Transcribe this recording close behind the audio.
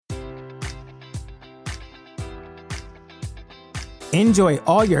Enjoy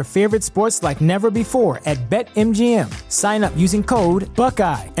all your favorite sports like never before at BetMGM. Sign up using code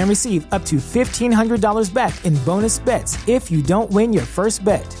Buckeye and receive up to $1,500 back in bonus bets if you don't win your first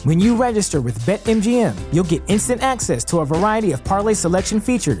bet. When you register with BetMGM, you'll get instant access to a variety of parlay selection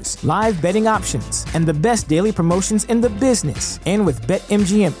features, live betting options, and the best daily promotions in the business. And with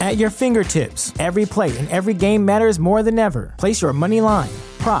BetMGM at your fingertips, every play and every game matters more than ever. Place your money line,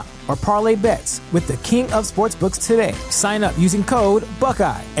 prop, or parlay bets with the king of sportsbooks today. Sign up using code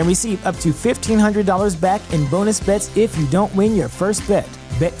Buckeye and receive up to $1,500 back in bonus bets if you don't win your first bet.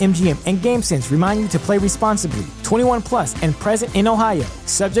 BetMGM and GameSense remind you to play responsibly. 21 plus and present in Ohio,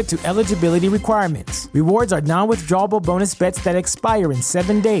 subject to eligibility requirements. Rewards are non-withdrawable bonus bets that expire in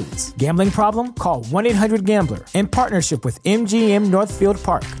 7 days. Gambling problem? Call 1-800-GAMBLER. In partnership with MGM Northfield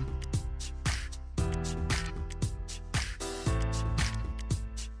Park.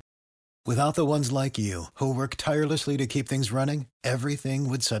 Without the ones like you, who work tirelessly to keep things running, everything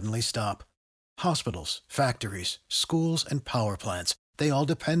would suddenly stop. Hospitals, factories, schools, and power plants, they all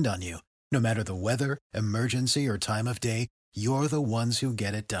depend on you. No matter the weather, emergency, or time of day, you're the ones who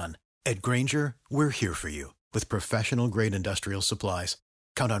get it done. At Grainger, we're here for you with professional-grade industrial supplies.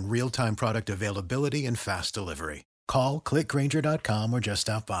 Count on real-time product availability and fast delivery. Call, click Grainger.com, or just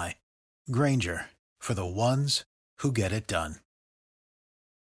stop by. Grainger, for the ones who get it done.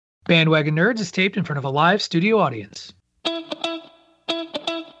 Bandwagon Nerds is taped in front of a live studio audience.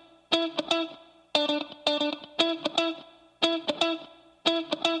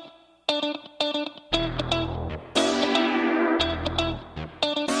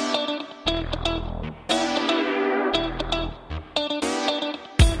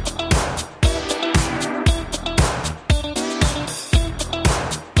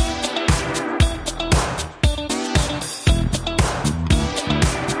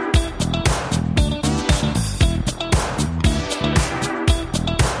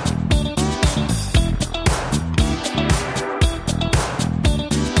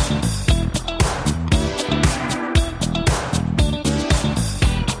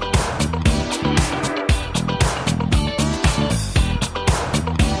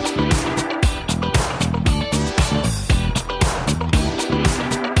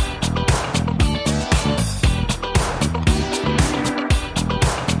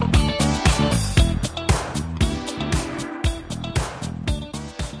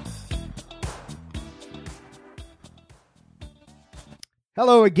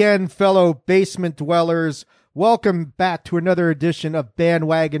 Hello again, fellow basement dwellers. Welcome back to another edition of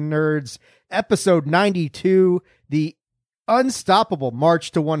Bandwagon Nerds, episode 92. The unstoppable march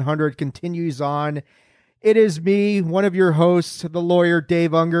to 100 continues on. It is me, one of your hosts, the lawyer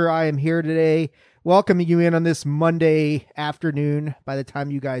Dave Unger. I am here today, welcoming you in on this Monday afternoon by the time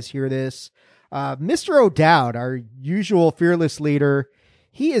you guys hear this. Mr. O'Dowd, our usual fearless leader,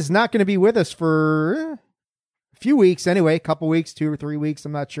 he is not going to be with us for few weeks anyway, couple weeks, 2 or 3 weeks.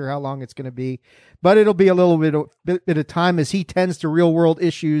 I'm not sure how long it's going to be, but it'll be a little bit of time as he tends to real world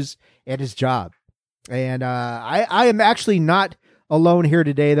issues at his job. And I am actually not alone here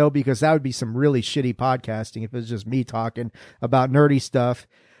today though, because that would be some really shitty podcasting if it was just me talking about nerdy stuff.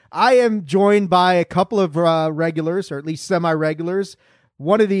 I am joined by a couple of regulars, or at least semi-regulars.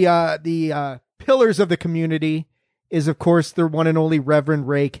 One of the pillars of the community is, of course, the one and only Reverend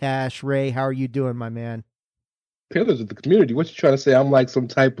Ray Cash. Ray, how are you doing, my man? Pillars of the community? What you trying to say? I'm like some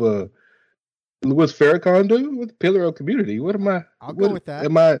type of, what's Farrakhan do? What's pillar of community? What am I? I'll go with that.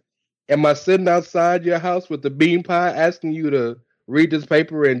 Am I sitting outside your house with the bean pie asking you to read this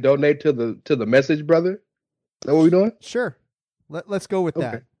paper and donate to the message, brother? Is that what we doing? Sure. Let's go with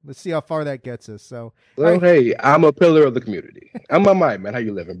that. Let's see how far that gets us. So, well, hey, I'm a pillar of the community. I'm my mind, man. How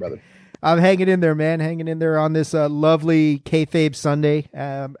you living, brother? I'm hanging in there, man. Hanging in there on this lovely kayfabe Sunday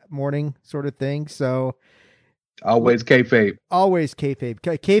morning sort of thing. So, always kayfabe. Always kayfabe.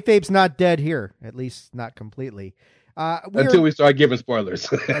 Kayfabe's not dead here, at least not completely. Until we start giving spoilers.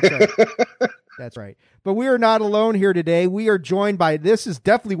 That's right. That's right. But we are not alone here today. We are joined by, this is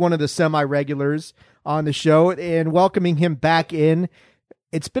definitely one of the semi-regulars on the show, and welcoming him back in.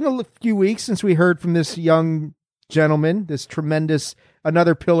 It's been a few weeks since we heard from this young gentleman, this tremendous,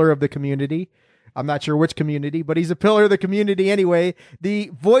 another pillar of the community. I'm not sure which community, but he's a pillar of the community anyway. The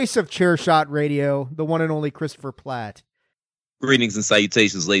voice of Chairshot Radio, the one and only Christopher Platt. Greetings and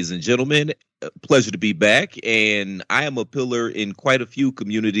salutations, ladies and gentlemen. Pleasure to be back. And I am a pillar in quite a few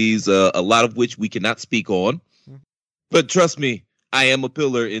communities, a lot of which we cannot speak on. But trust me, I am a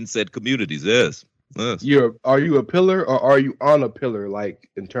pillar in said communities. Yes. Are you a pillar, or are you on a pillar, like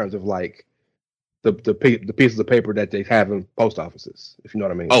in terms of like the pieces of paper that they have in post offices, if you know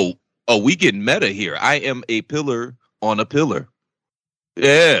what I mean? Oh, we getting meta here. I am a pillar on a pillar.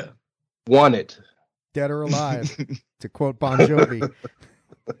 Yeah. Want it. Dead or alive, to quote Bon Jovi.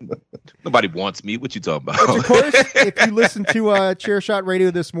 Nobody wants me. What you talking about? Which, of course, if you listen to Chair Shot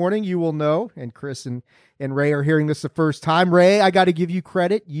Radio this morning, you will know, and Chris and Ray are hearing this the first time. Ray, I got to give you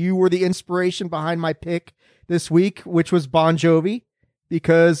credit. You were the inspiration behind my pick this week, which was Bon Jovi,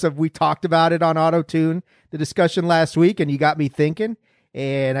 because we talked about it on Auto-Tune, the discussion last week, and you got me thinking,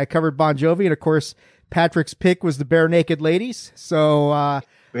 and I covered Bon Jovi, and of course, Patrick's pick was the Bare Naked Ladies. So,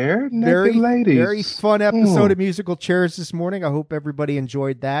 Bare Naked Ladies. Very fun episode of Musical Chairs this morning. I hope everybody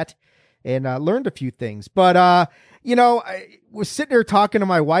enjoyed that and learned a few things. But, I was sitting there talking to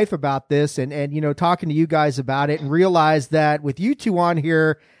my wife about this and talking to you guys about it, and realized that with you two on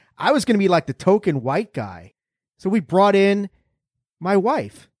here, I was going to be like the token white guy. So we brought in my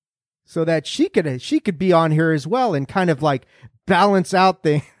wife so that she could be on here as well and kind of like balance out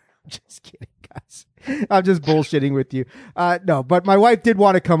things. Just kidding, guys. I'm just bullshitting with you. No, but my wife did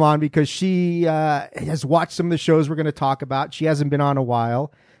want to come on because she has watched some of the shows we're going to talk about. She hasn't been on a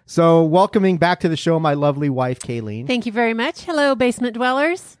while. So welcoming back to the show, my lovely wife, Kayleen. Thank you very much. Hello, basement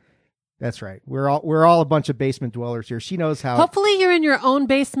dwellers. That's right. We're all a bunch of basement dwellers here. She knows how. Hopefully you're in your own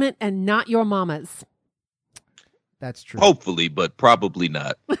basement and not your mama's. That's true. Hopefully, but probably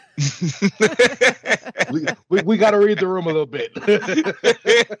not. we got to read the room a little bit.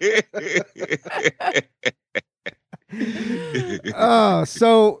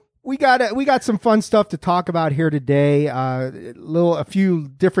 So we got some fun stuff to talk about here today. A few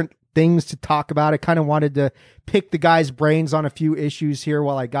different things to talk about. I kind of wanted to pick the guys' brains on a few issues here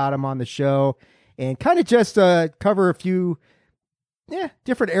while I got them on the show, and kind of just cover a few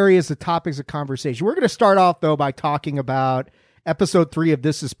different areas of topics of conversation. We're going to start off, though, by talking about episode 3 of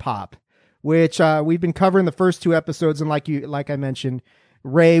This Is Pop, which we've been covering the first 2 episodes. And like I mentioned,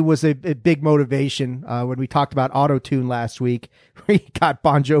 Ray was a big motivation when we talked about Auto-Tune last week, where he got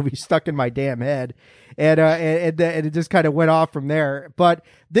Bon Jovi stuck in my damn head. And it just kind of went off from there. But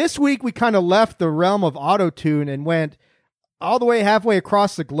this week, we kind of left the realm of Auto-Tune and went all the way halfway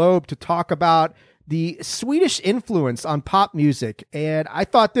across the globe to talk about the Swedish influence on pop music. And I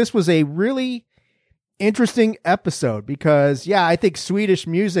thought this was a really interesting episode because, I think Swedish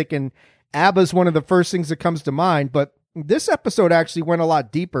music and ABBA is one of the first things that comes to mind. But this episode actually went a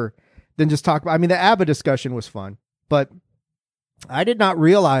lot deeper than just talk about. I mean, the ABBA discussion was fun, but I did not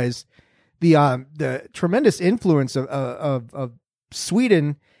realize the tremendous influence of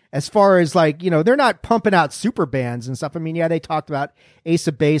Sweden as far as they're not pumping out super bands and stuff. I mean, they talked about Ace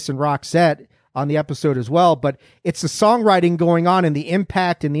of Base and Roxette on the episode as well, but it's the songwriting going on and the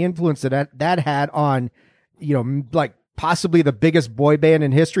impact and the influence that had on, possibly the biggest boy band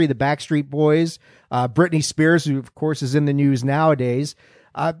in history, the Backstreet Boys, Britney Spears, who of course is in the news nowadays.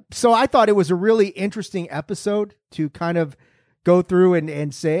 So I thought it was a really interesting episode to kind of go through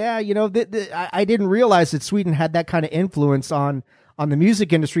and say, I didn't realize that Sweden had that kind of influence on the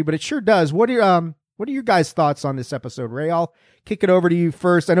music industry, but it sure does. What are your guys' thoughts on this episode? Ray, I'll kick it over to you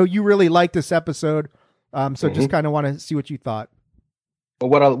first. I know you really liked this episode, so just kind of want to see what you thought. But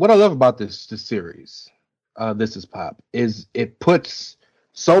what I love about this series, This Is Pop, is it puts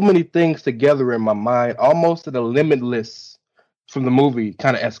so many things together in my mind, almost in a Limitless from the movie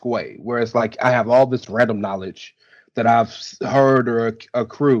kind of esque way, where it's like I have all this random knowledge that I've heard or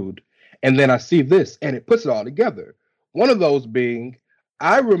accrued, and then I see this, and it puts it all together. One of those being,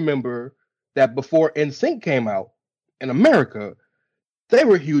 I remember that before NSYNC came out in America, they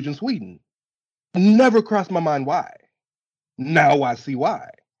were huge in Sweden. Never crossed my mind why. Now I see why.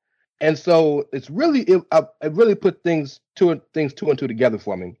 And so it's really, it really put two and two together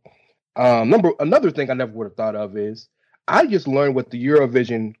for me. Another thing I never would have thought of is I just learned what the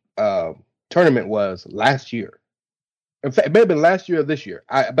Eurovision tournament was last year. In fact, it may have been last year or this year.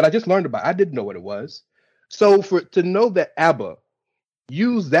 But I just learned about it. I didn't know what it was. So to know that ABBA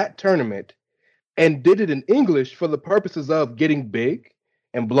used that tournament and did it in English for the purposes of getting big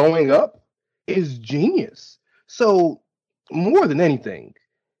and blowing up is genius. So more than anything,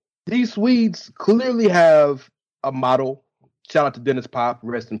 these Swedes clearly have a model. Shout out to Dennis Pop,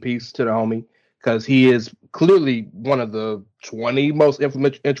 rest in peace to the homie, because he is clearly one of the 20 most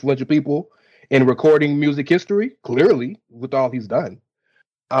influential people in recording music history, clearly, with all he's done.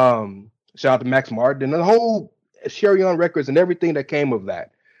 Shout out to Max Martin and the whole Sherry on Records and everything that came of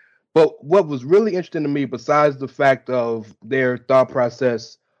that. But what was really interesting to me, besides the fact of their thought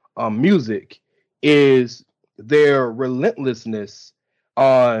process on music, is their relentlessness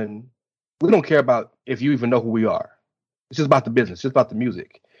on, we don't care about if you even know who we are. It's just about the business, just about the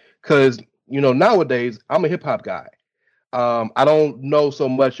music. Because, nowadays, I'm a hip hop guy. I don't know so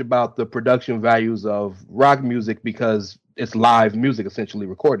much about the production values of rock music because it's live music essentially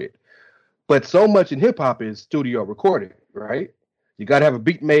recorded. But so much in hip hop is studio recorded, right? You got to have a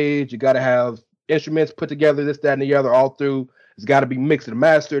beat made, you got to have instruments put together, this, that, and the other, all through. It's got to be mixed and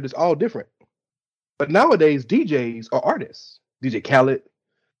mastered. It's all different. But nowadays, DJs are artists. DJ Khaled,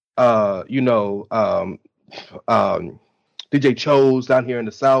 DJ Chose down here in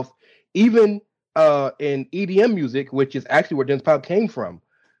the South, even in EDM music, which is actually where Dance Pop came from.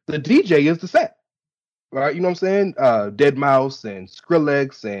 The DJ is the set, right? You know what I'm saying? Deadmau5 and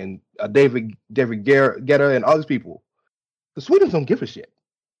Skrillex and David Guetta and all these people. The Swedes don't give a shit.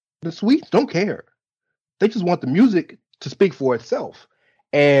 The Swedes don't care. They just want the music to speak for itself.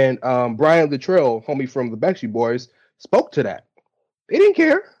 And Brian Littrell, homie from the Backstreet Boys, spoke to that. They didn't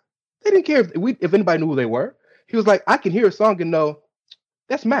care. They didn't care if anybody knew who they were. He was like, I can hear a song and know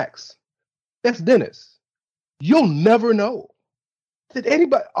that's Max. That's Dennis. You'll never know. Did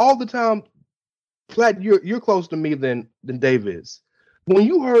anybody all the time? Platt, you're closer to me than Dave is. When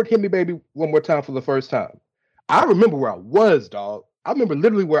you heard "Hit Me, Baby" one more time for the first time, I remember where I was, dog. I remember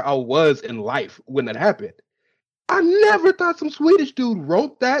literally where I was in life when that happened. I never thought some Swedish dude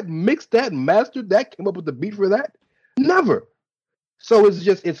wrote that, mixed that, mastered that, came up with the beat for that. Never. So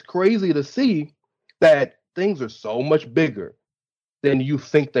it's crazy to see that things are so much bigger than you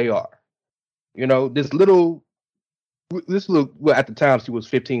think they are. You know, this little, well, at the time she was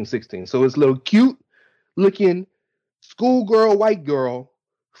 15, 16. So this little cute looking schoolgirl, white girl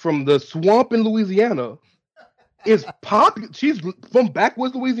from the swamp in Louisiana is popular. She's from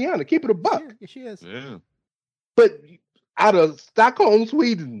backwoods Louisiana. Keep it a buck. She is. Yeah. But out of Stockholm,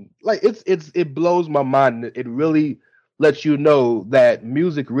 Sweden, like it blows my mind. It really lets you know that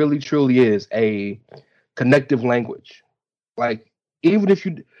music really truly is a connective language. Like, even if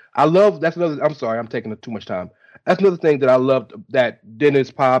that's another, I'm sorry, I'm taking too much time. That's another thing that I loved that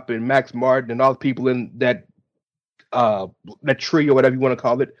Dennis Pop and Max Martin and all the people in that tree or whatever you want to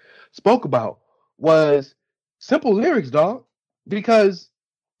call it spoke about was simple lyrics, dog. Because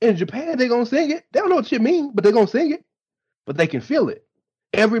in Japan, they're going to sing it. They don't know what shit means, but they're going to sing it. But they can feel it.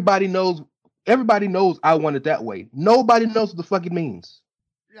 Everybody knows I want it that way. Nobody knows what the fuck it means.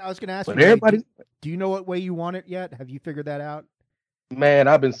 I was going to ask but you, everybody, do you know what way you want it yet? Have you figured that out? Man,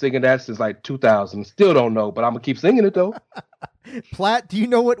 I've been singing that since like 2000. Still don't know, but I'm going to keep singing it, though. Platt, do you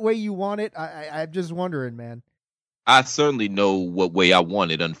know what way you want it? I'm just wondering, man. I certainly know what way I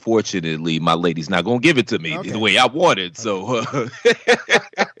want it. Unfortunately, my lady's not going to give it to me the way I want it. So,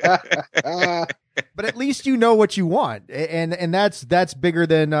 but at least you know what you want, and that's bigger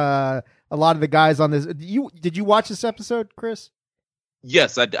than a lot of the guys on this. Did you watch this episode, Chris?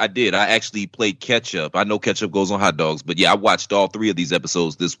 Yes, I did. I actually played catch up. I know catch up goes on hot dogs, but yeah, I watched all 3 of these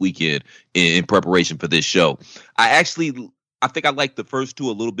episodes this weekend in preparation for this show. I think I liked the first 2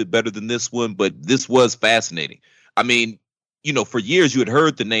 a little bit better than this one, but this was fascinating. I mean, you know, for years you had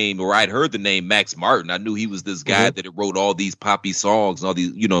heard the name, or I'd heard the name Max Martin. I knew he was this guy that had wrote all these poppy songs and all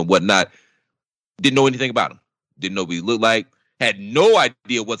these, you know, and whatnot. Didn't know anything about him. Didn't know what he looked like. Had no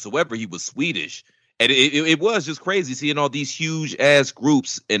idea whatsoever he was Swedish. And it was just crazy seeing all these huge ass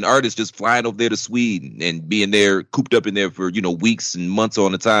groups and artists just flying over there to Sweden and being there, cooped up in there for, you know, weeks and months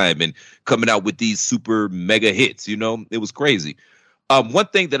on a time and coming out with these super mega hits. You know, it was crazy. One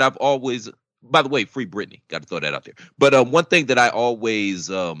thing that I've always, by the way, free Britney, got to throw that out there. But one thing that I always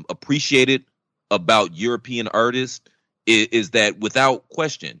appreciated about European artists is that without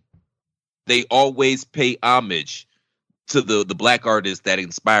question, they always pay homage to the black artists that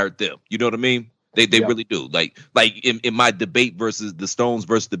inspired them. You know what I mean? They really do. Like in my debate versus the Stones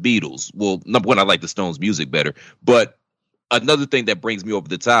versus the Beatles. Well, number one, I like the Stones music better. But another thing that brings me over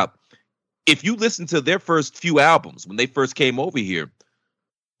the top, if you listen to their first few albums when they first came over here,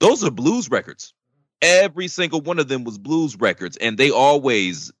 those are blues records. Every single one of them was blues records, and they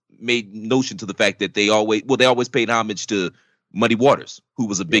always made notion to the fact that they always paid homage to Muddy Waters, who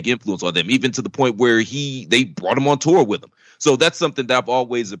was a big influence on them, even to the point where they brought him on tour with them. So that's something that I've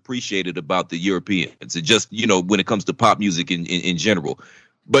always appreciated about the Europeans, and just, you know, when it comes to pop music in general.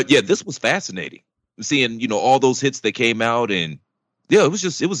 But yeah, this was fascinating, seeing, you know, all those hits that came out, and yeah, it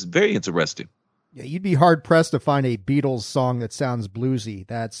was very interesting. Yeah, you'd be hard pressed to find a Beatles song that sounds bluesy.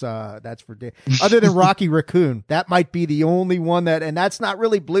 That's for other than Rocky Raccoon. That might be the only one and that's not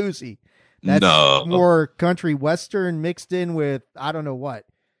really bluesy. That's more country western mixed in with I don't know what.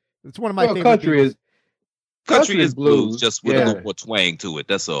 It's one of my favorite. Country is blues, just with a little more twang to it.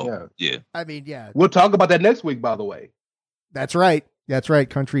 That's all. Yeah. I mean, yeah. We'll talk about that next week, by the way. That's right. That's right.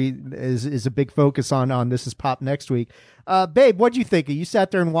 Country is a big focus on This Is Pop next week. Babe, what'd you think? You sat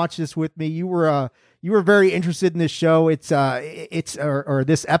there and watched this with me. You were you were very interested in this show. It's or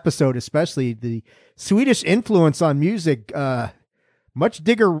this episode, especially the Swedish influence on music, much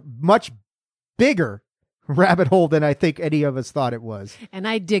bigger rabbit hole than I think any of us thought it was. And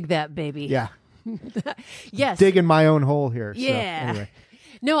I dig that, baby. Yeah. Yes. Digging my own hole here. Yeah. So, anyway.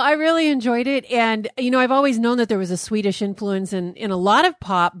 No, I really enjoyed it. And, I've always known that there was a Swedish influence in a lot of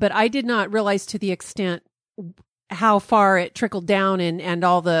pop, but I did not realize to the extent how far it trickled down and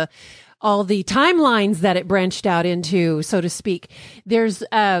all the timelines that it branched out into, so to speak. There's,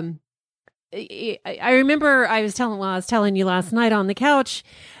 I remember I was telling you last night on the couch,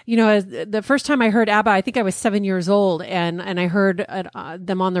 the first time I heard ABBA, I think I was 7 years old, and I heard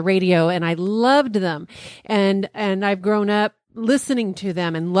them on the radio, and I loved them, and I've grown up listening to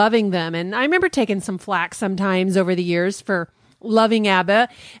them and loving them, and I remember taking some flack sometimes over the years for loving ABBA,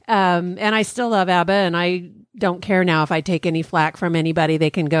 and I still love ABBA, and I don't care now if I take any flack from anybody. They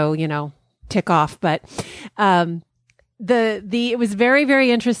can go, tick off, but it was very,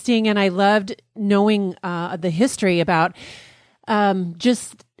 very interesting, and I loved knowing the history about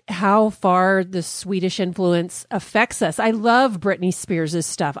just how far the Swedish influence affects us. I love Britney Spears'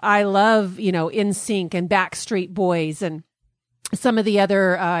 stuff. I love, NSYNC and Backstreet Boys and some of the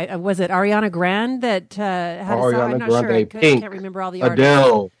other, was it Ariana Grande that had a song? I'm not sure. I can't remember all the artists.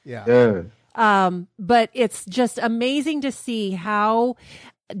 Adele. Yeah. But it's just amazing to see how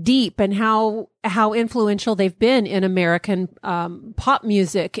deep and how influential they've been in American pop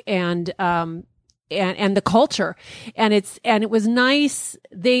music and the culture, and it was nice.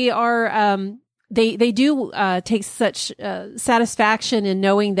 They are they do take such satisfaction in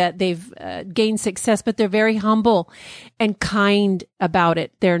knowing that they've gained success, but they're very humble and kind about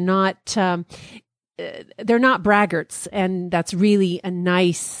it. They're not braggarts, and that's really a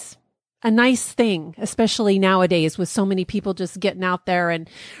nice thing, especially nowadays with so many people just getting out there and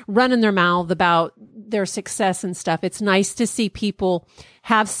running their mouth about their success and stuff. It's nice to see people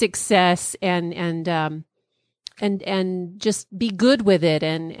have success and just be good with it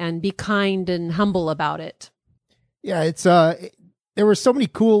and be kind and humble about it. Yeah, it's there were so many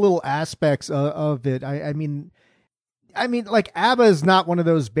cool little aspects of it. I mean, like ABBA is not one of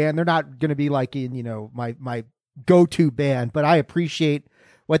those bands. They're not going to be like in my go-to band, but I appreciate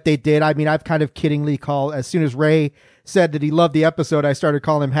what they did. I mean, I've kind of kiddingly called, as soon as Ray said that he loved the episode, I started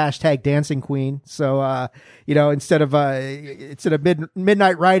calling him #Dancing Queen. So, instead of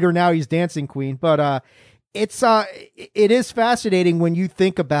Midnight Rider, now he's Dancing Queen. But it is fascinating when you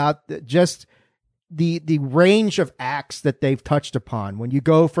think about just the range of acts that they've touched upon. When you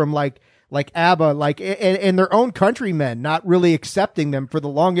go from like ABBA, and their own countrymen not really accepting them for the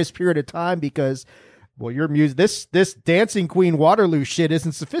longest period of time because, well, your music, this Dancing Queen Waterloo shit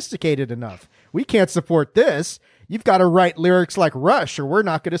isn't sophisticated enough. We can't support this. You've got to write lyrics like Rush, or we're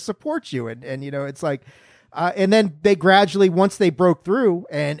not going to support you. And it's like, and then they gradually, once they broke through,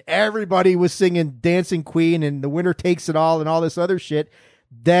 and everybody was singing Dancing Queen and The Winner Takes It All and all this other shit,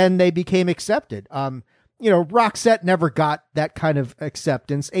 then they became accepted. Roxette never got that kind of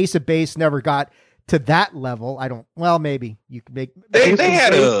acceptance. Ace of Base never got to that level. Maybe you could make. They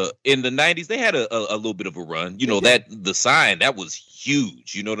had in the 90s. They had a little bit of a run. That the Sign, that was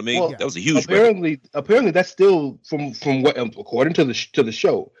huge. You know what I mean? Well, that was a huge. Apparently, that's still from what, according to the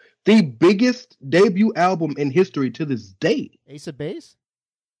show, the biggest debut album in history to this day. Ace of Base.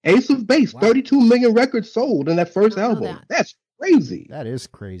 Wow. 32 million records sold in that first album. That's crazy. That is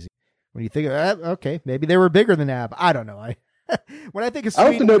crazy. When you think of that, okay, maybe they were bigger than ABBA. I don't know. When I think of Sweden, I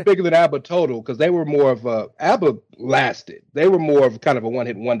don't think they're bigger than ABBA total, because they were more of ABBA lasted. They were more of kind of a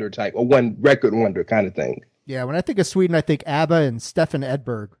one-hit wonder type, or one record wonder kind of thing. Yeah, when I think of Sweden, I think ABBA and Stefan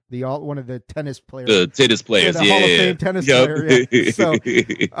Edberg, one of the tennis players. The tennis players, the Hall of Fame tennis player. Yeah. So,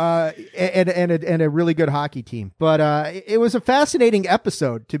 and a really good hockey team. But it was a fascinating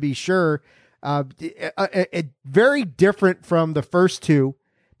episode, to be sure. Very different from the first two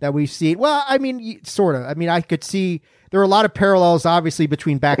that we've seen. Well, I mean, sort of. I mean, I could see there are a lot of parallels, obviously,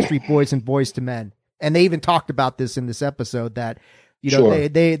 between Backstreet Boys and Boyz II Men, and they even talked about this in this episode that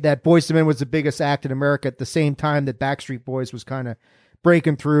that Boyz II Men was the biggest act in America at the same time that Backstreet Boys was kind of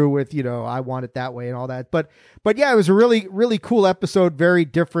breaking through with I Want It That Way and all that. But yeah, it was a really, really cool episode. Very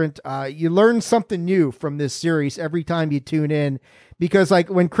different. You learn something new from this series every time you tune in. Because like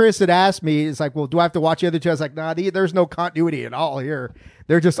when Chris had asked me, it's like, well, do I have to watch the other two? I was like, nah, there's no continuity at all here.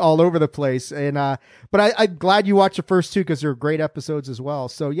 They're just all over the place. And but I'm glad you watched the first two, because they're great episodes as well.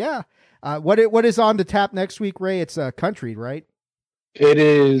 So yeah, what is on the tap next week, Ray? It's country, right? It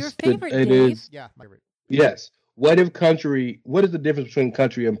is. Your favorite, it Dave? is. Yeah, my favorite. Yes. What is the difference between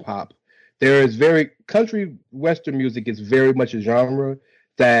country and pop? Country Western music is very much a genre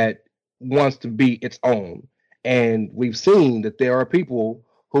that wants to be its own. And we've seen that there are people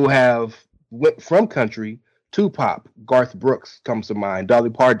who have went from country to pop. Garth Brooks comes to mind. Dolly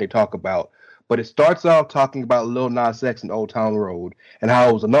Parton they talk about. But it starts out talking about Lil Nas X and Old Town Road and how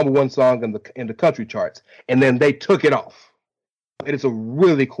it was the number one song in the country charts. And then they took it off. And it's a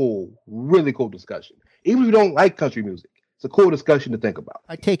really cool discussion. Even if you don't like country music, it's a cool discussion to think about.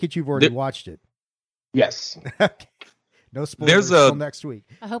 I take it you've already watched it. Yes. Okay. No spoilers until next week.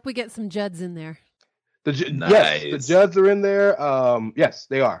 I hope we get some Judds in there. Yes, the Judds are in there. Yes,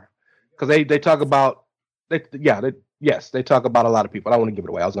 they are. Because they talk about they talk about a lot of people. I don't want to give it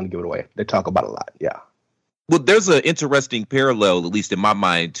away. I was going to give it away. They talk about a lot. Yeah. Well, there's an interesting parallel, at least in my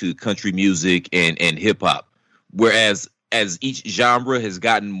mind, to country music and hip hop. Whereas as each genre has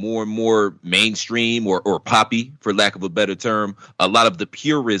gotten more and more mainstream or poppy, for lack of a better term, a lot of the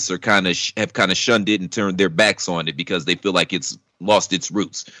purists are have shunned it and turned their backs on it because they feel like it's lost its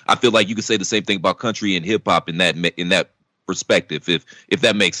roots. I feel like you could say the same thing about country and hip hop in that perspective, if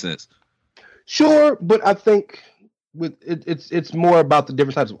that makes sense. Sure, but I think with it's more about the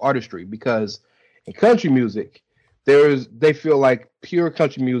different types of artistry, because in country music, they feel like pure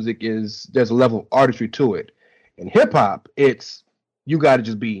country music there's a level of artistry to it. In hip hop, it's you got to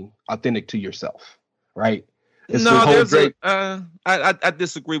just be authentic to yourself, right? I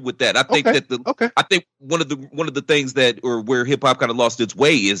disagree with that. I think I think one of the things where hip hop kind of lost its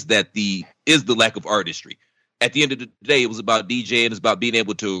way is the lack of artistry. At the end of the day, it was about DJing. It's about being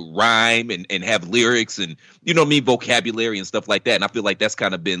able to rhyme and have lyrics and, vocabulary and stuff like that. And I feel like that's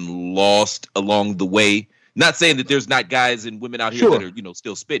kind of been lost along the way. Not saying that there's not guys and women out here that are,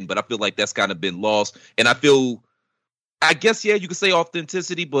 still spitting, but I feel like that's kind of been lost. And I guess, you could say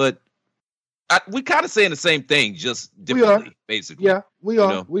authenticity, but we kind of saying the same thing, just differently, basically. Yeah, we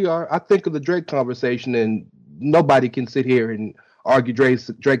are. We are. I think of the Drake conversation, and nobody can sit here and argue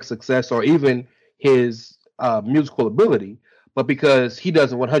Drake's success or even his musical ability, but because he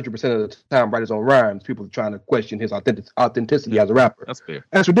doesn't 100% of the time write his own rhymes, people are trying to question his authenticity as a rapper. That's fair.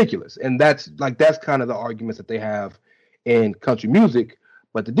 That's ridiculous, and that's kind of the arguments that they have in country music.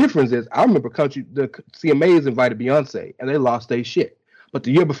 But the difference is, I remember the CMAs invited Beyonce, and they lost their shit. But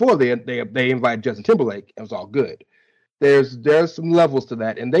the year before, they invited Justin Timberlake, and it was all good. There's some levels to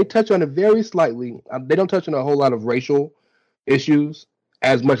that, and they touch on it very slightly. They don't touch on a whole lot of racial issues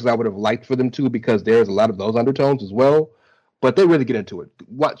as much as I would have liked for them to, because there's a lot of those undertones as well. But they really get into it.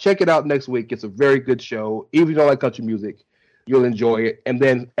 Check it out next week. It's a very good show. Even if you don't like country music, you'll enjoy it. And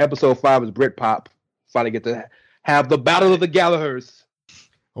then episode 5 is Britpop. Finally get to have the Battle of the Gallaghers.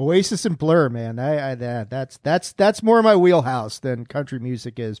 Oasis and Blur, man. That's more my wheelhouse than country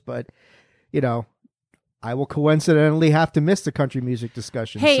music is. But, I will coincidentally have to miss the country music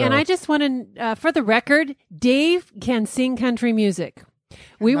discussion. Hey, and I just want to, for the record, Dave can sing country music.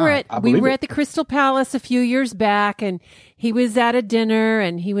 We were at the Crystal Palace a few years back, and he was at a dinner,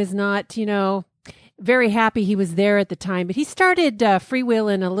 and he was not, very happy he was there at the time. But he started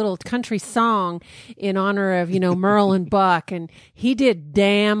freewheeling a little country song in honor of, Merle and Buck, and he did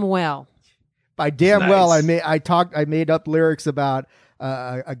damn well. By damn well, I made up lyrics about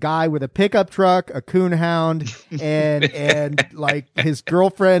a guy with a pickup truck, a coonhound, and like his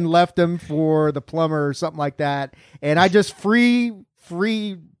girlfriend left him for the plumber or something like that, and I just free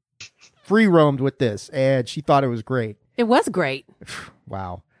roamed with this, and she thought it was great. It was great.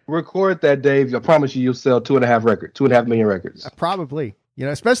 Wow. Record that, Dave. I promise you'll sell 2.5 million records. Probably.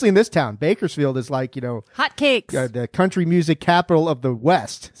 Especially in this town. Bakersfield is like, hotcakes. The country music capital of the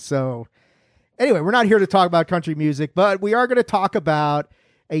West. So anyway, we're not here to talk about country music, but we are going to talk about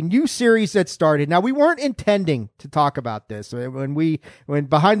a new series that started. Now, we weren't intending to talk about this. When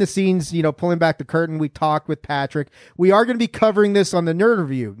behind the scenes, pulling back the curtain, we talked with Patrick. We are going to be covering this on the Nerd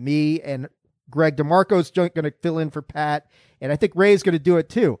Review. Me and Greg DeMarco's going to fill in for Pat, and I think Ray's going to do it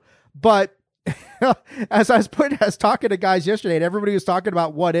too. But as I was talking to guys yesterday, and everybody was talking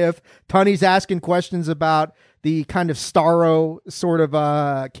about what if, Tony's asking questions about the kind of Starro sort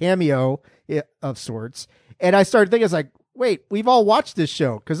of cameo of sorts. And I started thinking, I was like, wait, we've all watched this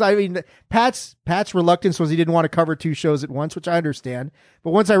show. Because, Pat's reluctance was he didn't want to cover 2 shows at once, which I understand.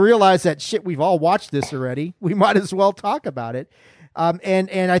 But once I realized that, we've all watched this already, we might as well talk about it.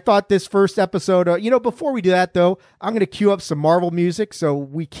 And I thought this first episode, before we do that, though, I'm going to cue up some Marvel music so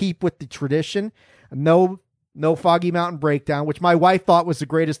we keep with the tradition. No Foggy Mountain Breakdown, which my wife thought was the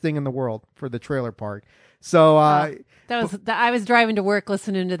greatest thing in the world for the trailer park. So I was driving to work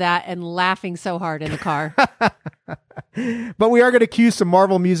listening to that and laughing so hard in the car. But we are going to cue some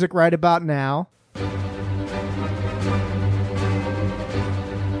Marvel music right about now.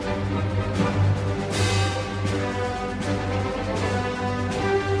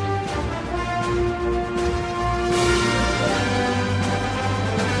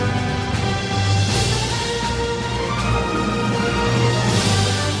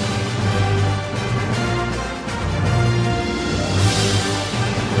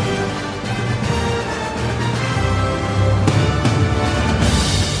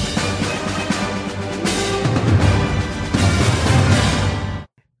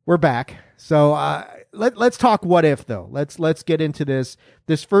 We're back. So let's talk What If, though. Let's get into this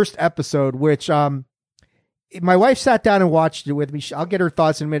first episode, which my wife sat down and watched it with me. I'll get her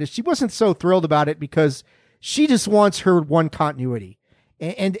thoughts in a minute. She wasn't so thrilled about it because she just wants her one continuity.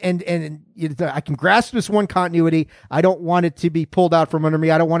 And I can grasp this one continuity. I don't want it to be pulled out from under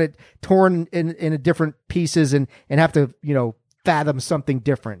me. I don't want it torn in different pieces and have to, fathom something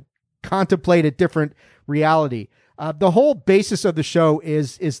different, contemplate a different reality. The whole basis of the show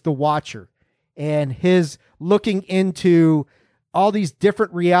is the Watcher and his looking into all these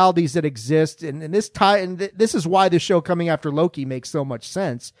different realities that exist. And this is why the show coming after Loki makes so much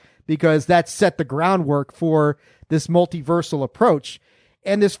sense, because that set the groundwork for this multiversal approach.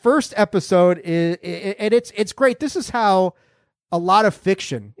 And this first episode it's great. This is how a lot of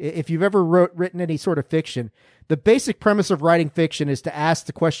fiction, if you've ever written any sort of fiction, the basic premise of writing fiction is to ask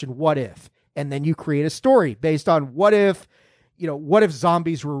the question, what if? And then you create a story based on what if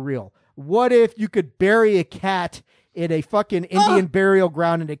zombies were real? What if you could bury a cat in a fucking Indian burial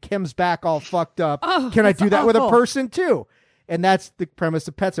ground and it comes back all fucked up? Can I do that with a person too? And that's the premise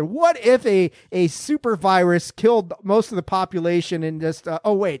of Pets. What if a super virus killed most of the population and just, that's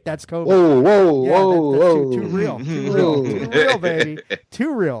COVID. Whoa. Too real, baby.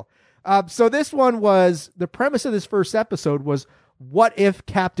 Too real. So this one was, the premise of this first episode was, what if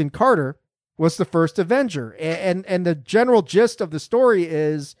Captain Carter was the first Avenger? And the general gist of the story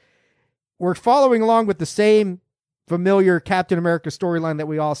is we're following along with the same familiar Captain America storyline that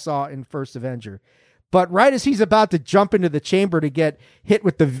we all saw in First Avenger. But right as he's about to jump into the chamber to get hit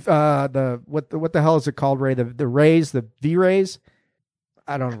with what the hell is it called, Ray? The rays, the V-rays?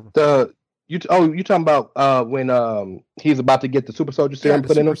 I don't know. You talking about when he's about to get the super soldier serum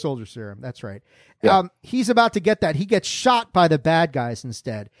put in him? Super soldier serum, that's right. Yeah. He's about to get that. He gets shot by the bad guys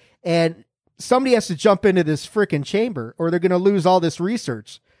instead. And somebody has to jump into this freaking chamber or they're going to lose all this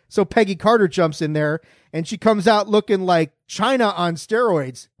research. So Peggy Carter jumps in there and she comes out looking like China on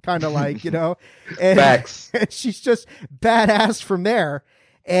steroids, kind of like, and, Facts. And she's just badass from there.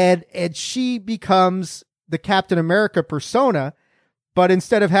 And she becomes the Captain America persona, but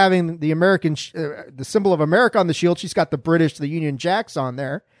instead of having the American, the symbol of America on the shield, she's got the Union Jacks on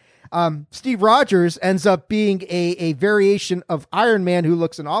there. Steve Rogers ends up being a variation of Iron Man who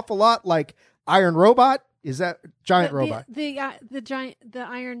looks an awful lot like Iron Robot. Is that giant robot? The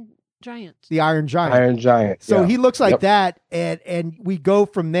Iron Giant. The Iron Giant. Iron Giant. So he looks like that, and we go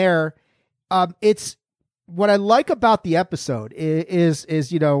from there. It's what I like about the episode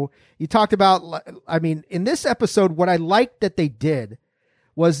is you talked about. I mean, in this episode, what I liked that they did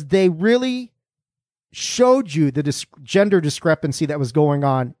was they really showed you the gender discrepancy that was going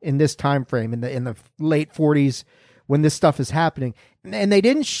on in this time frame in the late 40s when this stuff is happening. And they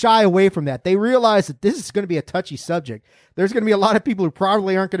didn't shy away from that. They realized that this is going to be a touchy subject. There's going to be a lot of people who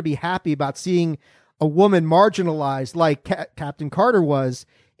probably aren't going to be happy about seeing a woman marginalized like Captain Carter was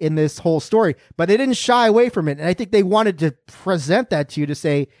in this whole story, but they didn't shy away from it. And I think they wanted to present that to you to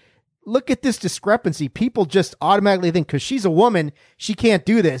say, look at this discrepancy. People just automatically think because she's a woman, she can't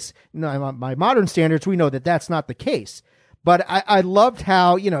do this. No, by modern standards, we know that that's not the case. But I loved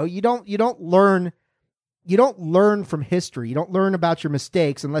how, you don't learn from history. You don't learn about your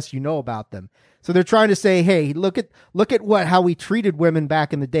mistakes unless you know about them. So they're trying to say, hey, look at how we treated women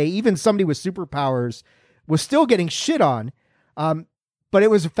back in the day. Even somebody with superpowers was still getting shit on. But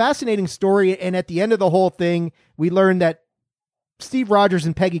it was a fascinating story. And at the end of the whole thing, we learned that Steve Rogers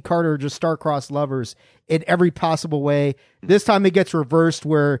and Peggy Carter are just star-crossed lovers in every possible way. This time it gets reversed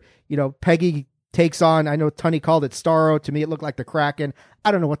where, Peggy takes on, I know Tunney called it Starro. To me, it looked like the Kraken.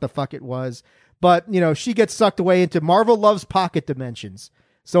 I don't know what the fuck it was. But, she gets sucked away into Marvel loves pocket dimensions.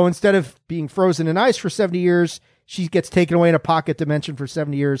 So instead of being frozen in ice for 70 years, she gets taken away in a pocket dimension for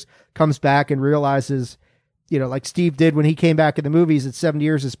 70 years, comes back and realizes, like Steve did when he came back in the movies, that 70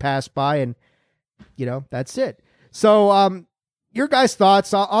 years has passed by and, that's it. So, your guys'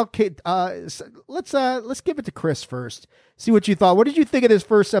 thoughts, let's give it to Chris first. See what you thought. What did you think of this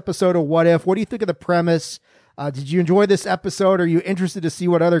first episode of What If? What do you think of the premise? Did you enjoy this episode? Are you interested to see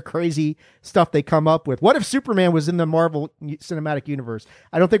what other crazy stuff they come up with? What if Superman was in the Marvel Cinematic Universe?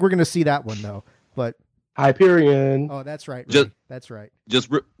 I don't think we're going to see that one, though. But Hyperion. Oh, that's right. That's right.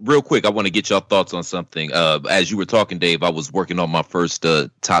 Just real quick, I want to get your thoughts on something. As you were talking, Dave, I was working on my first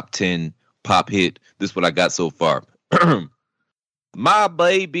top 10 pop hit. This is what I got so far. My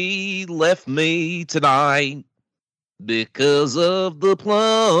baby left me tonight because of the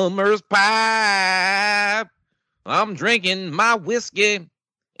plumber's pipe. I'm drinking my whiskey,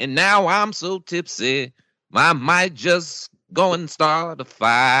 and now I'm so tipsy, I might just go and start a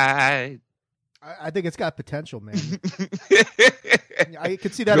fight. I think it's got potential, man. I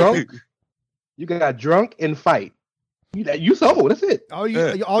could see that. Drunk? You got drunk and fight. You sold. That's it. All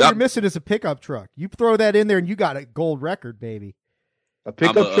you're missing is a pickup truck. You throw that in there, and you got a gold record, baby. A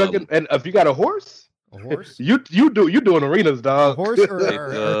pickup truck, and if you got a horse, you doing arenas, dog. A horse or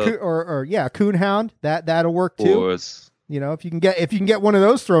coonhound. That'll work too. Horse. You know, if you can get one of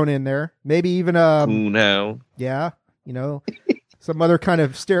those thrown in there, maybe even coonhound. Yeah, you know, some other kind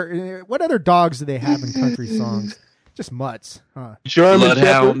of What other dogs do they have in country songs? Just mutts, huh?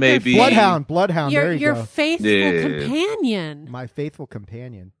 Bloodhound, maybe. Bloodhound. There you your go. Faithful companion. My faithful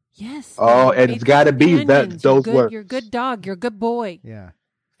companion. Yes. Oh, and it's got to be those words. You're a good dog. You're a good boy. Yeah.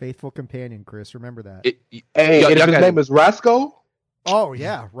 Faithful companion, Chris. Remember that. If his name is Roscoe? Oh,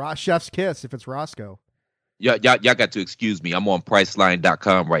 yeah. Chef's kiss if it's Roscoe. Y'all got to excuse me. I'm on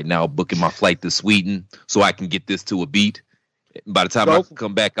Priceline.com right now booking my flight to Sweden so I can get this to a beat. By the time I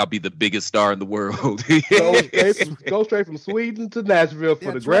come back, I'll be the biggest star in the world. Go straight from Sweden to Nashville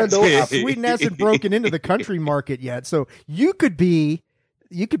for the Grand Ole Opry. Sweden hasn't broken into the country market yet, so you could be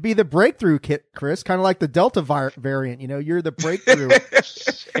the breakthrough kit, Chris, kind of like the Delta variant. You know, you're the breakthrough.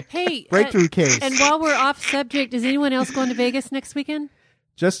 Hey, breakthrough case. And while we're off subject, is anyone else going to Vegas next weekend?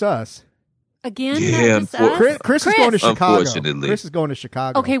 Just us. Again? Yeah, just us? Chris is going to Chicago. Unfortunately. Chris is going to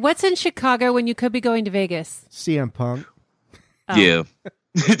Chicago. Okay, what's in Chicago when you could be going to Vegas? CM Punk. Oh. Yeah.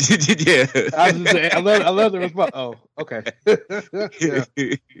 Yeah. I love the response. Oh, okay.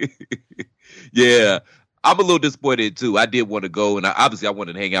 Yeah. I'm a little disappointed too. I did want to go, and I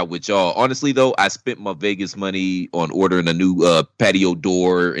wanted to hang out with y'all. Honestly, though, I spent my Vegas money on ordering a new patio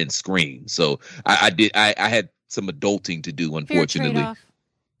door and screen. So I had some adulting to do. Unfortunately,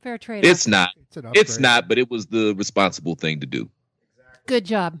 fair trade-off. It's not. It's not. But it was the responsible thing to do. Good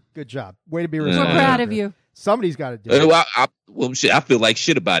job. Way to be We're responsible. proud of you. Somebody's got to do it. Well, shit, I feel like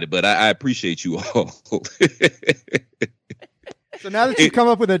shit about it, but I appreciate you all. So now that you've come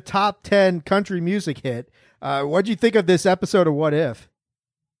up with a top 10 country music hit, what'd you think of this episode of What If?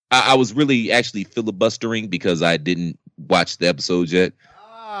 I was really actually filibustering because I didn't watch the episodes yet.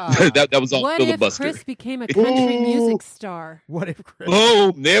 That was all filibuster. What if Chris became a country music star? What if Chris?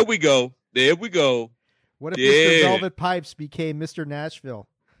 Oh, there we go. What if Mr. Velvet Pipes became Mr. Nashville?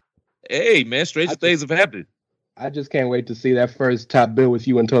 Hey, man, stranger things have happened. I just can't wait to see that first top bill with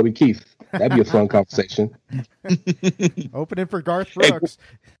you and Toby Keith. That'd be a fun conversation. Opening for Garth Brooks.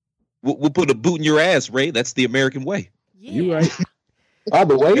 Hey, we'll put a boot in your ass, Ray. That's the American way. Yeah. You right. By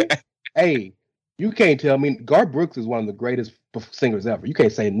the way, hey, you can't tell me. Garth Brooks is one of the greatest singers ever. You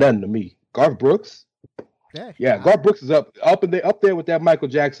can't say nothing to me. Garth Brooks? Yeah, Garth Brooks is up there with that Michael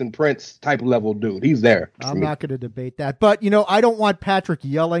Jackson, Prince type level dude. He's there. I'm not going to debate that. But, I don't want Patrick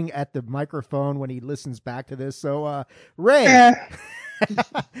yelling at the microphone when he listens back to this. So, Ray,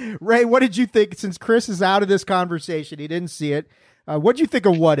 Ray, what did you think? Since Chris is out of this conversation, he didn't see it. What did you think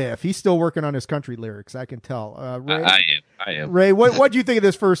of What If? He's still working on his country lyrics, I can tell. Ray, I am. Ray, what do you think of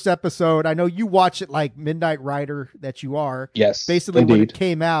this first episode? I know you watched it like Midnight Rider that you are. Yes, basically indeed. When it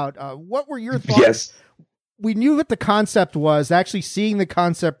came out. What were your thoughts? Yes. We knew what the concept was, actually seeing the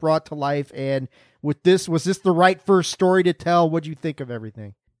concept brought to life. And with this, was this the right first story to tell? What do you think of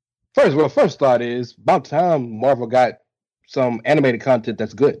everything? First thought is about time Marvel got some animated content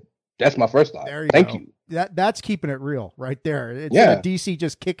that's good. That's my first thought. Thank you. That's keeping it real right there. It's DC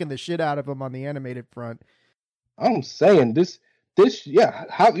just kicking the shit out of them on the animated front. I'm saying this,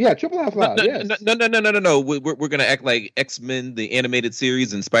 Triple Alpha. No. We're gonna act like X-Men, the animated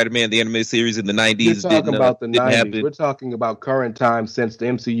series, and Spider-Man, the animated series in the 90s. We're talking about the 90s. We're talking about current time since the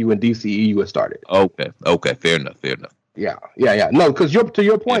MCU and DCEU has started. Okay, fair enough. Yeah. No, because to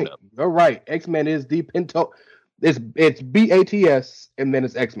your point, you're right. X-Men is deep into it's BATS, and then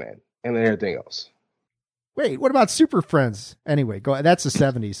it's X-Men, and then everything else. Wait, what about Super Friends? Anyway, go. That's the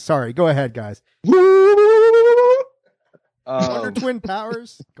 70s. Sorry, go ahead, guys. Wonder Twin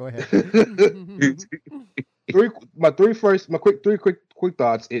Powers. Go ahead. My quick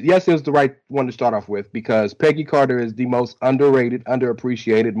thoughts. Yes, it was the right one to start off with because Peggy Carter is the most underrated,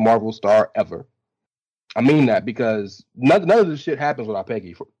 underappreciated Marvel star ever. I mean that because none of this shit happens without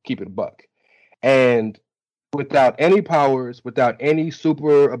Peggy. For keep it a buck, and without any powers, without any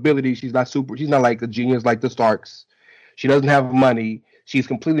super ability, she's not like a genius like the Starks. She doesn't have money. She's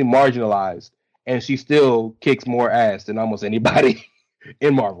completely marginalized. And she still kicks more ass than almost anybody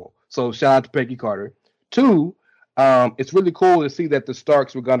in Marvel. So shout out to Peggy Carter. 2, it's really cool to see that the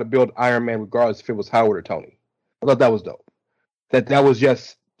Starks were going to build Iron Man regardless if it was Howard or Tony. I thought that was dope. That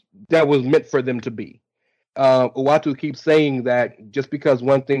was meant for them to be. Uatu keeps saying that just because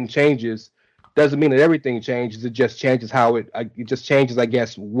one thing changes doesn't mean that everything changes. It just changes I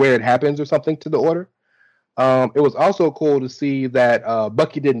guess, where it happens or something to the order. It was also cool to see that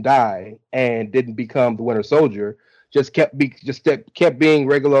Bucky didn't die and didn't become the Winter Soldier. Just kept being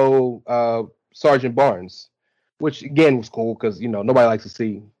regular Sergeant Barnes, which again was cool because nobody likes to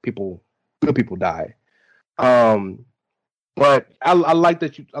see good people die. But I like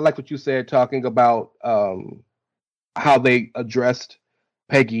what you said, talking about how they addressed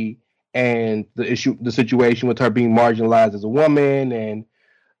Peggy and the situation with her being marginalized as a woman and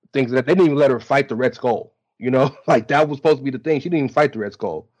things that they didn't even let her fight the Red Skull. Like that was supposed to be the thing. She didn't even fight the Red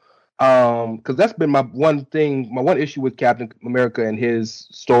Skull. Because that's been my one issue with Captain America and his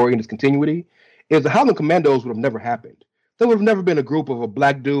story and his continuity is the Howling Commandos would have never happened. There would have never been a group of a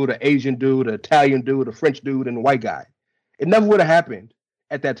black dude, an Asian dude, an Italian dude, a French dude, and a white guy. It never would have happened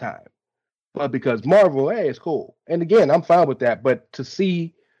at that time. But because Marvel, hey, it's cool. And again, I'm fine with that. But to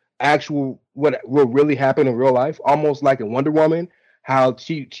see what will really happen in real life, almost like in Wonder Woman, how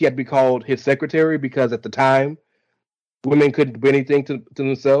she had to be called his secretary because at the time women couldn't do anything to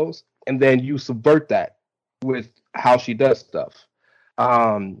themselves, and then you subvert that with how she does stuff.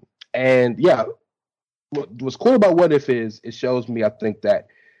 And yeah, what's cool about What If is it shows me, I think, that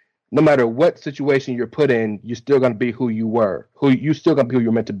no matter what situation you're put in, you're still going to be who you're still going to be who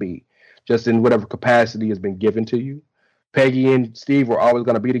you're meant to be, just in whatever capacity has been given to you. Peggy and Steve were always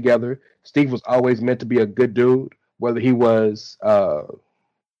going to be together. Steve was always meant to be a good dude, whether he was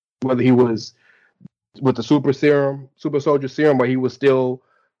with the super soldier serum, where he was still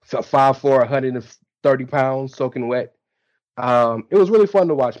 5'4", 130 pounds, soaking wet. It was really fun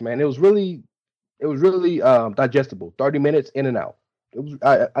to watch, man. It was really digestible. 30 minutes in and out.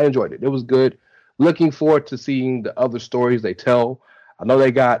 I enjoyed it. It was good. Looking forward to seeing the other stories they tell. I know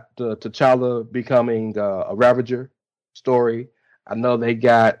they got the T'Challa becoming a Ravager story. I know they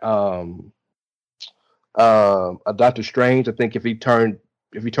got a Doctor Strange. I think if he turned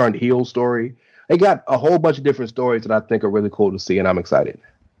heel story. They got a whole bunch of different stories that I think are really cool to see, and I'm excited.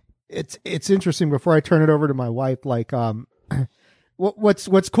 It's interesting. Before I turn it over to my wife, like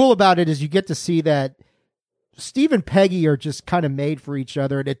what's cool about it is you get to see that Steve and Peggy are just kind of made for each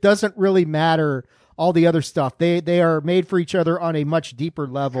other, and it doesn't really matter all the other stuff. They are made for each other on a much deeper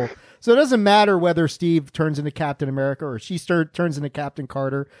level. So it doesn't matter whether Steve turns into Captain America or she turns into Captain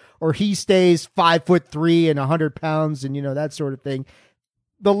Carter, or he stays 5'3" and 100 pounds and that sort of thing.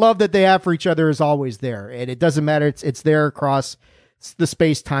 The love that they have for each other is always there, and it doesn't matter. It's there across the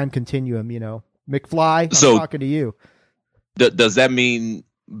space-time continuum. McFly, I'm talking to you. Does that mean?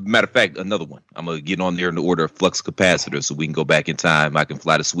 Matter of fact, another one. I'm gonna get on there in the order of flux capacitor, so we can go back in time. I can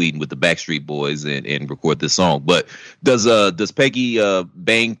fly to Sweden with the Backstreet Boys and record this song. But does Peggy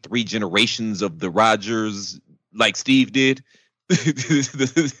bang 3 generations of the Rogers like Steve did?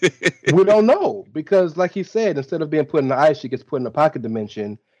 We don't know, because like he said, instead of being put in the ice, she gets put in the pocket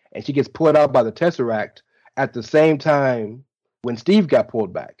dimension, and she gets pulled out by the Tesseract at the same time when Steve got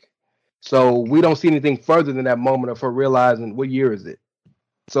pulled back. So we don't see anything further than that moment of her realizing what year is it.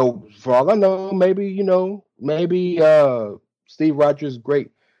 So for all I know, maybe Steve Rogers'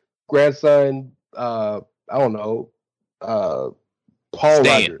 great grandson, I don't know, Paul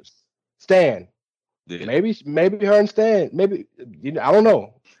Rogers, Stan. Yeah. Maybe her and Stan. Maybe I don't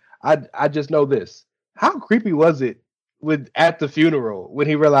know. I just know this. How creepy was it at the funeral when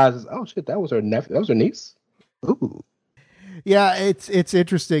he realizes, oh shit, that was her nephew, that was her niece. Ooh. Yeah, it's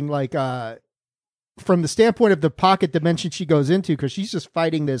interesting. Like from the standpoint of the pocket dimension she goes into, because she's just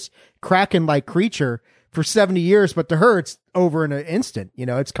fighting this Kraken-like creature for 70 years, but to her it's over in an instant.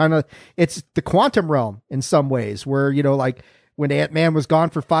 It's the quantum realm in some ways, where like when Ant-Man was gone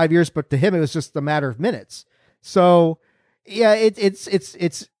for 5 years, but to him it was just a matter of minutes. So yeah, it's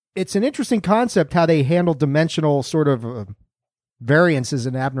an interesting concept how they handle dimensional sort of variances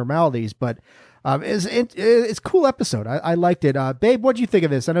and abnormalities, but it's a cool episode. I liked it. Babe, what'd you think of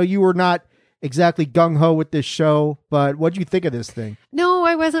this? I know you were not exactly gung-ho with this show, but what'd you think of this thing? No,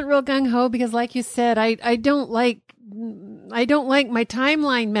 I wasn't real gung-ho because like you said, I don't like my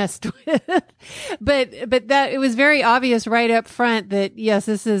timeline messed with. but that it was very obvious right up front that yes,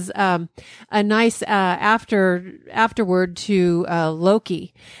 this is a nice afterward to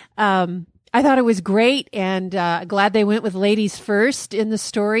Loki. I thought it was great, and glad they went with ladies first in the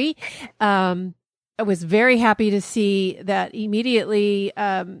story. I was very happy to see that immediately.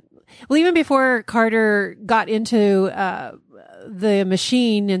 Well, even before Carter got into the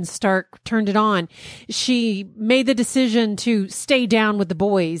machine and Stark turned it on, she made the decision to stay down with the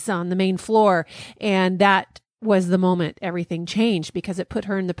boys on the main floor, and that was the moment everything changed, because it put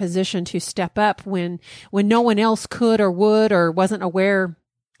her in the position to step up when no one else could or would or wasn't aware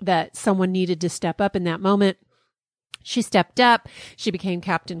that someone needed to step up in that moment. She stepped up. She became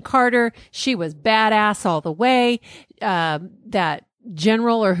Captain Carter. She was badass all the way. That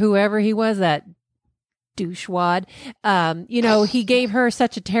general or whoever he was, that douchewad, he gave her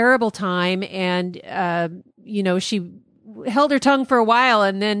such a terrible time, and she held her tongue for a while,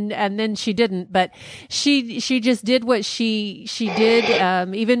 and then she didn't. But she just did what she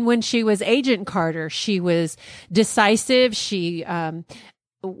did. Even when she was Agent Carter, she was decisive. She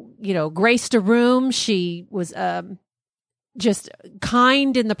graced a room. She was just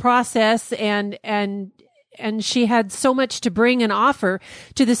kind in the process, and she had so much to bring and offer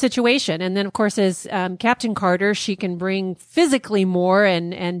to the situation. And then, of course, as Captain Carter, she can bring physically more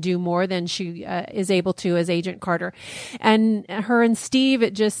and do more than she is able to as Agent Carter. And her and Steve,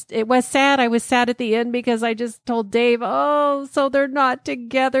 it was sad. I was sad at the end because I just told Dave, oh, so they're not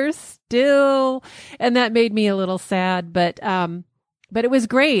together still. And that made me a little sad. But it was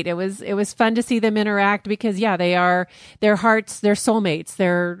great. It was fun to see them interact because, their hearts, they're soulmates.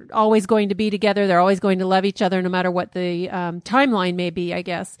 They're always going to be together. They're always going to love each other no matter what the timeline may be, I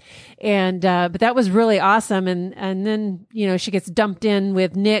guess. And but that was really awesome. And then, she gets dumped in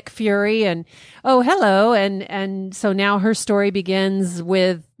with Nick Fury and, oh, hello. And so now her story begins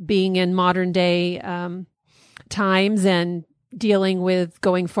with being in modern day times and dealing with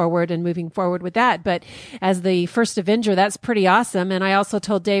going forward and moving forward with that. But as the first Avenger, that's pretty awesome. And I also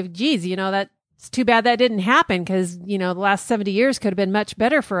told Dave, geez, that's too bad that didn't happen because, the last 70 years could have been much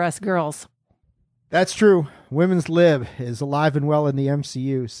better for us girls. That's true. Women's Lib is alive and well in the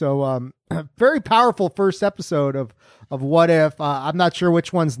MCU. So, very powerful first episode of What If. I'm not sure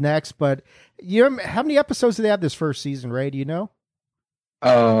which one's next, but how many episodes do they have this first season, Ray? Do you know?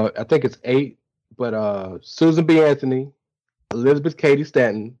 I think it's 8, but Susan B. Anthony, Elizabeth Cady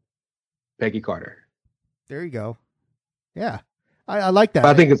Stanton, Peggy Carter. There you go. Yeah. I like that. But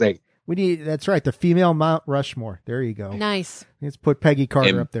I think it's 8. That's right. The female Mount Rushmore. There you go. Nice. Let's put Peggy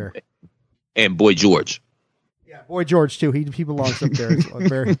Carter up there. And Boy George. Yeah, Boy George too. He belongs up there. A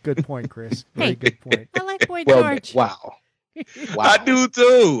very good point, Chris. Very good point. I like Boy George. Wow. I do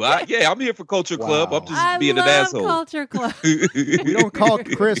too. I'm here for Culture Club. I'm just being an asshole. Culture Club. We don't call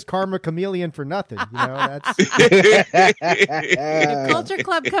Chris Karma Chameleon for nothing. That's If Culture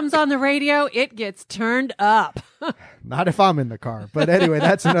Club comes on the radio, it gets turned up. Not if I'm in the car. But anyway,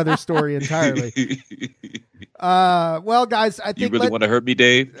 that's another story entirely. Well, guys, I think you really want to hurt me,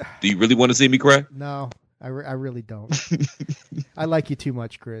 Dave? Do you really want to see me cry? No, I really don't. I like you too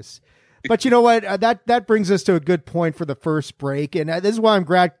much, Chris. But you know what? That brings us to a good point for the first break. And this is why I'm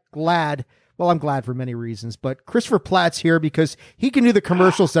glad. Well, I'm glad for many reasons. But Christopher Platt's here because he can do the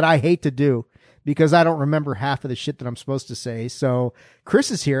commercials that I hate to do because I don't remember half of the shit that I'm supposed to say. So Chris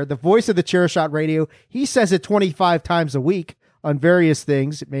is here, the voice of the Chairshot Radio. He says it 25 times a week on various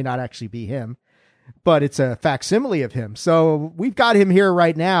things. It may not actually be him, but it's a facsimile of him. So we've got him here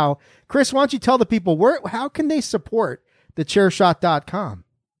right now. Chris, why don't you tell the people how can they support thechairshot.com?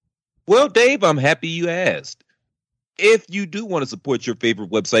 Well, Dave, I'm happy you asked. If you do want to support your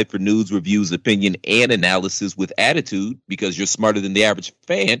favorite website for news, reviews, opinion, and analysis with attitude, because you're smarter than the average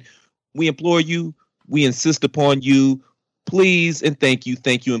fan, we implore you, we insist upon you, please and thank you,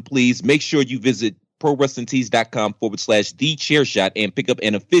 and please make sure you visit ProWrestlingTees.com/TheChairShot and pick up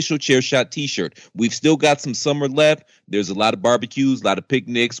an official Chairshot t-shirt. We've still got some summer left. There's a lot of barbecues, a lot of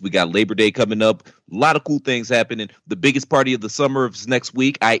picnics. We got Labor Day coming up. A lot of cool things happening. The biggest party of the summer is next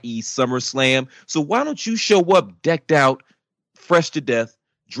week, i.e. SummerSlam. So why don't you show up decked out, fresh to death,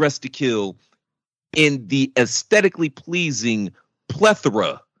 dressed to kill, in the aesthetically pleasing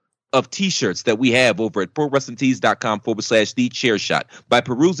plethora of t-shirts that we have over at ProWrestlingTees.com/TheChairShot. By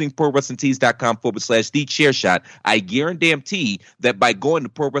perusing ProWrestlingTees.com/TheChairShot, I guarantee that by going to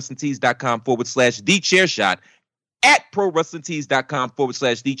ProWrestlingTees.com/TheChairShot, at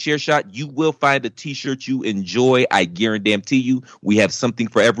ProWrestlingTees.com/TheChairShot, you will find a t-shirt you enjoy. I guarantee you we have something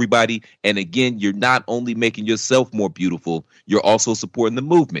for everybody. And again, you're not only making yourself more beautiful, you're also supporting the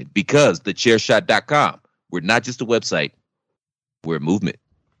movement, because thechairshot.com, we're not just a website, we're a movement.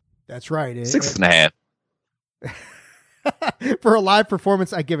 That's right. 6.5. For a live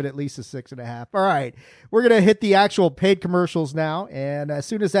performance, I give it at least a 6.5. All right. We're going to hit the actual paid commercials now. And as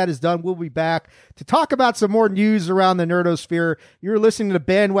soon as that is done, we'll be back to talk about some more news around the nerdosphere. You're listening to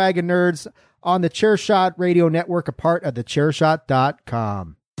Bandwagon Nerds on the Chairshot Radio Network, a part of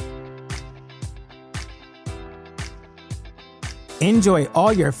thechairshot.com. Enjoy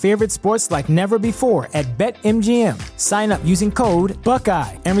all your favorite sports like never before at BetMGM. Sign up using code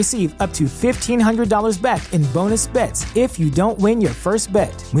Buckeye and receive up to $1,500 back in bonus bets if you don't win your first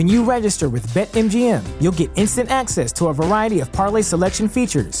bet. When you register with BetMGM, you'll get instant access to a variety of parlay selection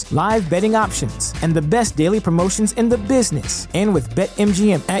features, live betting options, and the best daily promotions in the business. And with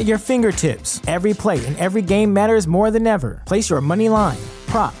BetMGM at your fingertips, every play and every game matters more than ever. Place your money line,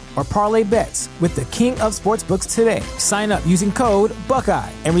 prop, or parlay bets with the king of sportsbooks today. Sign up using code Buckeye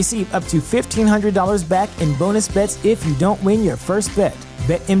and receive up to $1,500 back in bonus bets if you don't win your first bet.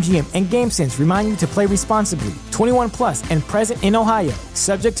 BetMGM and GameSense remind you to play responsibly. 21 plus and present in Ohio,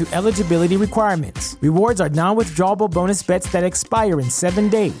 subject to eligibility requirements. Rewards are non-withdrawable bonus bets that expire in 7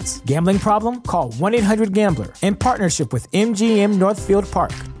 days. Gambling problem? Call 1-800-GAMBLER. In partnership with MGM Northfield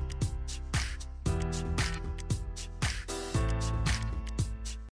Park.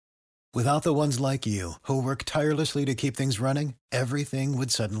 Without the ones like you, who work tirelessly to keep things running, everything would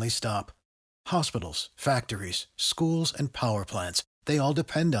suddenly stop. Hospitals, factories, schools, and power plants, they all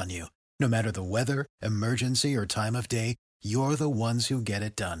depend on you. No matter the weather, emergency, or time of day, you're the ones who get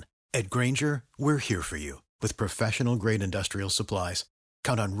it done. At Grainger, we're here for you with professional-grade industrial supplies.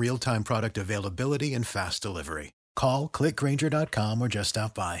 Count on real-time product availability and fast delivery. Call, clickgrainger.com, or just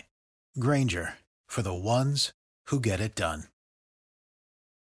stop by. Grainger, for the ones who get it done.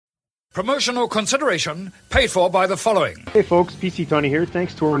 Promotional consideration paid for by the following. Hey folks, PC Tony here.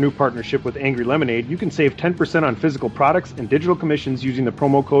 Thanks to our new partnership with Angry Lemonade, you can save 10% on physical products and digital commissions using the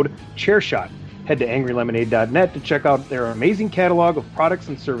promo code ChairShot. Head to angrylemonade.net to check out their amazing catalog of products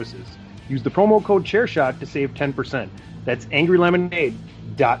and services. Use the promo code ChairShot to save 10%. That's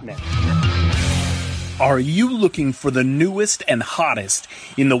angrylemonade.net. Are you looking for the newest and hottest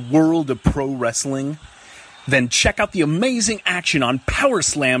in the world of pro wrestling? Then check out the amazing action on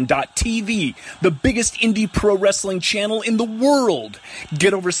Powerslam.tv, the biggest indie pro wrestling channel in the world.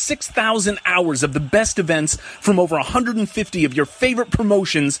 Get over 6,000 hours of the best events from over 150 of your favorite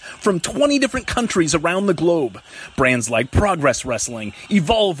promotions from 20 different countries around the globe. Brands like Progress Wrestling,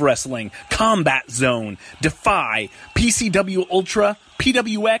 Evolve Wrestling, Combat Zone, Defy, PCW Ultra,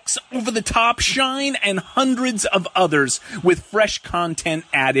 PWX, Over the Top, Shine, and hundreds of others with fresh content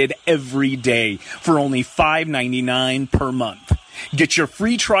added every day for only $5.99 per month. Get your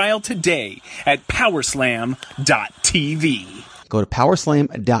free trial today at Powerslam.tv. Go to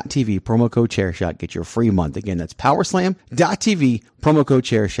Powerslam.tv, promo code ChairShot, get your free month. Again, that's Powerslam.tv, promo code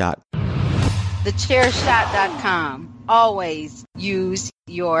ChairShot. TheChairShot.com. Always use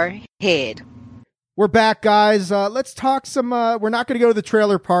your head. We're back, guys. Let's talk some. We're not going to go to the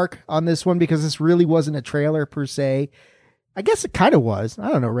trailer park on this one because this really wasn't a trailer per se. I guess it kind of was. I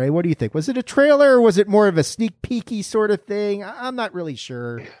don't know, Ray. What do you think? Was it a trailer or was it more of a sneak peeky sort of thing? I'm not really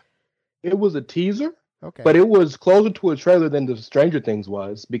sure. It was a teaser, okay, but it was closer to a trailer than the Stranger Things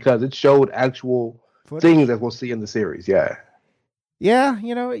was because it showed actual things that we'll see in the series. Yeah. Yeah,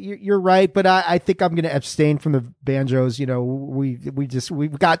 you know, you're right, but I think I'm going to abstain from the banjos. You know,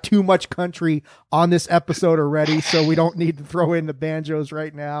 we've got too much country on this episode already, so we don't need to throw in the banjos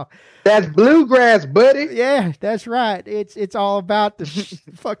right now. That's bluegrass, buddy. Yeah, that's right. It's all about the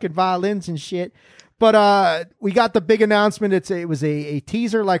fucking violins and shit. But we got the big announcement. It was a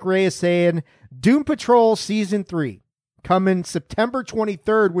teaser, like Ray is saying. Doom Patrol Season 3 coming September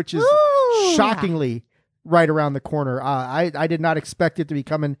 23rd, which is shockingly right around the corner. I did not expect it to be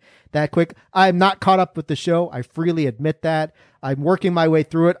coming that quick. I'm not caught up with the show. I freely admit that. I'm working my way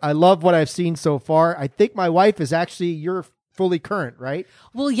through it. I love what I've seen so far. I think my wife is actually, you're fully current, right?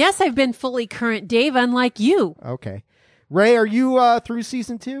 Well, yes, I've been fully current, Dave, unlike you. Okay. Ray, are you through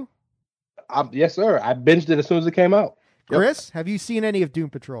Season 2? Yes, sir. I binged it as soon as it came out. Chris, have you seen any of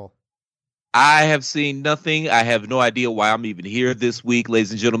Doom Patrol? I have seen nothing. I have no idea why I'm even here this week, ladies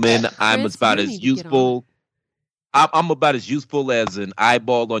and gentlemen. I'm about as useful. I'm about as useful as an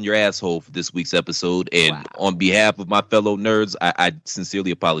eyeball on your asshole for this week's episode. And on behalf of my fellow nerds, I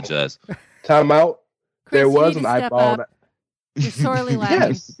sincerely apologize. Time out. Chris, there was an eyeball. You're sorely lacking.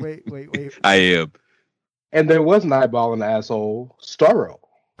 Yes. Wait. I am. And there was an eyeball in the asshole. Starro.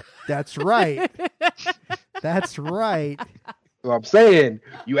 That's right. That's right. So I'm saying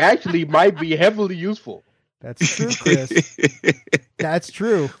you actually might be heavily useful. That's true, Chris. That's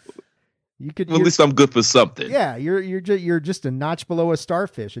true. You could. Well, at least I'm good for something. Yeah, you're just a notch below a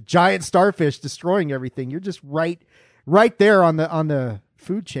starfish, a giant starfish destroying everything. You're just right there on the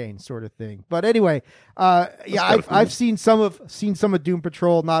food chain sort of thing. But anyway, I've seen some of Doom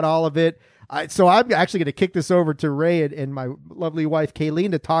Patrol, not all of it. So I'm actually going to kick this over to Ray and my lovely wife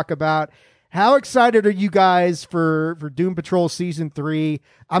Kayleen to talk about How excited are you guys for Doom Patrol Season 3?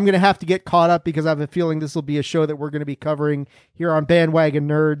 I'm going to have to get caught up because I have a feeling this will be a show that we're going to be covering here on Bandwagon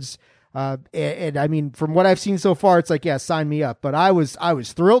Nerds. And I mean, from what I've seen so far, it's like, yeah, sign me up. But I was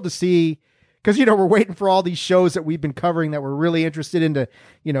thrilled to see, because, we're waiting for all these shows that we've been covering that we're really interested in to,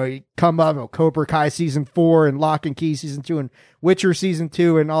 come up, Cobra Kai Season 4 and Lock and Key Season 2 and Witcher Season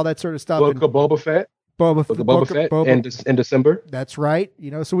 2 and all that sort of stuff. Book of Boba Fett. Boba Fett in December. That's right.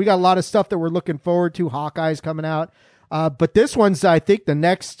 So we got a lot of stuff that we're looking forward to. Hawkeye's coming out. But this one's, I think, the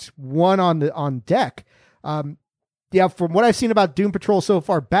next one on deck. Yeah, from what I've seen about Doom Patrol so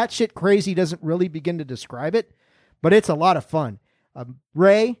far, batshit crazy doesn't really begin to describe it, but it's a lot of fun.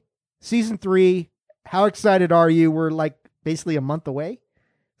 Ray, Season 3, how excited are you? We're like basically a month away.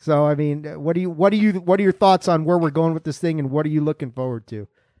 So, I mean, what are your thoughts on where we're going with this thing, and what are you looking forward to?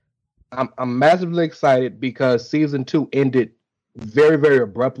 I'm massively excited because Season 2 ended very, very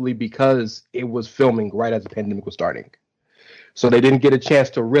abruptly because it was filming right as the pandemic was starting. So they didn't get a chance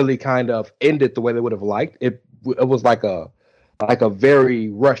to really kind of end it the way they would have liked. It was like a very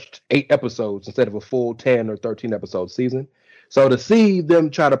rushed 8 episodes instead of a full 10 or 13 episode season. So to see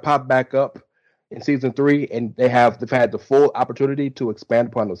them try to pop back up in Season 3, and they've had the full opportunity to expand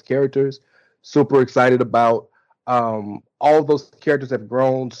upon those characters, super excited about. All those characters have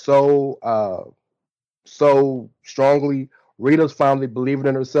grown so strongly. Rita's finally believing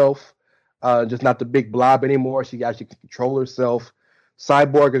in herself, just not the big blob anymore. She actually can control herself.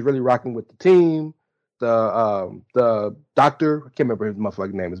 Cyborg is really rocking with the team. The doctor, I can't remember his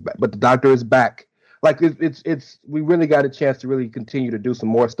motherfucking name, is back, but the doctor is back. Like it's we really got a chance to really continue to do some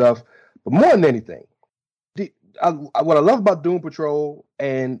more stuff. But more than anything, what I love about Doom Patrol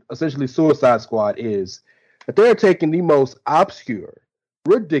and essentially Suicide Squad is that they're taking the most obscure,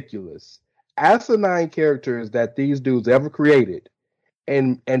 ridiculous, asinine characters that these dudes ever created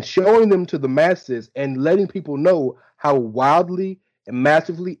and showing them to the masses and letting people know how wildly and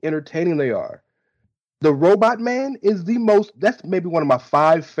massively entertaining they are. The Robot Man is that's maybe one of my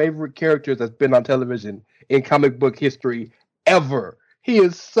 5 favorite characters that's been on television in comic book history ever.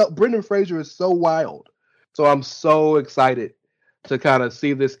 Brendan Fraser is so wild. So I'm so excited to kind of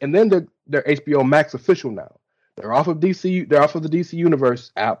see this. And then they're HBO Max official now. They're off of the DC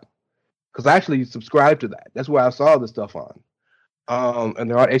Universe app, because I actually subscribed to that. That's where I saw this stuff on. And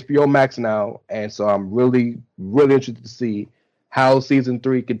they're on HBO Max now. And so I'm really, really interested to see how Season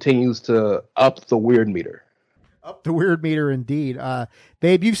 3 continues to up the weird meter. Up the weird meter, indeed.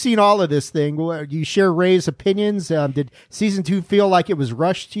 Babe, you've seen all of this thing. You share Ray's opinions. Did Season 2 feel like it was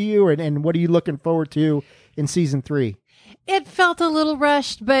rushed to you? And what are you looking forward to in Season 3? It felt a little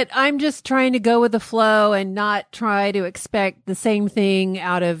rushed, but I'm just trying to go with the flow and not try to expect the same thing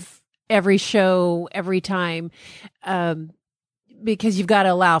out of every show every time, because you've got to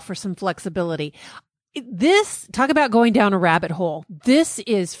allow for some flexibility. Talk about going down a rabbit hole. This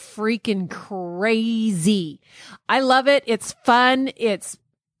is freaking crazy. I love it. It's fun. It's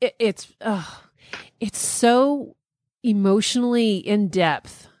so emotionally in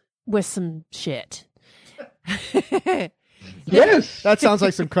depth with some shit. Yes. That sounds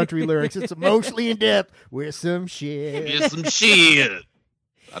like some country lyrics. It's emotionally in depth with some shit. With some shit.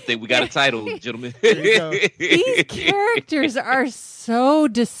 I think we got a title, gentlemen. These characters are so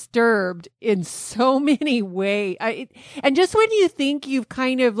disturbed in so many ways. And just when you think you've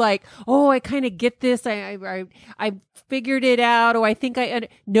kind of like, oh, I kind of get this. I figured it out. Oh, I think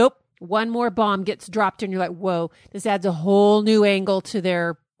nope. One more bomb gets dropped and you're like, whoa, this adds a whole new angle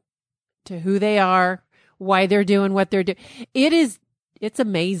to who they are, why they're doing what they're doing. It's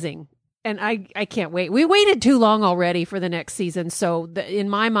amazing. And I can't wait. We waited too long already for the next season. So in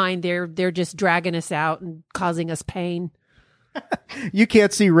my mind, they're just dragging us out and causing us pain. You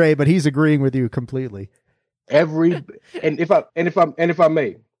can't see Ray, but he's agreeing with you completely. If I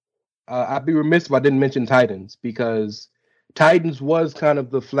may, I'd be remiss if I didn't mention Titans, because Titans was kind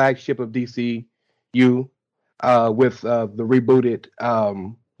of the flagship of DCU with the rebooted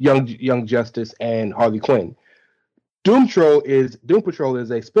Young Justice and Harley Quinn. Doom Patrol is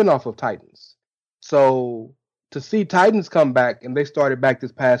a spinoff of Titans. So to see Titans come back, and they started back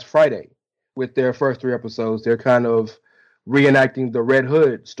this past Friday with their first 3 episodes, they're kind of reenacting the Red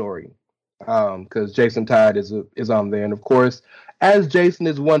Hood story, because Jason Todd is on there. And of course, as Jason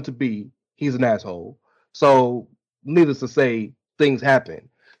is one to be, he's an asshole. So needless to say, things happen.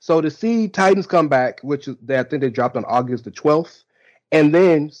 So to see Titans come back, I think they dropped on August the 12th, and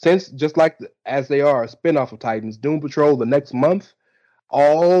then, since just like as they are a spinoff of Titans, Doom Patrol the next month,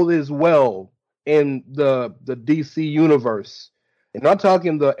 all is well in the DC universe. And I'm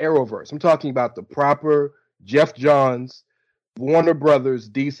talking the Arrowverse. I'm talking about the proper Jeff Johns, Warner Brothers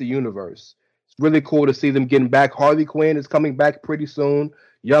DC universe. It's really cool to see them getting back. Harley Quinn is coming back pretty soon.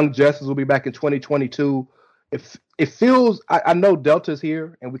 Young Justice will be back in 2022. If it feels, I know Delta's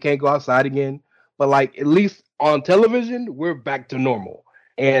here and we can't go outside again, but like at least on television, we're back to normal,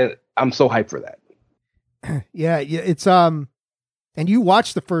 and I'm so hyped for that. Yeah, it's and you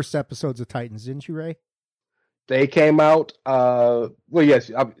watched the first episodes of Titans, didn't you, Ray? They came out. Well, yes,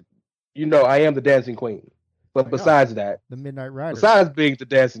 I am the Dancing Queen, but besides that, the Midnight Rider. Besides being the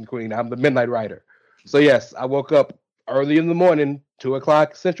Dancing Queen, I'm the Midnight Rider. So yes, I woke up early in the morning,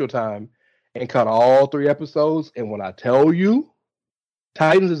 2:00 Central Time, and caught all 3 episodes. And when I tell you,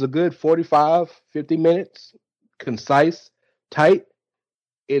 Titans is a good 45, 50 minutes, concise, tight.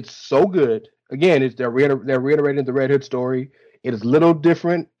 It's so good. Again, they're reiterating the Red Hood story. It is a little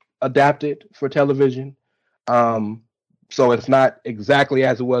different, adapted for television. So it's not exactly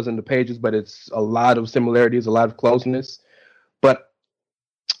as it was in the pages, but it's a lot of similarities, a lot of closeness. But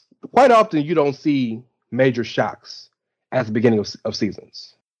quite often you don't see major shocks at the beginning of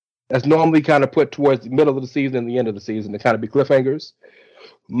seasons. That's normally kind of put towards the middle of the season and the end of the season to kind of be cliffhangers.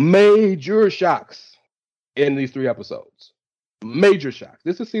 Major shocks in these 3 episodes. Major shocks.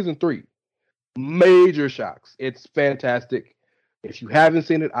 This is season 3. Major shocks. It's fantastic. If you haven't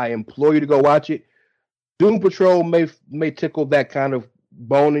seen it, I implore you to go watch it. Doom Patrol may tickle that kind of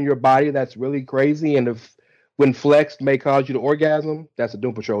bone in your body that's really crazy, and if when flexed may cause you to orgasm. That's a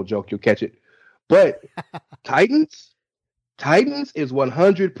Doom Patrol joke. You'll catch it. But Titans is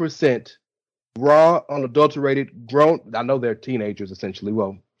 100% raw, unadulterated, grown. I know they're teenagers essentially.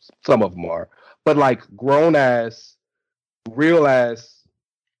 Well, some of them are, but like grown ass, real ass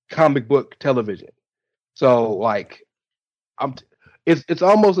comic book television. So like, it's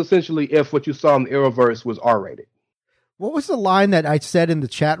almost essentially if what you saw in the Arrowverse was R-rated. What was the line that I said in the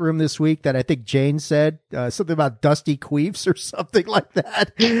chat room this week that I think Jane said? Something about Dusty Queefs or something like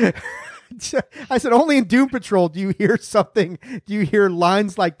that. I said, only in Doom Patrol do you hear something. Do you hear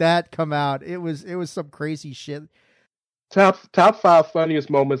lines like that come out? It was some crazy shit. Top 5 funniest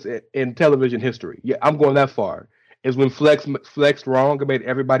moments in television history. Yeah, I'm going that far. Is when flexed wrong and made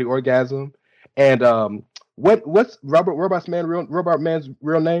everybody orgasm. And what's Robot Man's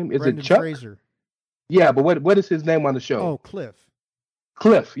real name? Is Brendan it Chuck? Fraser. Yeah, but what is his name on the show? Oh, Cliff.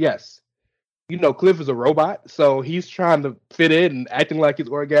 Cliff, yes. You know, Cliff is a robot, so he's trying to fit in and acting like he's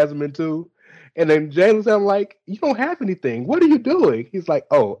orgasming too. And then James, I'm like, you don't have anything. What are you doing? He's like,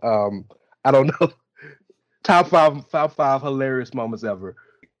 I don't know. Top five hilarious moments ever.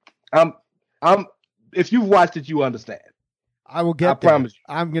 If you've watched it, you understand. I will get there. I promise you.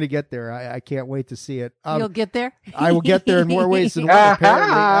 I'm going to get there. I can't wait to see it. You'll get there? I will get there in more ways than one,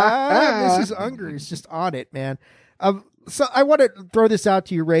 apparently. This is Unger. It's just on it, man. So I want to throw this out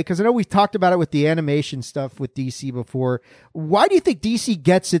to you, Ray, because I know we've talked about it with the animation stuff with DC before. Why do you think DC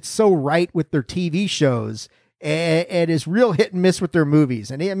gets it so right with their TV shows and is real hit and miss with their movies?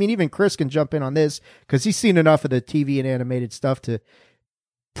 And I mean, even Chris can jump in on this because he's seen enough of the TV and animated stuff to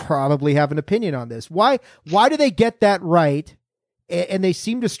probably have an opinion on this. Why do they get that right? And they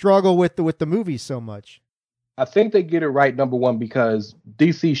seem to struggle with the movies so much. I think they get it right, number one, because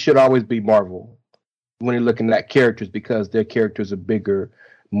DC should always be Marvel when you're looking at characters, because their characters are bigger,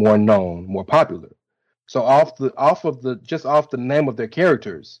 more known, more popular. So off the name of their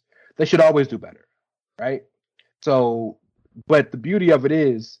characters, they should always do better, right? So, but the beauty of it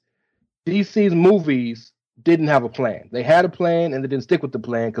is, DC's movies didn't have a plan. They had a plan and they didn't stick with the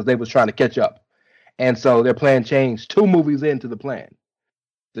plan because they was trying to catch up. And so their plan changed 2 movies into the plan.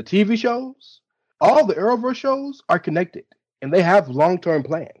 The TV shows, all the Arrowverse shows are connected and they have long-term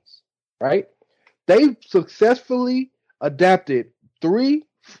plans, right? They successfully adapted 3,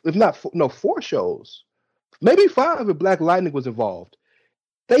 if not 4 shows, maybe 5 if Black Lightning was involved.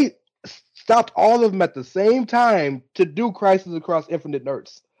 They stopped all of them at the same time to do Crisis Across Infinite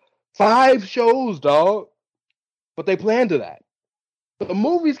Earths. 5 shows, dog. But they planned to that. The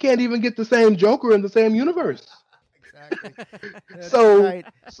movies can't even get the same Joker in the same universe. Exactly. So, right.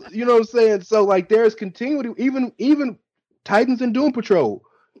 You know what I'm saying? So, like, there's continuity. Even Titans and Doom Patrol.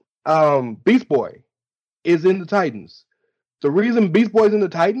 Beast Boy is in the Titans. The reason Beast Boy is in the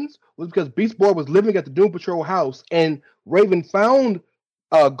Titans was because Beast Boy was living at the Doom Patrol house, and Raven found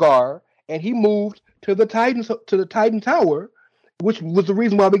Gar, and he moved to the Titan Tower, which was the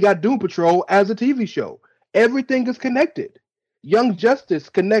reason why we got Doom Patrol as a TV show. Everything is connected. Young Justice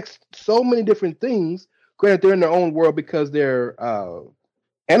connects so many different things. Granted, they're in their own world because they're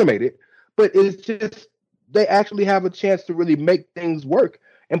animated, but it's just they actually have a chance to really make things work.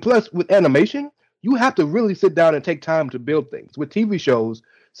 And plus, with animation, you have to really sit down and take time to build things. With TV shows,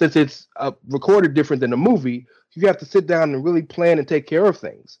 since it's recorded different than a movie, you have to sit down and really plan and take care of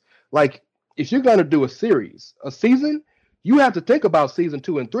things. Like, if you're gonna do a season, you have to think about season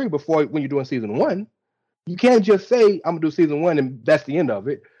 2 and 3 before when you're doing season 1. You can't just say I'm gonna do season 1 and that's the end of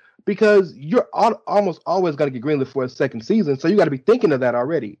it, because you're almost always gonna get greenlit for a second season. So you got to be thinking of that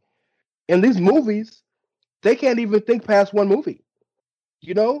already. In these movies, they can't even think past one movie.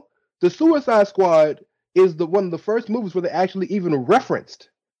 You know, the Suicide Squad is one of the first movies where they actually even referenced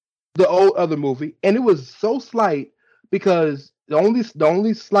the old other movie, and it was so slight because the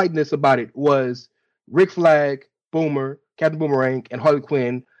only slightness about it was Rick Flag, Boomer, Captain Boomerang, and Harley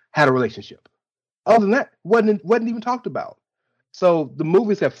Quinn had a relationship. Other than that, wasn't even talked about. So the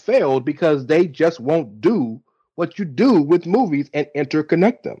movies have failed because they just won't do what you do with movies and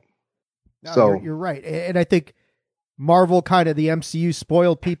interconnect them. No, so you're right, and I think Marvel, kind of the MCU,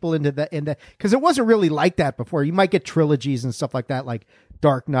 spoiled people into the because it wasn't really like that before. You might get trilogies and stuff like that, like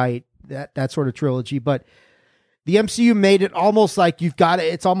Dark Knight, that sort of trilogy, but the MCU made it almost like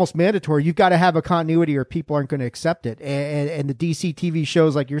it's almost mandatory. You've got to have a continuity or people aren't going to accept it. And the DC TV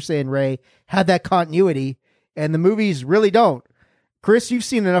shows, like you're saying, Ray, had that continuity, and the movies really don't. Chris, you've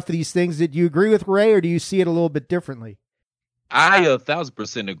seen enough of these things. Did you agree with Ray, or do you see it a little bit differently? I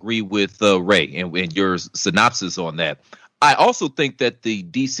 1,000% agree with Ray and your synopsis on that. I also think that the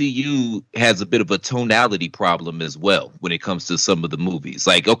DCU has a bit of a tonality problem as well when it comes to some of the movies.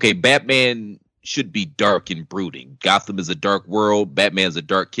 Like, okay, Batman should be dark and brooding. Gotham is a dark world. Batman's a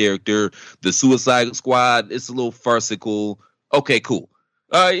dark character. The Suicide Squad, it's a little farcical. Okay, cool.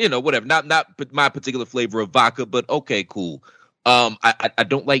 Whatever. Not my particular flavor of vodka, but okay, cool. I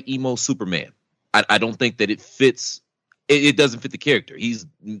don't like emo Superman. I don't think that it fits. It doesn't fit the character. He's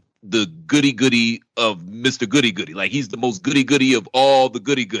the goody-goody of Mr. Goody-Goody. Like, he's the most goody-goody of all the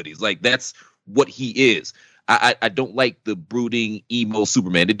goody-goodies. Like, that's what he is. I don't like the brooding emo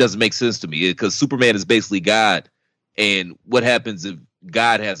Superman. It doesn't make sense to me because Superman is basically God. And what happens if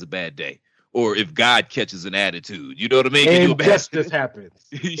God has a bad day? Or if God catches an attitude? You know what I mean? Injustice happens.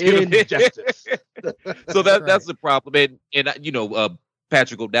 Injustice. So that's the problem. And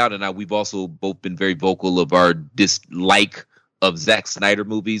Patrick O'Dowd and I, we've also both been very vocal of our dislike of Zack Snyder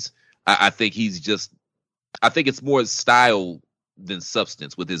movies. I think it's more style than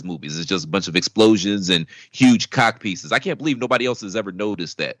substance with his movies. It's just a bunch of explosions and huge cock pieces. I can't believe nobody else has ever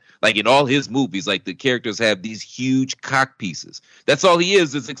noticed that. Like, in all his movies, like, the characters have these huge cock pieces. That's all he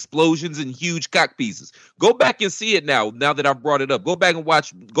is explosions and huge cock pieces. Go back and see it now that I've brought it up. Go back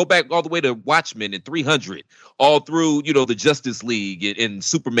all the way to Watchmen and 300, all through, the Justice League and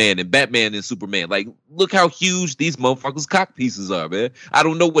Superman and Batman and Superman. Like, look how huge these motherfuckers' cock pieces are, man. I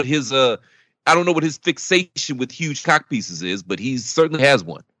don't know what his fixation with huge cock pieces is, but he certainly has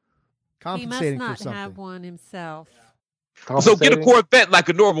one. He must not have one himself. So get a Corvette like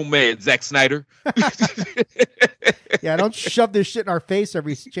a normal man, Zack Snyder. Yeah, don't shove this shit in our face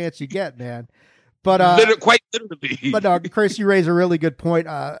every chance you get, man. But quite literally. But Chris, you raise a really good point.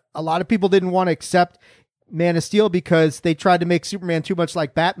 A lot of people didn't want to accept Man of Steel because they tried to make Superman too much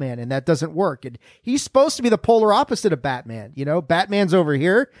like Batman, and that doesn't work. And he's supposed to be the polar opposite of Batman. Batman's over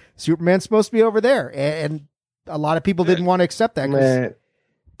here, Superman's supposed to be over there, and a lot of people didn't want to accept that. Man.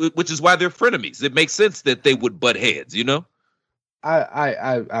 Which is why they're frenemies. It makes sense that they would butt heads.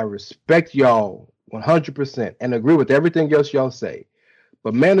 I respect y'all 100% and agree with everything else y'all say,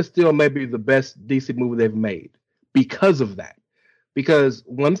 but Man of Steel may be the best DC movie they've made because of that. Because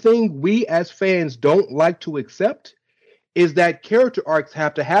one thing we as fans don't like to accept is that character arcs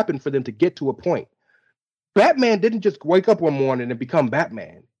have to happen for them to get to a point. Batman didn't just wake up one morning and become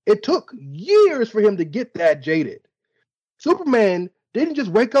Batman. It took years for him to get that jaded. Superman didn't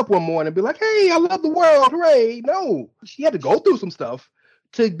just wake up one morning and be like, hey, I love the world, hooray. No, he had to go through some stuff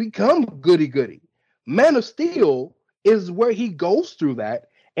to become goody-goody. Man of Steel is where he goes through that.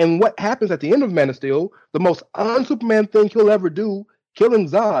 And what happens at the end of Man of Steel, the most un-Superman thing he'll ever do, killing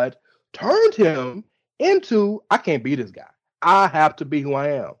Zod, turned him into, I can't be this guy. I have to be who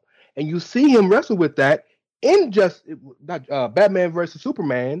I am. And you see him wrestle with that in Batman versus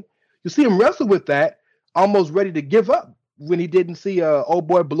Superman. You see him wrestle with that, almost ready to give up when he didn't see old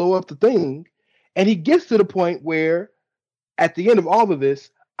boy blow up the thing. And he gets to the point where, at the end of all of this,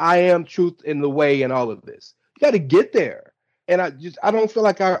 I am truth in the way and all of this. You got to get there. And I don't feel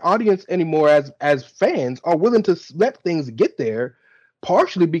like our audience anymore as fans are willing to let things get there,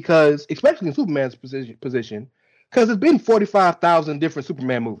 partially because, especially in Superman's position, because there's been 45,000 different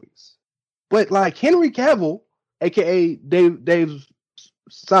Superman movies. But like Henry Cavill, a.k.a. Dave's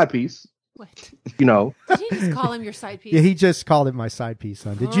side piece, what? Did you just call him your side piece? Yeah, he just called him my side piece,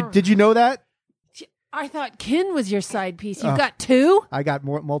 son. Did you know that? I thought Ken was your side piece. You've got two? I got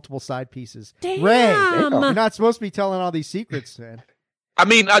multiple side pieces. Damn. Ray, you're not supposed to be telling all these secrets, man. I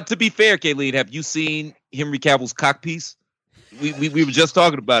mean, to be fair, Kayleen, have you seen Henry Cavill's cock piece? We were just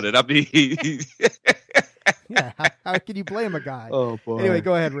talking about it. I mean, yeah. How can you blame a guy? Oh boy. Anyway,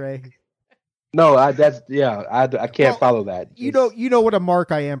 go ahead, Ray. No, I can't follow that. You know what a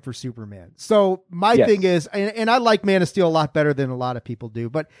mark I am for Superman. So my thing is, and I like Man of Steel a lot better than a lot of people do,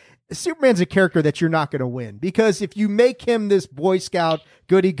 but Superman's a character that you're not going to win, because if you make him this Boy Scout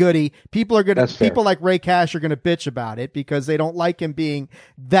goody, people like Ray Cash are going to bitch about it because they don't like him being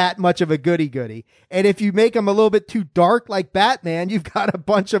that much of a goody. And if you make him a little bit too dark like Batman, you've got a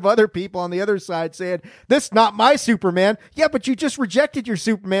bunch of other people on the other side saying, this is not my Superman. Yeah, but you just rejected your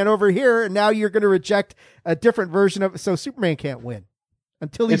Superman over here, and now you're going to reject a different version of it. So Superman can't win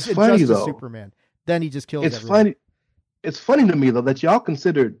until he's Injustice Superman. Then he just kills everyone. It's funny to me, though, that y'all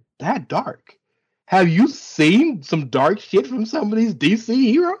consider that dark. Have you seen some dark shit from some of these DC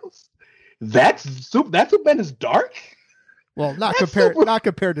heroes? That Superman is dark? Well, not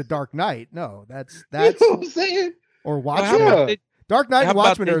compared to Dark Knight. No, that's you know what I'm saying? Or Watchmen. Dark Knight and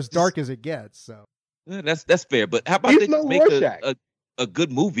Watchmen are as dark as it gets. So that's fair. But how about they just make a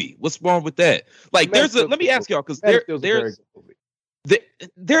good movie? What's wrong with that? Like, let me ask y'all, because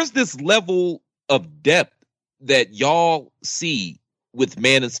there's this level of depth that y'all see with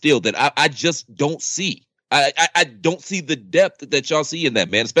Man of Steel that I just don't see. I don't see the depth that y'all see in that,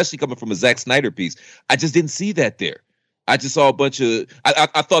 man, especially coming from a Zack Snyder piece. I just didn't see that there. I just saw a bunch of.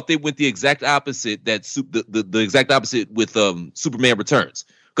 I thought they went the exact opposite. The exact opposite with Superman Returns.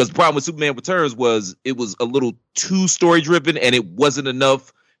 Because the problem with Superman Returns was it was a little too story driven, and it wasn't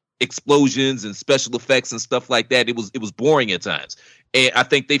enough explosions and special effects and stuff like that. It was boring at times. And I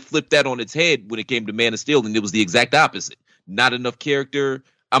think they flipped that on its head when it came to Man of Steel, and it was the exact opposite. Not enough character.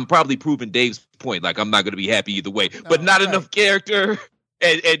 I'm probably proving Dave's point. Like, I'm not going to be happy either way, but not enough character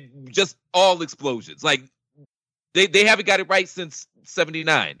and just all explosions. Like, they haven't got it right since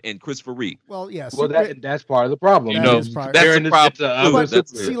 79 and Christopher Reeve. Well, yes. Well, that's part of the problem. That's the problem.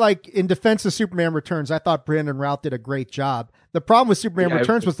 See, like, in defense of Superman Returns, I thought Brandon Routh did a great job. The problem with Superman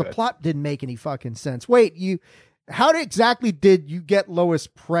Returns was the plot didn't make any fucking sense. Wait, how exactly did you get Lois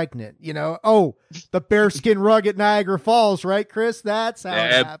pregnant? You know, the bearskin rug at Niagara Falls, right, Chris? That's how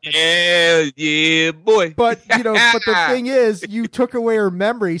it happened. Yeah, boy. But, but the thing is, you took away her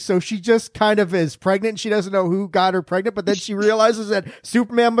memory, so she just kind of is pregnant. She doesn't know who got her pregnant, but then she realizes that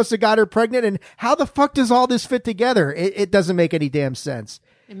Superman must have got her pregnant. And how the fuck does all this fit together? It doesn't make any damn sense.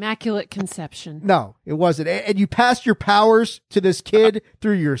 Immaculate conception. No, it wasn't. And you passed your powers to this kid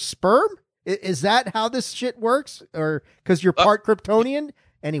through your sperm? Is that how this shit works? Or because you're part Kryptonian?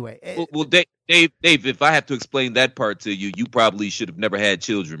 Anyway. Well, Dave, if I have to explain that part to you, you probably should have never had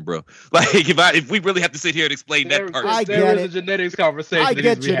children, bro. Like, if we really have to sit here and explain that part. There is a genetics conversation. I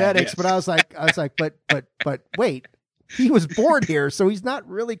get genetics, but I was like, but wait. He was born here, so he's not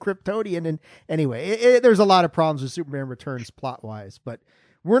really Kryptonian. And anyway, there's a lot of problems with Superman Returns plot-wise, but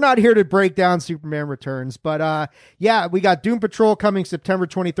we're not here to break down Superman Returns, but we got Doom Patrol coming September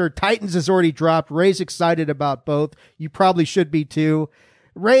 23rd. Titans has already dropped. Ray's excited about both. You probably should be too.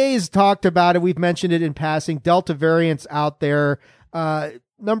 Ray's talked about it. We've mentioned it in passing. Delta variants out there.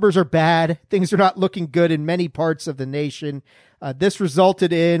 Numbers are bad. Things are not looking good in many parts of the nation. This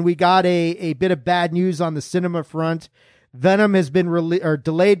resulted in, we got a bit of bad news on the cinema front. Venom has been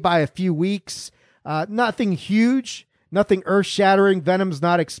delayed by a few weeks. Nothing huge. Nothing earth-shattering. Venom's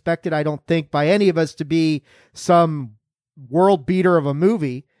not expected, I don't think, by any of us to be some world beater of a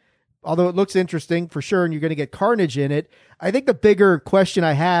movie, although it looks interesting for sure, and you're going to get Carnage in it. I think the bigger question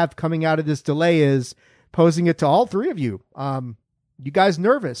I have coming out of this delay is posing it to all three of you. You guys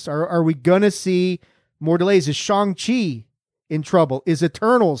nervous? Are we going to see more delays? Is Shang-Chi in trouble? Is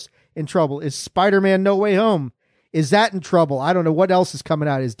Eternals in trouble? Is Spider-Man No Way Home? Is that in trouble? I don't know what else is coming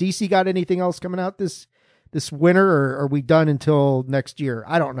out. Has DC got anything else coming out this winter, or are we done until next year?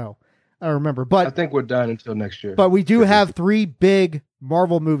 I don't know. I don't remember, but I think we're done until next year. But we do have 3 big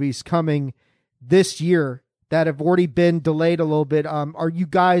Marvel movies coming this year that have already been delayed a little bit. Are you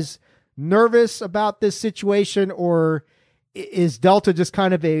guys nervous about this situation, or is Delta just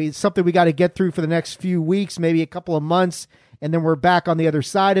kind of something we got to get through for the next few weeks, maybe a couple of months, and then we're back on the other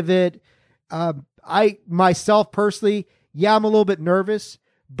side of it? I myself personally, I'm a little bit nervous.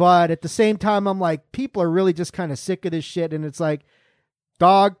 But at the same time, I'm like, people are really just kind of sick of this shit. And it's like,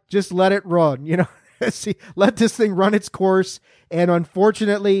 dog, just let it run, let this thing run its course. And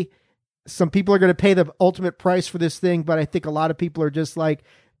unfortunately, some people are going to pay the ultimate price for this thing. But I think a lot of people are just like,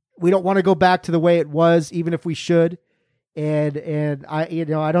 we don't want to go back to the way it was, even if we should. And I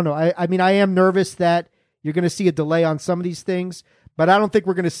don't know. I mean, I am nervous that you're going to see a delay on some of these things, but I don't think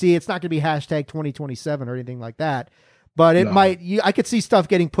we're going to see, it's not going to be #2027 or anything like that. but it might. I could see stuff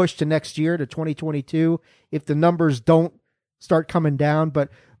getting pushed to next year, to 2022, if the numbers don't start coming down. But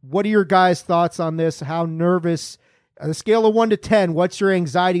what are your guys' thoughts on this? How nervous? On a scale of 1 to 10, what's your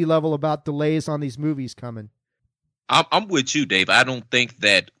anxiety level about delays on these movies coming? I'm with you, Dave. I don't think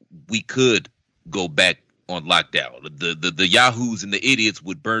that we could go back on lockdown. The yahoos and the idiots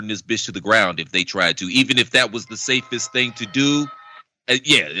would burn this bitch to the ground if they tried to, even if that was the safest thing to do.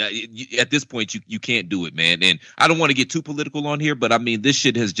 At this point, you can't do it, man. And I don't want to get too political on here, but I mean, this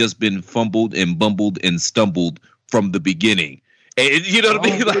shit has just been fumbled and bumbled and stumbled from the beginning. And you know what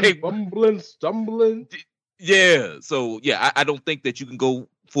I mean? Like bumbling, stumbling. Yeah. So yeah, I don't think that you can go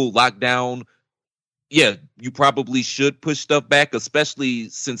full lockdown. Yeah, you probably should push stuff back, especially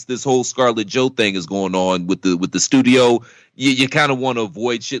since this whole Scarlett Joe thing is going on with the studio. You kind of want to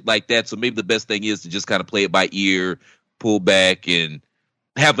avoid shit like that. So maybe the best thing is to just kind of play it by ear, pull back, and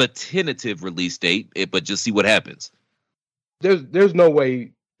have a tentative release date, but just see what happens. There's no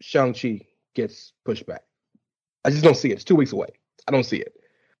way Shang-Chi gets pushed back. I just don't see it. It's 2 weeks away. I don't see it.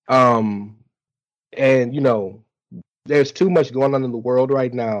 And, you know, there's too much going on in the world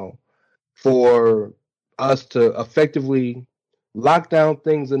right now for us to effectively lock down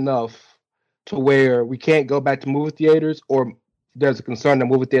things enough to where we can't go back to movie theaters, or there's a concern that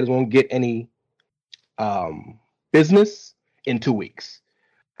movie theaters won't get any business in 2 weeks.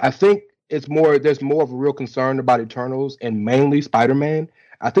 I think there's more of a real concern about Eternals and mainly Spider-Man.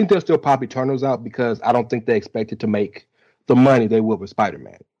 I think they'll still pop Eternals out because I don't think they expected to make the money they would with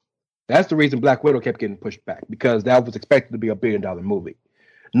Spider-Man. That's the reason Black Widow kept getting pushed back, because that was expected to be $1 billion movie.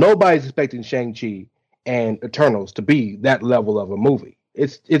 Nobody's expecting Shang-Chi and Eternals to be that level of a movie.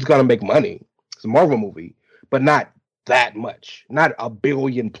 It's going to make money. It's a Marvel movie, but not that much. Not $1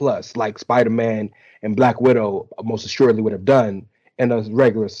 billion plus like Spider-Man and Black Widow most assuredly would have done in a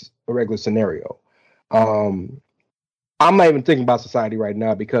regular scenario. I'm not even thinking about society right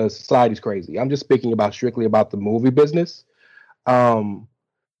now because society's crazy. I'm just speaking strictly about the movie business.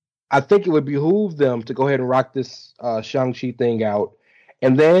 I think it would behoove them to go ahead and rock this Shang-Chi thing out,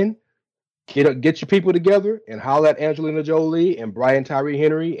 and then get your people together and holler at Angelina Jolie and Brian Tyree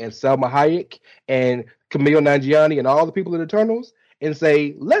Henry and Selma Hayek and Camille Nanjiani and all the people in Eternals and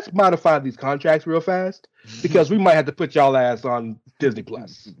say, let's modify these contracts real fast because we might have to put y'all ass on Disney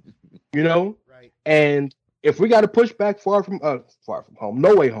Plus, you know? Right. And if we got to push back Far From Home,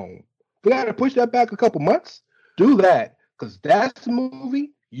 No Way Home, if we got to push that back a couple months, do that, because that's the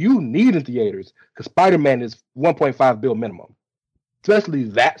movie you need in theaters, because Spider-Man is $1.5 billion minimum, especially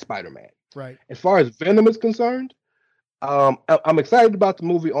that Spider-Man. Right. As far as Venom is concerned, I'm excited about the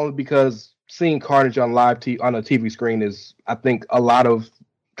movie only because seeing Carnage on on a TV screen is, I think, a lot of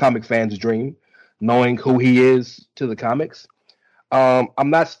comic fans' dream, knowing who he is to the comics. I'm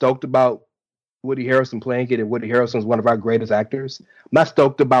not stoked about Woody Harrelson playing it, and Woody Harrelson is one of our greatest actors. I'm not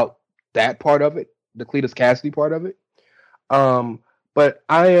stoked about that part of it, the Cletus Cassidy part of it. But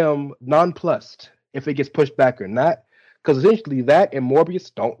I am nonplussed if it gets pushed back or not, because essentially that and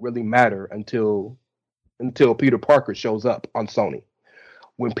Morbius don't really matter until Peter Parker shows up on Sony.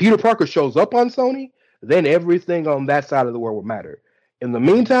 When Peter Parker shows up on Sony, then everything on that side of the world will matter. In the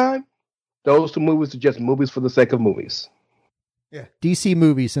meantime, those two movies are just movies for the sake of movies. Yeah, DC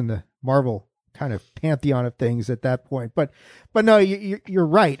movies in the Marvel kind of pantheon of things at that point. But no, you're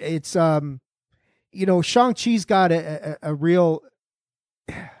right. It's Shang-Chi's got a real,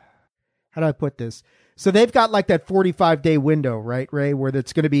 how do I put this? So they've got like that 45-day window, right, Ray, where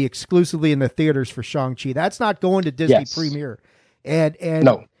it's going to be exclusively in the theaters for Shang-Chi. That's not going to Disney Premiere. And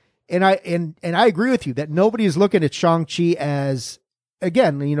no. And I agree with you that nobody is looking at Shang-Chi as,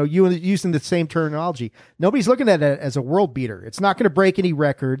 again, you using the same terminology. Nobody's looking at it as a world beater. It's not going to break any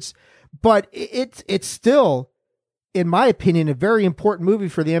records, but it's still, in my opinion, a very important movie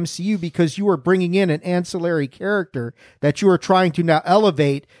for the MCU, because you are bringing in an ancillary character that you are trying to now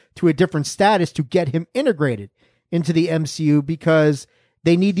elevate to a different status to get him integrated into the MCU, because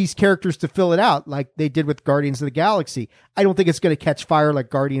they need these characters to fill it out like they did with Guardians of the Galaxy. I don't think it's going to catch fire like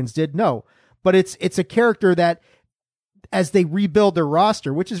Guardians did, no. But it's a character that, as they rebuild their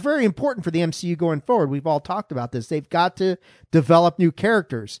roster, which is very important for the MCU going forward, we've all talked about this, they've got to develop new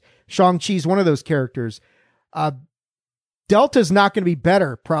characters. Shang-Chi's one of those characters. Delta's not going to be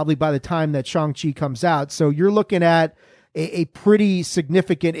better probably by the time that Shang-Chi comes out. So you're looking at a pretty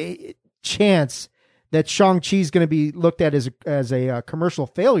significant chance that Shang-Chi's going to be looked at as a commercial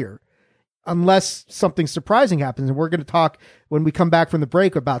failure unless something surprising happens. And we're going to talk when we come back from the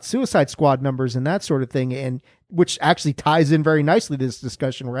break about Suicide Squad numbers and that sort of thing, and which actually ties in very nicely to this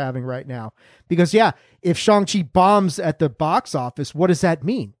discussion we're having right now. Because if Shang-Chi bombs at the box office, what does that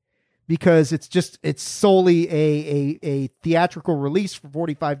mean? because it's solely a theatrical release for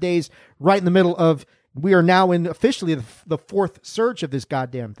 45 days, right in the middle of, we are now in officially the fourth surge of this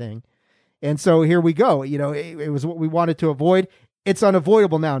goddamn thing. And so here we go. You know, it was what we wanted to avoid. It's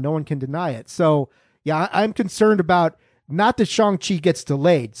unavoidable now. No one can deny it. So yeah, I'm concerned about not that Shang-Chi gets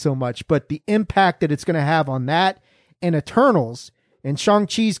delayed so much, but the impact that it's going to have on that and Eternals. And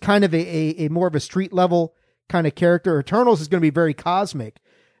Shang-Chi's kind of a more of a street level kind of character. Eternals is going to be very cosmic.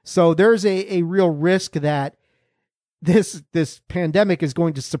 So there's a real risk that this pandemic is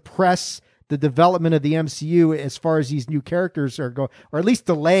going to suppress the development of the MCU as far as these new characters are going, or at least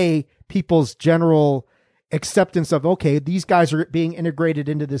delay people's general acceptance of, okay, these guys are being integrated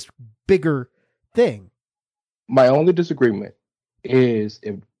into this bigger thing. My only disagreement is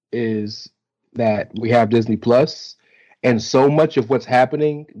that we have Disney Plus, and so much of what's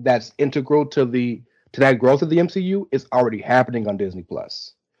happening that's integral to that growth of the MCU is already happening on Disney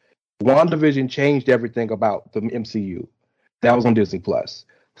Plus. WandaVision changed everything about the MCU. That was on Disney Plus.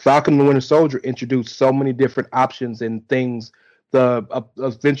 Falcon and the Winter Soldier introduced so many different options and things, the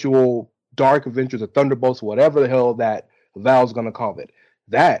eventual Dark Adventures of Thunderbolts, whatever the hell that Val's going to call it.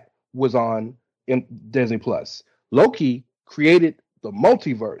 That was on Disney Plus. Loki created the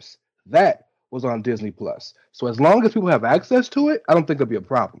multiverse. That was on Disney Plus. So as long as people have access to it, I don't think there'll be a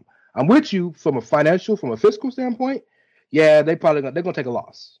problem. I'm with you from a fiscal standpoint. Yeah, they're going to take a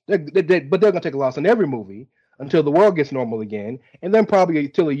loss. But they're going to take a loss in every movie until the world gets normal again, and then probably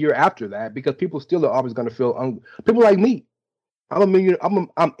until a year after that, because people still are always going to feel people like me. I'm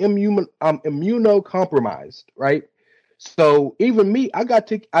immunocompromised, right? So even me, I had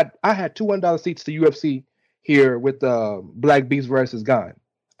 2 $1 seats to UFC here with Black Beast versus Gane.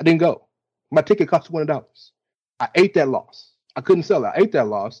 I didn't go. My ticket cost $200. I ate that loss. I couldn't sell it. I ate that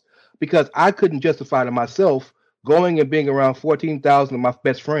loss because I couldn't justify to myself going and being around 14,000 of my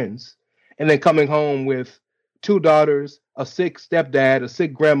best friends and then coming home with 2 daughters, a sick stepdad, a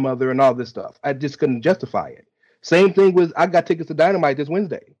sick grandmother, and all this stuff. I just couldn't justify it. Same thing with, I got tickets to Dynamite this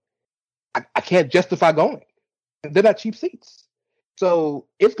Wednesday. I can't justify going. They're not cheap seats. So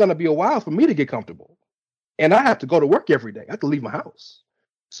it's going to be a while for me to get comfortable. And I have to go to work every day. I have to leave my house.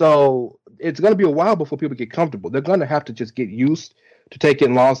 So it's going to be a while before people get comfortable. They're going to have to just get used to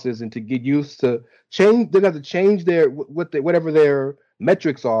taking losses and to get used to change. They're going to change whatever their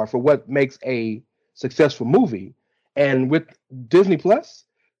metrics are for what makes a successful movie. And with Disney Plus,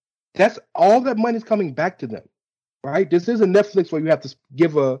 that's all that money's coming back to them, right? This isn't Netflix where you have to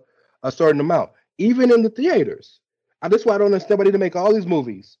give a certain amount, even in the theaters. That's why I don't understand why they didn't make all these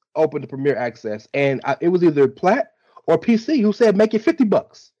movies open to Premier Access. And it was either Platt or PC who said, make it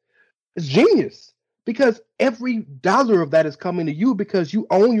 $50. It's genius, because every dollar of that is coming to you because you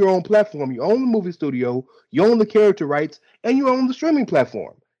own your own platform. You own the movie studio, you own the character rights, and you own the streaming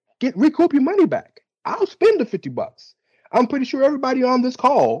platform. Recoup your money back. I'll spend the $50. I'm pretty sure everybody on this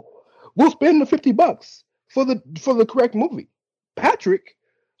call will spend the $50 for the correct movie. Patrick,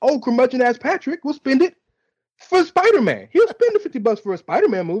 old curmudgeon ass Patrick, will spend it for Spider-Man. He'll spend the $50 for a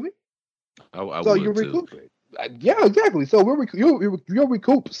Spider-Man movie. So you recoup it. Yeah, exactly. So you'll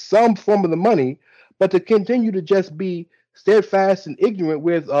recoup some form of the money, but to continue to just be steadfast and ignorant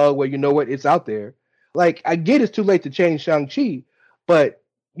with, well, you know what, it's out there. Like, I get it's too late to change Shang-Chi, but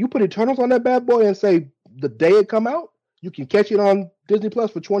you put Eternals on that bad boy and say the day it come out, you can catch it on Disney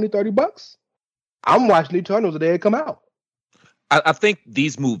Plus for $20-$30. I'm watching Eternals the day it come out. I think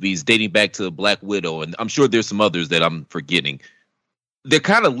these movies dating back to Black Widow, and I'm sure there's some others that I'm forgetting, they're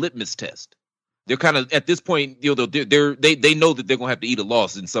kind of litmus test. They're kind of, at this point, you know, they know that they're gonna have to eat a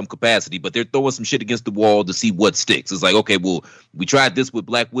loss in some capacity, but they're throwing some shit against the wall to see what sticks. It's like, okay, well, we tried this with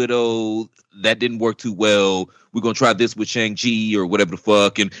Black Widow, that didn't work too well. We're gonna try this with Shang-Chi or whatever the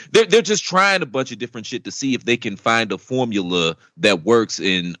fuck, and they're just trying a bunch of different shit to see if they can find a formula that works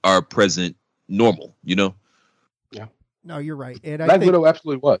in our present normal. You know? Yeah. No, you're right. And Black Widow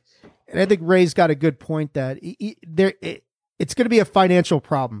absolutely was. And I think Ray's got a good point that it's going to be a financial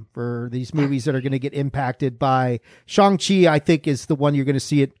problem for these movies that are going to get impacted by Shang-Chi. I think is the one you're going to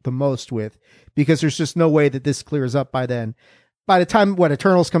see it the most with, because there's just no way that this clears up by then. By the time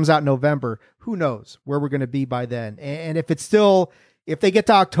Eternals comes out in November, who knows where we're going to be by then. And if they get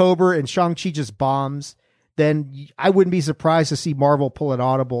to October and Shang-Chi just bombs, then I wouldn't be surprised to see Marvel pull an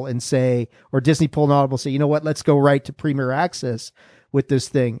audible and say, or Disney pull an audible and say, you know what, let's go right to Premier Access with this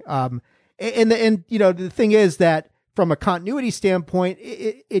thing. And you know, the thing is that from a continuity standpoint,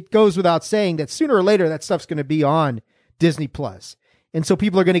 it goes without saying that sooner or later that stuff's going to be on Disney Plus. And so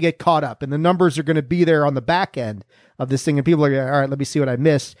people are going to get caught up and the numbers are going to be there on the back end of this thing. And people are going to, all right, let me see what I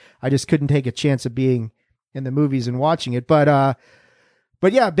missed. I just couldn't take a chance of being in the movies and watching it. But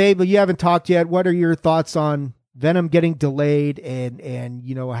But yeah, babe, you haven't talked yet. What are your thoughts on Venom getting delayed, and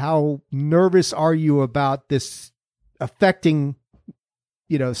you know, how nervous are you about this affecting,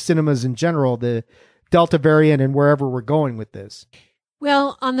 you know, cinemas in general, the Delta variant and wherever we're going with this?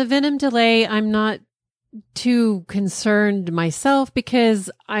 Well, on the Venom delay, I'm not too concerned myself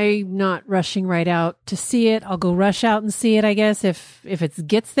because I'm not rushing right out to see it. I'll go rush out and see it, I guess, if it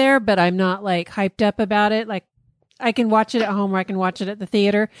gets there, but I'm not like hyped up about it. Like, I can watch it at home or I can watch it at the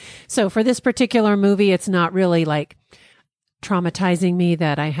theater. So for this particular movie, it's not really like traumatizing me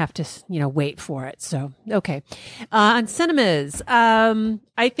that I have to, you know, wait for it. So, okay. On cinemas,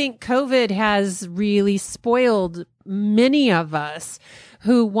 I think COVID has really spoiled many of us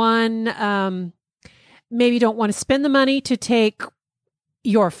who, maybe don't want to spend the money to take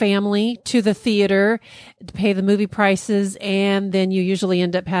your family to the theater to pay the movie prices. And then you usually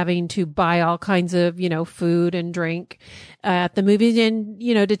end up having to buy all kinds of, you know, food and drink at the movies. And,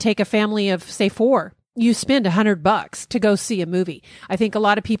 you know, to take a family of, say, 4, you spend $100 to go see a movie. I think a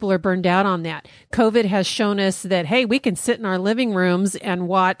lot of people are burned out on that. COVID has shown us that, hey, we can sit in our living rooms and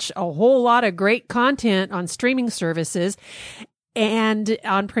watch a whole lot of great content on streaming services. And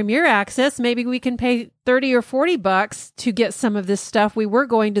on Premier Access, maybe we can pay $30 or $40 to get some of this stuff we were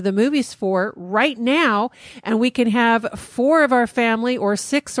going to the movies for right now. And we can have 4 of our family or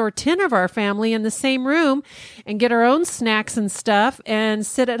 6 or 10 of our family in the same room and get our own snacks and stuff and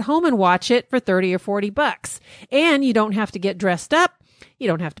sit at home and watch it for $30 or $40. And you don't have to get dressed up. You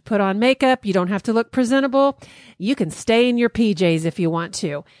don't have to put on makeup. You don't have to look presentable. You can stay in your PJs if you want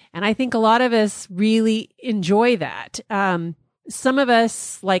to. And I think a lot of us really enjoy that. Some of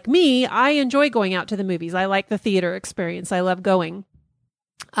us, like me, I enjoy going out to the movies. I like the theater experience. I love going.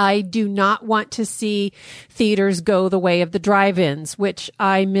 I do not want to see theaters go the way of the drive-ins, which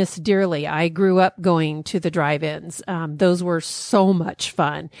I miss dearly. I grew up going to the drive-ins. Those were so much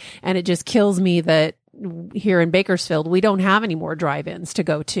fun. And it just kills me that here in Bakersfield, we don't have any more drive-ins to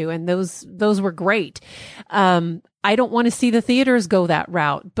go to. And those were great. I don't want to see the theaters go that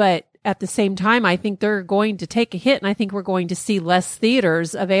route, but at the same time, I think they're going to take a hit, and I think we're going to see less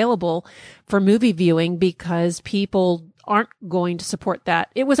theaters available for movie viewing because people aren't going to support that.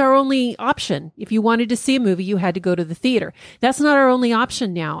 It was our only option. If you wanted to see a movie, you had to go to the theater. That's not our only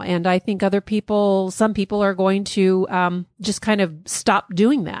option now. And I think some people are going to just kind of stop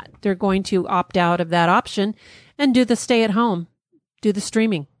doing that. They're going to opt out of that option and do the stay at home, do the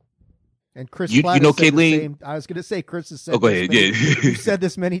streaming. And Chris, you know, Kayleen, I was going to say, Chris has said, go ahead. Yeah. You've said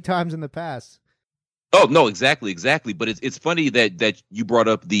this many times in the past. Oh no, exactly. But it's funny that you brought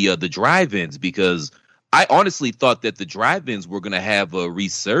up the drive-ins, because I honestly thought that the drive-ins were going to have a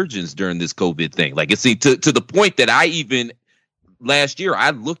resurgence during this COVID thing. Like, it seemed to the point that I even last year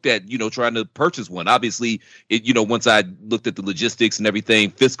I looked at, you know, trying to purchase one. Obviously, once I looked at the logistics and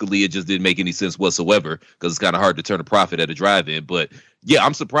everything fiscally, it just didn't make any sense whatsoever, because it's kind of hard to turn a profit at a drive-in. But yeah,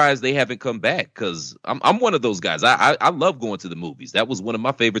 I'm surprised they haven't come back, because I'm one of those guys. I love going to the movies. That was one of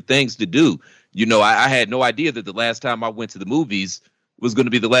my favorite things to do. You know, I had no idea that the last time I went to the movies was going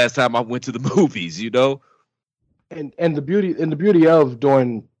to be the last time I went to the movies, you know? And the beauty of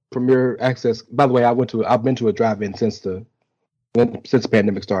doing Premier Access, by the way, I've been to a drive-in since the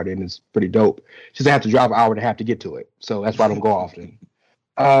pandemic started, and it's pretty dope. Just I have to drive an hour and a half to get to it. So that's why I don't go often.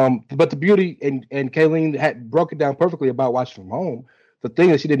 But the beauty, and Kayleen had broke it down perfectly about watching from home. The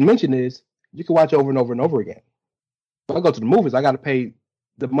thing that she didn't mention is you can watch over and over and over again. If I go to the movies, I got to pay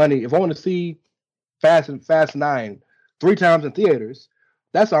the money. If I want to see Fast 9 3 times in theaters,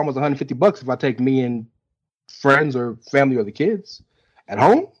 that's almost $150 if I take me and friends or family or the kids. At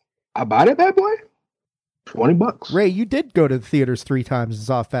home, I buy that bad boy, $20. Ray, you did go to the theaters 3 times and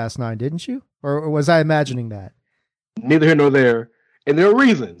saw Fast 9, didn't you? Or was I imagining that? Neither here nor there. And there are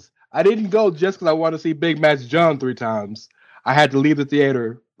reasons. I didn't go just because I wanted to see Big Match John 3 times. I had to leave the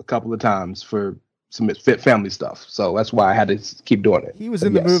theater a couple of times for some family stuff. So that's why I had to keep doing it. He was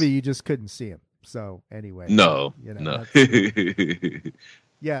in the movie, you just couldn't see him. So anyway. No.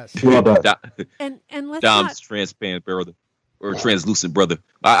 Yes. And let's Dom's transparent brother, or translucent brother.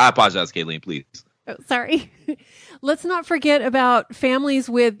 I apologize, Kayleen, please. Oh, sorry. Let's not forget about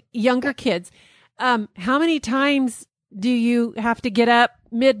families with younger kids. How many times do you have to get up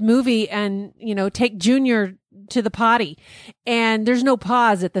mid-movie and, take Junior to the potty, and there's no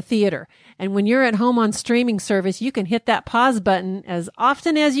pause at the theater? And when you're at home on streaming service, you can hit that pause button as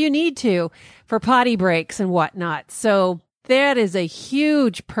often as you need to for potty breaks and whatnot. So that is a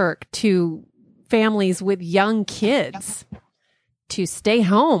huge perk to families with young kids to stay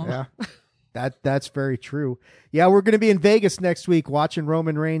home. Yeah. That's very true. Yeah, we're going to be in Vegas next week watching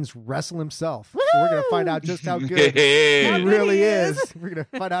Roman Reigns wrestle himself. So we're going to find out just how good he really is. We're going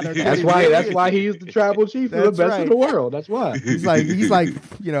to find out how good That's why he's the tribal chief of the best in the world. That's why. He's like,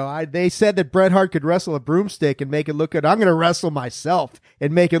 they said that Bret Hart could wrestle a broomstick and make it look good. I'm going to wrestle myself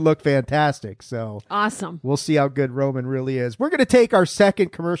and make it look fantastic. So awesome. We'll see how good Roman really is. We're going to take our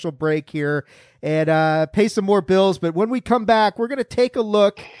second commercial break here and pay some more bills. But when we come back, we're going to take a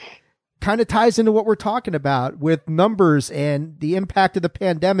look. Kind of ties into what we're talking about with numbers and the impact of the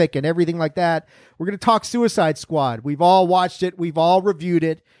pandemic and everything like that. We're going to talk Suicide Squad. We've all watched it. We've all reviewed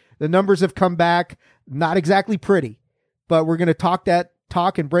it. The numbers have come back. Not exactly pretty, but we're going to talk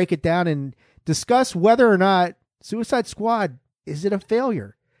and break it down and discuss whether or not Suicide Squad, is it a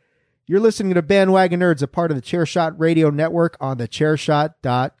failure? You're listening to Bandwagon Nerds, a part of the Chairshot Radio Network on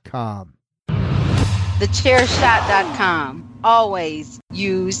thechairshot.com. Thechairshot.com. Always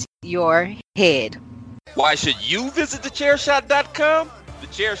use your head. Why should you visit thechairshot.com?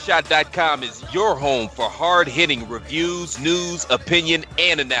 Thechairshot.com is your home for hard-hitting reviews, news, opinion,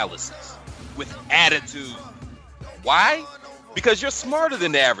 and analysis with attitude. Why? Because you're smarter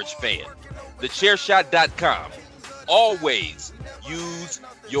than the average fan. Thechairshot.com. Always use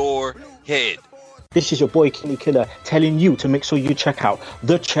your head. This is your boy Kenny Killer telling you to make sure you check out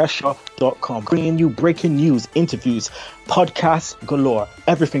thechairshot.com, bringing you breaking news, interviews, podcasts galore,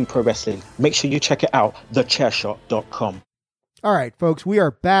 everything pro wrestling. Make sure you check it out, thechairshot.com. All right, folks, we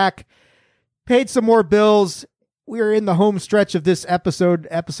are back. Paid some more bills. We are in the home stretch of this episode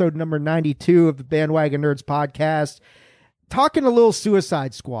number 92 of the Bandwagon Nerds podcast, talking a little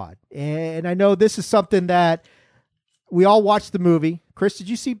Suicide Squad. And I know this is something that we all watched the movie. Chris, did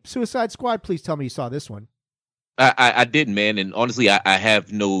you see Suicide Squad? Please tell me you saw this one. I didn't, man. And honestly, I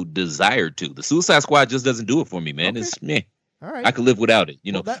have no desire to. The Suicide Squad just doesn't do it for me, man. Okay. It's meh. All right. I could live without it.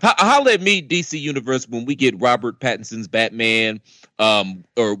 You know, holla at me, DC Universe, when we get Robert Pattinson's Batman,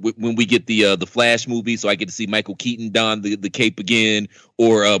 or when we get the Flash movie, so I get to see Michael Keaton don the cape again,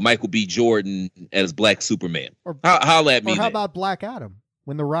 or Michael B. Jordan as Black Superman. Or holla at me. Or how about Black Adam?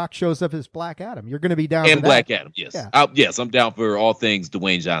 When The Rock shows up as Black Adam, you're going to be down and for Black that. Adam, yes. Yeah. Yes, I'm down for all things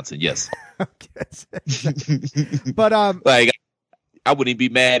Dwayne Johnson, yes. But like, I wouldn't even be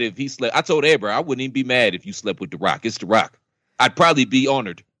mad if he slept. I told Amber, I wouldn't even be mad if you slept with The Rock. It's The Rock. I'd probably be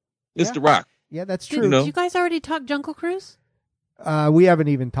honored. It's The Rock. Yeah, that's true. Did you guys already talk Jungle Cruise? We haven't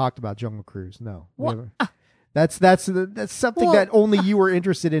even talked about Jungle Cruise. No. That's something that only you were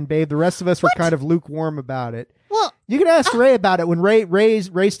interested in, babe. The rest of us were kind of lukewarm about it. Well, you can ask Ray about it. When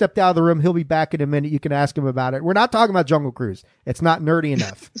Ray stepped out of the room, he'll be back in a minute. You can ask him about it. We're not talking about Jungle Cruise. It's not nerdy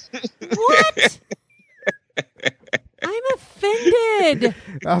enough. What? I'm offended.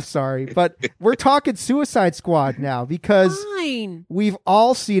 I'm sorry, but we're talking Suicide Squad now because we've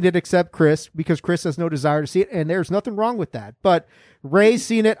all seen it except Chris, because Chris has no desire to see it, and there's nothing wrong with that. But Ray's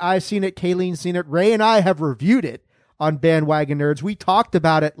seen it, I've seen it, Kayleen's seen it. Ray and I have reviewed it on Bandwagon Nerds. We talked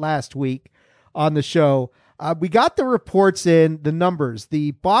about it last week on the show. We got the reports in, the numbers.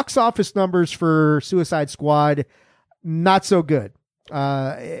 The box office numbers for Suicide Squad, not so good.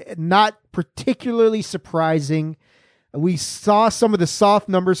 Not particularly surprising. We saw some of the soft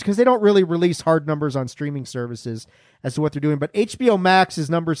numbers because they don't really release hard numbers on streaming services as to what they're doing. But HBO Max's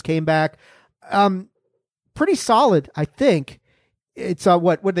numbers came back pretty solid, I think. It's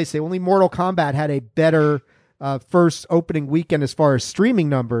what did they say? Only Mortal Kombat had a better first opening weekend as far as streaming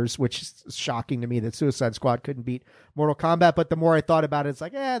numbers, which is shocking to me that Suicide Squad couldn't beat Mortal Kombat. But the more I thought about it, it's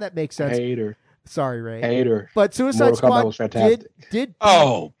like, that makes sense. Hater. Sorry, Ray. Hater. But Suicide Squad was fantastic. did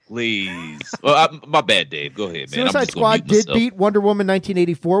oh, please. Well, my bad, Dave. Go ahead, man. Suicide Squad did beat Wonder Woman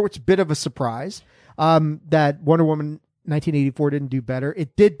 1984, which is a bit of a surprise that Wonder Woman 1984 didn't do better.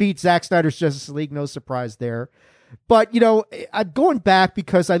 It did beat Zack Snyder's Justice League. No surprise there. But, I'm going back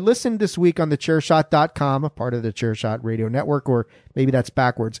because I listened this week on thechairshot.com, a part of the Chairshot Radio Network, or maybe that's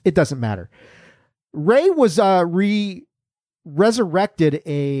backwards. It doesn't matter. Ray was resurrected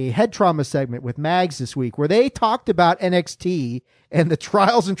a head trauma segment with Mags this week where they talked about NXT and the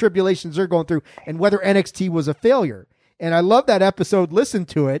trials and tribulations they're going through and whether NXT was a failure. And I love that episode. Listen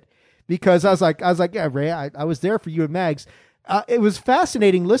to it because I was like, yeah, Ray, I was there for you and Mags. It was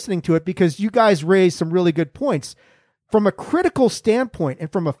fascinating listening to it because you guys raised some really good points from a critical standpoint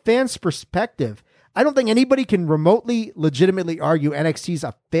and from a fan's perspective. I don't think anybody can remotely legitimately argue NXT's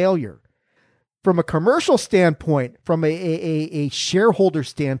a failure. From a commercial standpoint, from a shareholder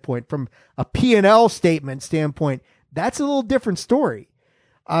standpoint, from a P&L statement standpoint, that's a little different story.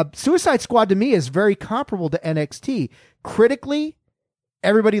 Suicide Squad to me is very comparable to NXT. Critically,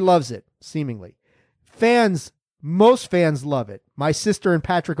 everybody loves it, seemingly. Fans most fans love it. My sister and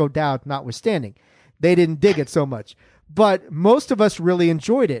Patrick O'Dowd notwithstanding. They didn't dig it so much. But most of us really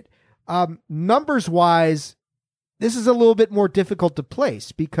enjoyed it. Numbers-wise, this is a little bit more difficult to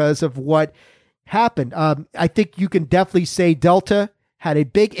place because of what happened. I think you can definitely say Delta had a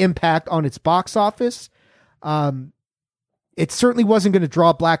big impact on its box office. It certainly wasn't going to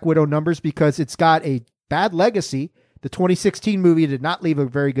draw Black Widow numbers because it's got a bad legacy. The 2016 movie did not leave a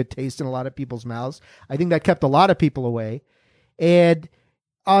very good taste in a lot of people's mouths. I think that kept a lot of people away. And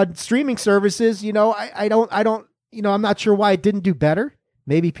on streaming services, I'm not sure why it didn't do better.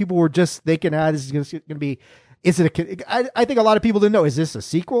 Maybe people were just thinking, this is going to be, I think a lot of people didn't know, is this a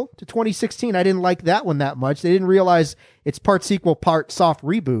sequel to 2016? I didn't like that one that much. They didn't realize it's part sequel, part soft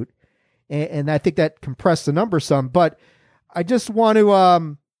reboot. And I think that compressed the number some, but I just want to,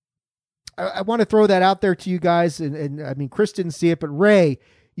 I want to throw that out there to you guys. And I mean, Chris didn't see it, but Ray,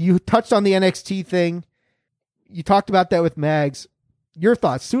 you touched on the NXT thing. You talked about that with Mags. Your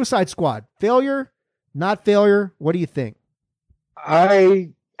thoughts, Suicide Squad, failure, not failure? What do you think?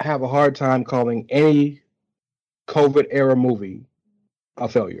 I have a hard time calling any COVID era movie a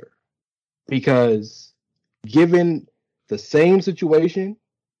failure because given the same situation,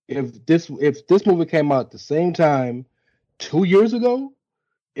 if this movie came out at the same time 2 years ago,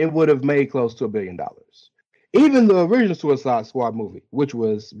 it would have made close to $1 billion. Even the original Suicide Squad movie, which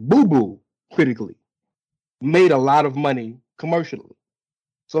was boo-boo critically, made a lot of money commercially.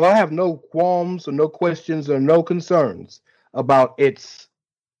 So I have no qualms or no questions or no concerns about its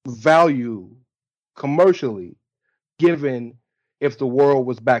value commercially, given if the world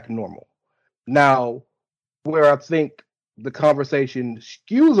was back normal. Now, where I think the conversation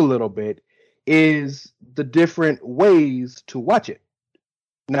skews a little bit is the different ways to watch it.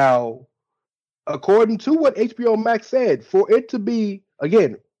 Now, according to what HBO Max said, for it to be,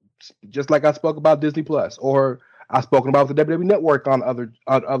 again, just like I spoke about Disney Plus, or I've spoken about the WWE Network on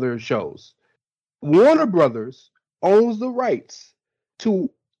other shows, Warner Brothers owns the rights to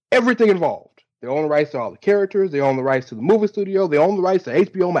everything involved. They own the rights to all the characters. They own the rights to the movie studio. They own the rights to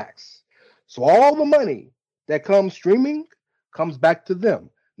HBO Max. So all the money that comes streaming comes back to them.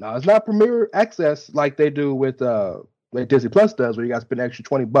 Now, it's not Premier Access like they do with like Disney Plus does, where you got to spend an extra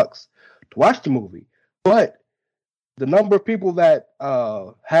 $20 to watch the movie. But the number of people that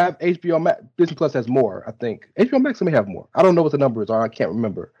have HBO Max, Disney Plus has more, I think. HBO Max may have more. I don't know what the numbers are. I can't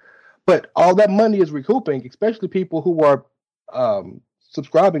remember. But all that money is recouping, especially people who are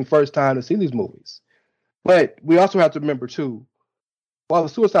subscribing first time to see these movies. But we also have to remember, too, while the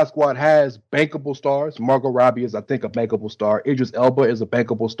Suicide Squad has bankable stars, Margot Robbie is, I think, a bankable star. Idris Elba is a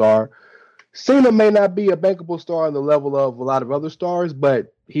bankable star. Cena may not be a bankable star on the level of a lot of other stars,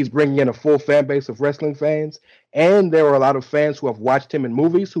 but he's bringing in a full fan base of wrestling fans. And there are a lot of fans who have watched him in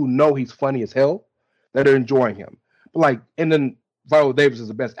movies who know he's funny as hell that are enjoying him. But and then Viola Davis is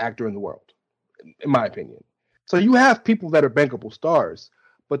the best actor in the world, in my opinion. So you have people that are bankable stars.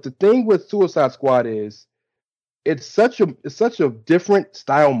 But the thing with Suicide Squad is it's such a different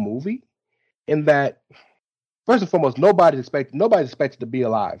style movie in that, first and foremost, nobody's expected to be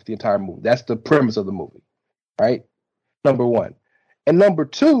alive the entire movie. That's the premise of the movie, right? Number one. And number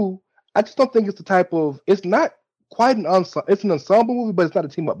two, I just don't think it's the type of, it's not quite it's an ensemble movie, but it's not a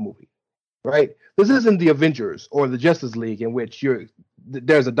team-up movie, right? This isn't the Avengers or the Justice League in which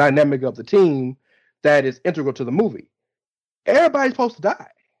there's a dynamic of the team that is integral to the movie. Everybody's supposed to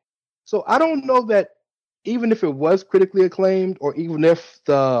die. So I don't know that even if it was critically acclaimed or even if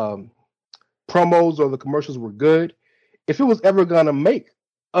the promos or the commercials were good, if it was ever going to make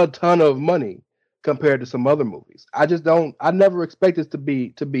a ton of money compared to some other movies. I never expect it to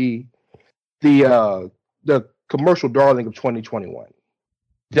be the commercial darling of 2021.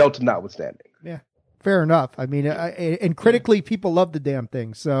 Delta notwithstanding. Yeah, fair enough. I mean, and critically, people love the damn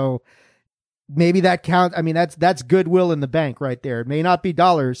thing. So maybe that counts. I mean, that's goodwill in the bank right there. It may not be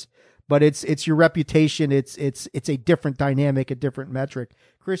dollars, but it's your reputation. It's a different dynamic, a different metric.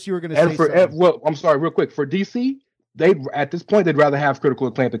 Chris, you were going to say something. Well, I'm sorry, real quick. For DC, at this point, they'd rather have critical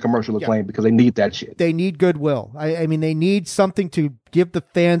acclaim than commercial acclaim because they need that shit. They need goodwill. I mean, they need something to give the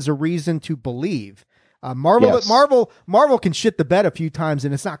fans a reason to believe. Marvel can shit the bed a few times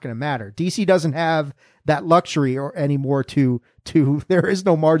and it's not going to matter. DC doesn't have that luxury anymore to there is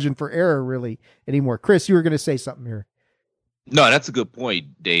no margin for error really anymore. Chris, you were going to say something here. No, that's a good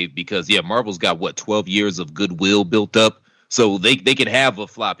point, Dave, because Marvel's got 12 years of goodwill built up. So they can have a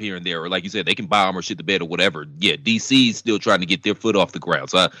flop here and there, or like you said, they can bomb or shit the bed or whatever. Yeah, DC's still trying to get their foot off the ground.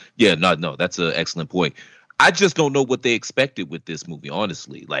 So no, that's an excellent point. I just don't know what they expected with this movie,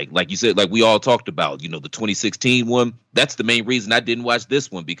 honestly. Like you said, like we all talked about, you know, the 2016 one. That's the main reason I didn't watch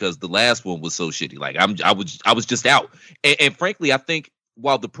this one, because the last one was so shitty. Like I was just out. And frankly, I think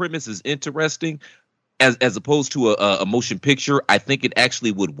while the premise is interesting, as opposed to a motion picture, I think it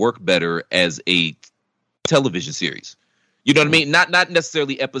actually would work better as a television series. You know what I mean? Not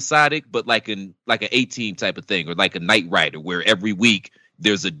necessarily episodic, but like an A-Team type of thing, or like a Knight Rider, where every week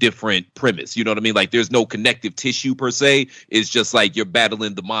there's a different premise. You know what I mean? Like there's no connective tissue per se. It's just like you're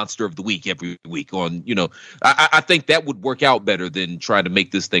battling the monster of the week every week on, you know, I think that would work out better than trying to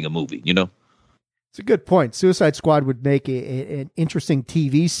make this thing a movie, you know? It's a good point. Suicide Squad would make an interesting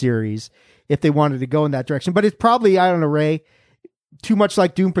TV series if they wanted to go in that direction. But it's probably, I don't know, Ray, too much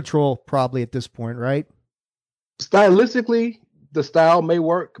like Doom Patrol probably at this point, right? Stylistically, the style may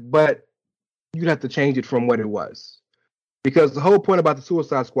work, but you'd have to change it from what it was. Because the whole point about the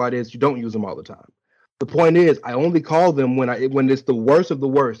Suicide Squad is you don't use them all the time. The point is, I only call them when it's the worst of the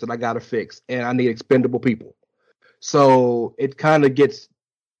worst that I got to fix, and I need expendable people. So it kind of gets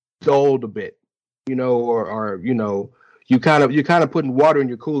dulled a bit, you know, or you know, you're kind of putting water in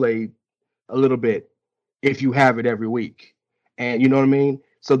your Kool-Aid a little bit if you have it every week, and you know what I mean.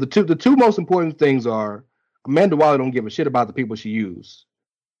 So the two most important things are Amanda Waller don't give a shit about the people she used.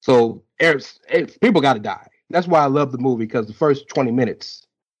 So people got to die. That's why I love the movie, because the first 20 minutes,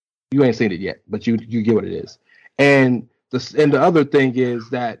 you ain't seen it yet, but you get what it is. And the other thing is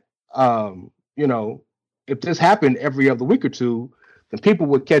that, you know, if this happened every other week or two, then people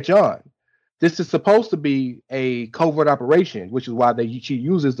would catch on. This is supposed to be a covert operation, which is why she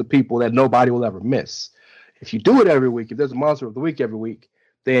uses the people that nobody will ever miss. If you do it every week, if there's a monster of the week every week,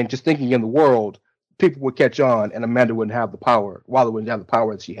 then just thinking in the world, people would catch on, and Amanda wouldn't have the power. Waller wouldn't have the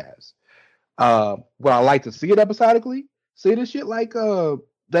power that she has. Would I like to see it episodically? See this shit like the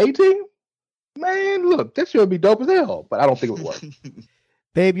A-Team? Man, look, that should be dope as hell, but I don't think it would work.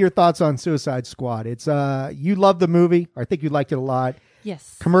 Babe, your thoughts on Suicide Squad? It's you love the movie. I think you liked it a lot.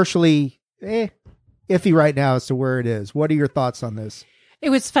 Yes. Commercially, iffy right now as to where it is. What are your thoughts on this?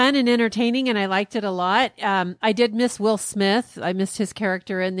 It was fun and entertaining, and I liked it a lot. I did miss Will Smith. I missed his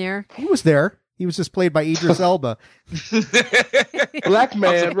character in there. He was there. He was just played by Idris Elba. Black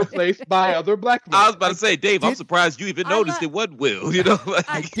man replaced by other black men. I was about to say, Dave, I'm surprised you even noticed it wasn't Will. You know,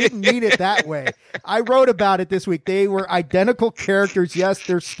 I didn't mean it that way. I wrote about it this week. They were identical characters. Yes,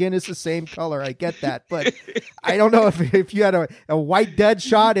 their skin is the same color. I get that. But I don't know if you had a white dead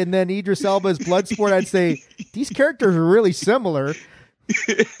shot and then Idris Elba's Bloodsport, I'd say these characters are really similar.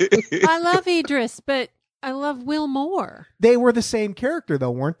 I love Idris, but I love Will more. They were the same character, though,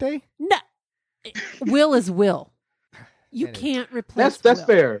 weren't they? No. Will is Will. You can't replace That's Will.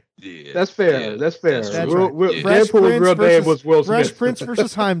 fair. Yeah. That's fair. That's fair. That's right. Deadpool's real name was Will Smith. Fresh Prince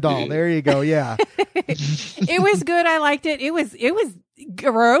versus Heimdall. There you go. Yeah. It was good. I liked it. It was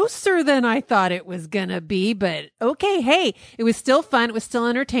grosser than I thought it was gonna be, but okay. Hey, it was still fun. It was still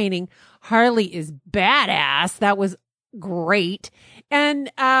entertaining. Harley is badass. That was great.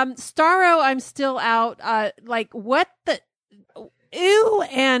 And Starro, I'm still out. Like what the ew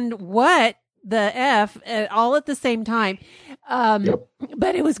and what the F all at the same time.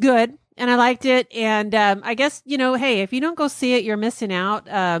 But it was good and I liked it. And I guess, you know, hey, if you don't go see it, you're missing out.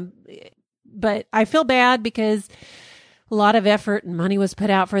 But I feel bad because a lot of effort and money was put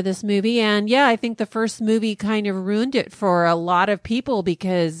out for this movie. And yeah, I think the first movie kind of ruined it for a lot of people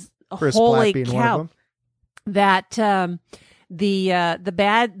because Chris holy Black being cow, one of them. that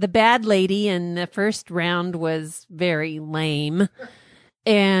the bad lady in the first round was very lame.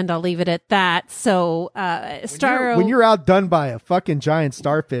 And I'll leave it at that. So, Starro, when you're outdone by a fucking giant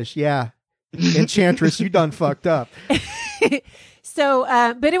starfish, yeah, Enchantress, you done fucked up. So,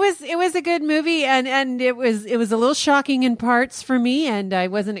 but it was a good movie, and it was a little shocking in parts for me, and I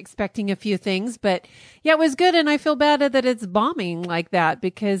wasn't expecting a few things, but yeah, it was good, and I feel bad that it's bombing like that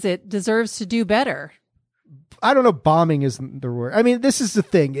because it deserves to do better. I don't know. Bombing isn't the word. I mean, this is the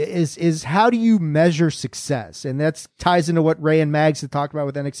thing is how do you measure success? And that ties into what Ray and Mags have talked about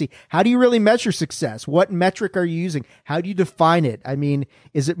with NXT. How do you really measure success? What metric are you using? How do you define it? I mean,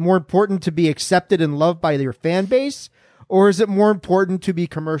 is it more important to be accepted and loved by your fan base, or is it more important to be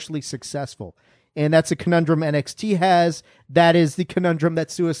commercially successful? And that's a conundrum NXT has. That is the conundrum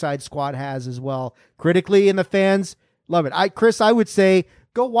that Suicide Squad has as well. Critically, and the fans love it. Chris, I would say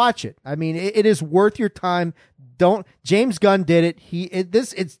go watch it. I mean, it is worth your time. James Gunn did it.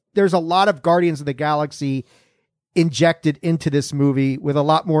 There's a lot of Guardians of the Galaxy injected into this movie with a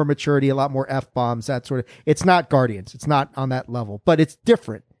lot more maturity, a lot more F-bombs, that sort of. It's not Guardians. It's not on that level, but it's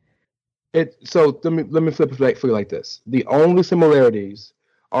different. So let me flip it for you like this. The only similarities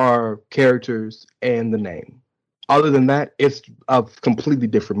are characters and the name. Other than that, it's a completely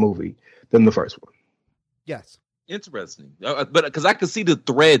different movie than the first one. Yes. Interesting. But because I could see the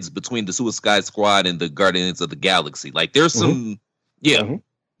threads between the Suicide Squad and the Guardians of the Galaxy. Like there's some,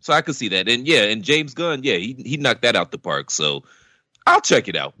 So I could see that. And James Gunn, he knocked that out the park. So I'll check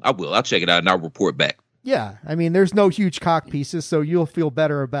it out. I'll check it out and I'll report back. Yeah, I mean, there's no huge cock pieces, so you'll feel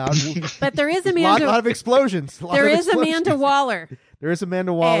better about it. But there is Amanda. A lot of explosions. There is Amanda Waller. There is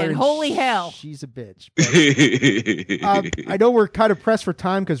Amanda Waller. And holy hell. She's a bitch. But, I know we're kind of pressed for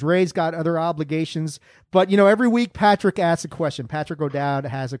time because Ray's got other obligations. But, every week Patrick asks a question. Patrick O'Dowd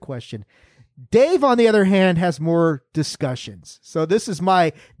has a question. Dave, on the other hand, has more discussions. So this is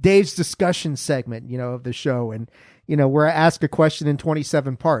my Dave's discussion segment, of the show. And, where I ask a question in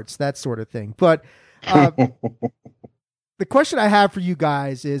 27 parts, that sort of thing. But the question I have for you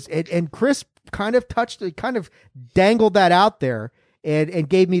guys is, and Chris kind of dangled that out there and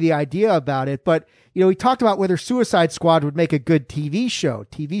gave me the idea about it. But, he talked about whether Suicide Squad would make a good TV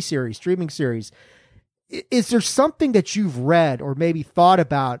series, streaming series. Is there something that you've read or maybe thought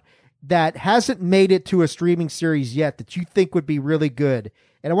about that hasn't made it to a streaming series yet that you think would be really good?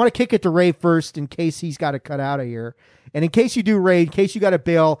 And I want to kick it to Ray first in case he's got to cut out of here. And in case you do, Ray, in case you got to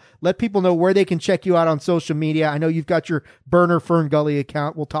bail, let people know where they can check you out on social media. I know you've got your burner Fern Gully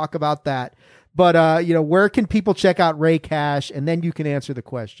account. We'll talk about that. But, where can people check out Ray Cash? And then you can answer the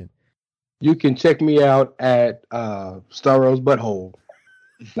question. You can check me out at Starro's Butthole,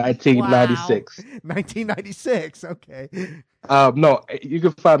 1996. Wow. 1996. Okay. No, you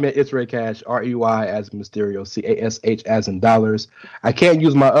can find me at It's Ray Cash, REY as Mysterio, CASH as in dollars. I can't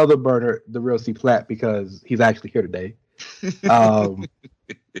use my other burner, the Real C Platt, because he's actually here today.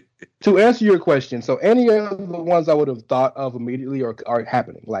 To answer your question, so any of the ones I would have thought of immediately are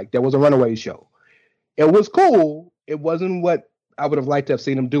happening. Like there was a Runaway show. It was cool. It wasn't what I would have liked to have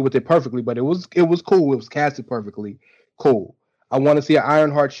seen him do with it perfectly, but it was cool. It was casted perfectly. Cool. I want to see an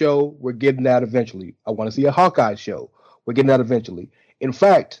Ironheart show. We're getting that eventually. I want to see a Hawkeye show. We're getting that eventually. In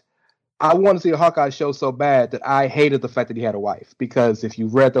fact, I want to see a Hawkeye show so bad that I hated the fact that he had a wife. Because if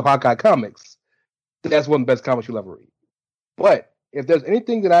you've read the Hawkeye comics, that's one of the best comics you'll ever read. But if there's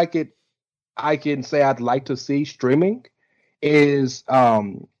anything that I can say I'd like to see streaming is,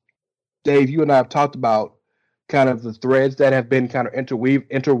 Dave, you and I have talked about kind of the threads that have been kind of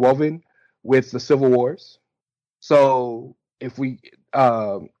interwoven with the Civil Wars. So if we,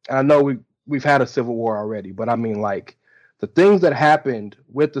 I know we've had a Civil War already, but I mean like the things that happened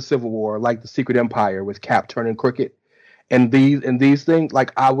with the Civil War, like the Secret Empire with Cap turning crooked, and these things,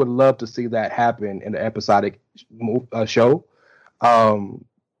 like I would love to see that happen in an episodic show.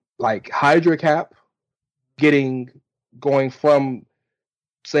 Like Hydra Cap going from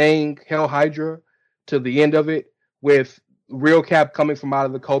saying Hell Hydra to the end of it with real Cap coming from out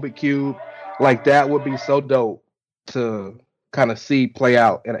of the Kobik Cube, like that would be so dope to kind of see play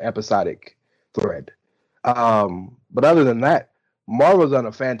out in an episodic thread. But other than that, Marvel's done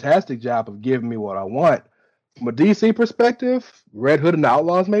a fantastic job of giving me what I want. From a DC perspective, Red Hood and the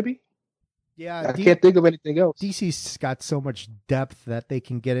Outlaws, maybe? Yeah, I can't think of anything else. DC's got so much depth that they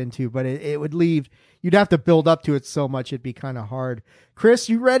can get into, but it would leave, you'd have to build up to it so much, it'd be kind of hard. Chris,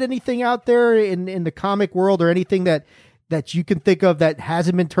 you read anything out there in the comic world or anything that you can think of that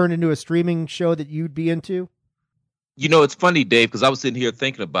hasn't been turned into a streaming show that you'd be into? It's funny, Dave, because I was sitting here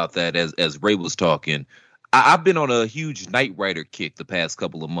thinking about that as Ray was talking. I've been on a huge Knight Rider kick the past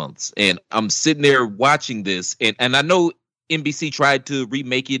couple of months, and I'm sitting there watching this, and I know NBC tried to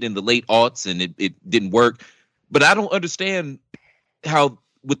remake it in the late aughts, and it didn't work, but I don't understand how,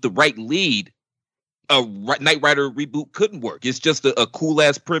 with the right lead, a Knight Rider reboot couldn't work. It's just a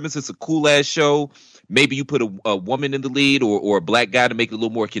cool-ass premise. It's a cool-ass show. Maybe you put a woman in the lead or a black guy to make it a little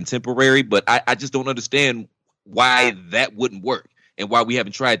more contemporary, but I just don't understand why that wouldn't work and why we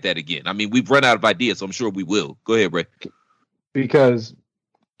haven't tried that again. I mean, we've run out of ideas, so I'm sure we will. Go ahead, Ray. Because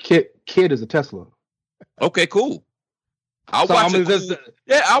Kid is a Tesla. Okay, cool. I'll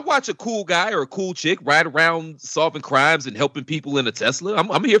watch a cool guy or a cool chick ride around solving crimes and helping people in a Tesla.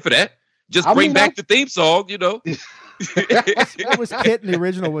 I'm here for that. Just bring back the theme song, That was Kit in the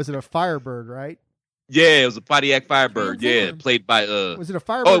original. Was it a Firebird, right? Yeah, it was a Pontiac Firebird. Yeah, played by Was it a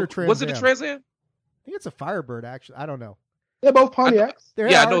Firebird or Trans Am? Was it a Trans Am? I think it's a Firebird, actually. I don't know. They're both Pontiacs.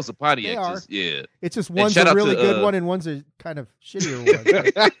 I know it's a Pontiac. Yeah. It's just one's a really good one and one's a kind of shittier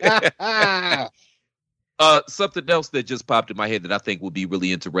one. Something else that just popped in my head that I think would be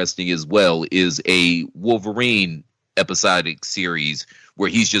really interesting as well is a Wolverine episodic series where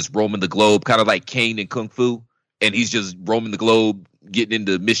he's just roaming the globe, kind of like Kane in Kung Fu, and he's just roaming the globe, getting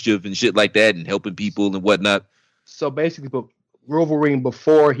into mischief and shit like that and helping people and whatnot. So basically, Wolverine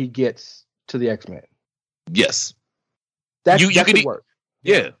before he gets to the X-Men. Yes. That could could work.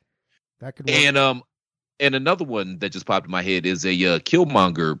 Yeah. That could work. And another one that just popped in my head is a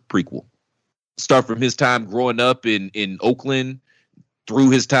Killmonger prequel. Start from his time growing up in Oakland,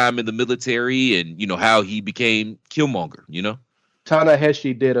 through his time in the military, and how he became Killmonger.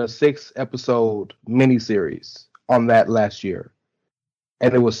 Ta-Nehisi did a 6-episode miniseries on that last year,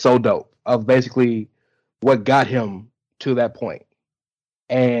 and it was so dope of basically what got him to that point.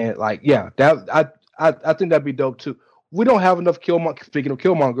 And that I think that'd be dope too. We don't have enough Killmonger. Speaking of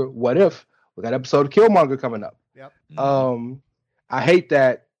Killmonger, what if we got an episode of Killmonger coming up? Yep. I hate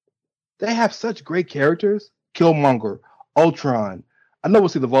that they have such great characters. Killmonger, Ultron. I know we'll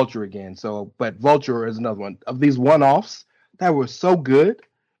see the Vulture again. But Vulture is another one of these one-offs that were so good,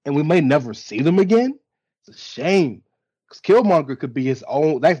 and we may never see them again. It's a shame, because Killmonger could be his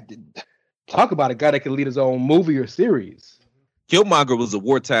own. Talk about a guy that could lead his own movie or series. Killmonger was a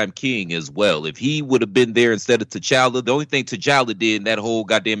wartime king as well. If he would have been there instead of T'Challa, the only thing T'Challa did in that whole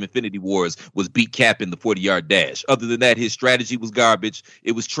goddamn Infinity Wars was beat Cap in the 40-yard dash. Other than that, his strategy was garbage.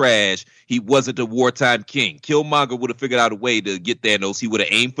 It was trash. He wasn't a wartime king. Killmonger would have figured out a way to get Thanos. He would have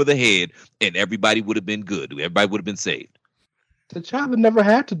aimed for the head, and everybody would have been good. Everybody would have been saved. T'Challa never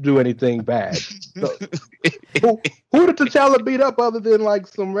had to do anything bad. So, who did T'Challa beat up other than like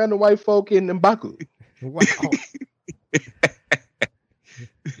some random white folk in M'Baku? Wow.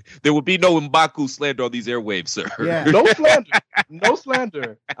 There would be no M'Baku slander on these airwaves, sir. Yeah. No slander. No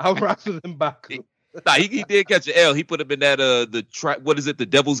slander. I'll rock with M'Baku. Nah, he did catch an L. He put him in that what is it? The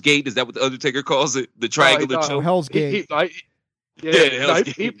Devil's Gate? Is that what the Undertaker calls it? The triangular choke. Hell's Gate.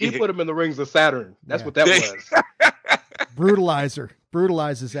 He put him in the rings of Saturn. That's what that was.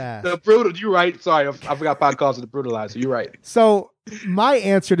 Brutalize his ass. You're right. Sorry, I forgot Pod calls it the brutalizer. You're right. So my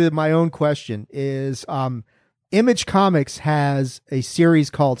answer to my own question is, Image Comics has a series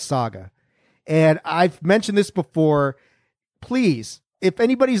called Saga. And I've mentioned this before. Please, if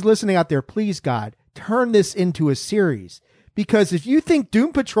anybody's listening out there, please, God, turn this into a series. Because if you think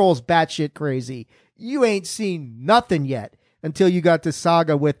Doom Patrol's batshit crazy, you ain't seen nothing yet until you got to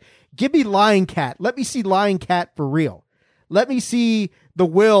Saga with, give me Lion Cat. Let me see Lion Cat for real. Let me see the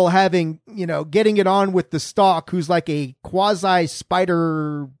Will having, getting it on with the Stalk, who's like a quasi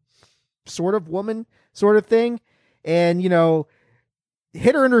spider sort of woman sort of thing. And,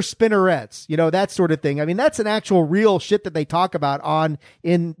 hit her in her spinnerets, that sort of thing. I mean, that's an actual real shit that they talk about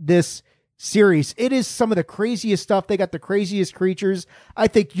in this series. It is some of the craziest stuff. They got the craziest creatures. I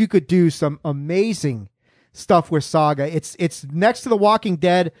think you could do some amazing stuff with Saga. It's next to The Walking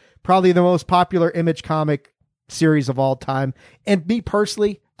Dead, probably the most popular Image comic series of all time. And me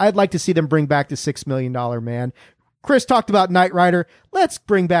personally, I'd like to see them bring back the $6 Million Man. Chris talked about Knight Rider. Let's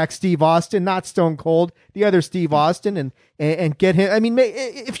bring back Steve Austin, not Stone Cold, the other Steve Austin, and get him. I mean,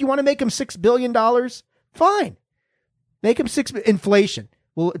 if you want to make him $6 billion, fine. Make him inflation.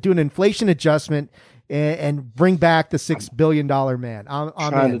 We'll do an inflation adjustment and bring back the $6 billion man. I'm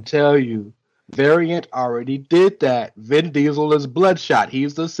trying to tell you, Variant already did that. Vin Diesel is Bloodshot.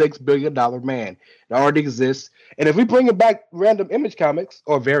 He's the $6 billion man. It already exists. And if we bring it back, random Image Comics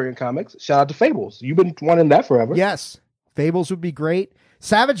or Variant Comics, shout out to Fables. You've been wanting that forever. Yes. Fables would be great.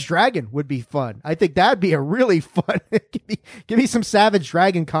 Savage Dragon would be fun. I think that'd be a really fun. give me some Savage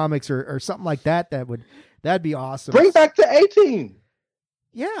Dragon comics or something like that. That'd be awesome. Bring back the 18.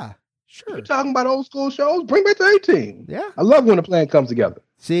 Yeah, sure. You're talking about old school shows. Bring back the 18. Yeah, I love when a plan comes together.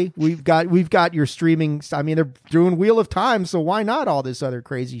 See, we've got your streaming. I mean, they're doing Wheel of Time, so why not all this other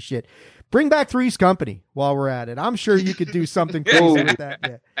crazy shit? Bring back Three's Company while we're at it. I'm sure you could do something crazy with that.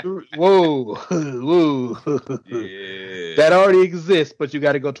 Yeah. Whoa. Yeah. That already exists, but you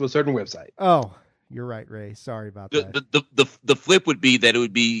got to go to a certain website. Oh, you're right, Ray. Sorry about that. The flip would be that it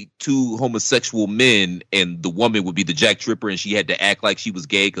would be two homosexual men, and the woman would be the Jack Tripper, and she had to act like she was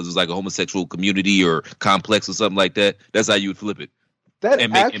gay because it was like a homosexual community or complex or something like that. That's how you would flip it.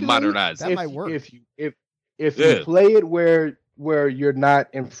 And modernize that it. Might work. If you play it where you're not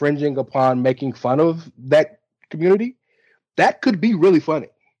infringing upon making fun of that community, that could be really funny.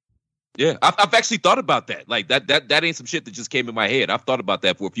 Yeah, I've actually thought about that. Like that ain't some shit that just came in my head. I've thought about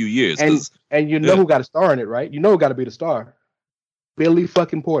that for a few years. And you know who got a star in it, right? You know who got to be the star? Billy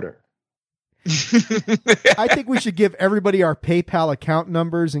fucking Porter. I think we should give everybody our PayPal account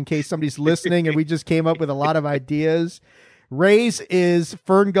numbers in case somebody's listening and we just came up with a lot of ideas. Ray's is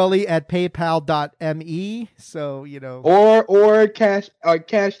ferngully at paypal.me. So, or cash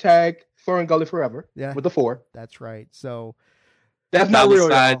tag Ferngully forever. Yeah. With the 4. That's right. So that's not real.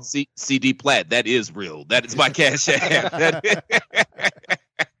 CD Platt. That is real. That is my cash app.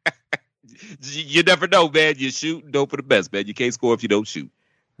 You never know, man. You shoot and hope for the best, man. You can't score if you don't shoot.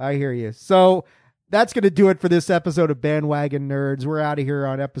 I hear you. So that's going to do it for this episode of Bandwagon Nerds. We're out of here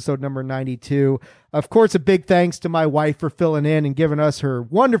on episode number 92. Of course, a big thanks to my wife for filling in and giving us her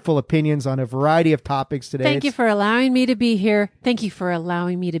wonderful opinions on a variety of topics today. Thank you for allowing me to be here. Thank you for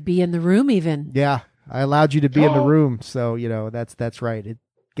allowing me to be in the room even. Yeah, I allowed you to be in the room. So, that's right. It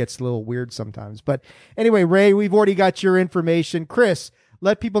gets a little weird sometimes. But anyway, Ray, we've already got your information. Chris,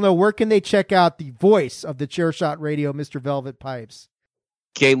 let people know, where can they check out the voice of the Chairshot Radio, Mr. Velvet Pipes?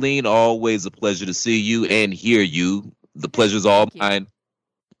 Kayleen, always a pleasure to see you and hear you. The pleasure's all mine.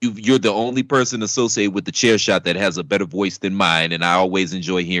 You're the only person associated with the Chair Shot that has a better voice than mine, and I always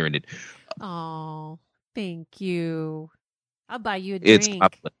enjoy hearing it. Oh, thank you. I'll buy you a drink. It's my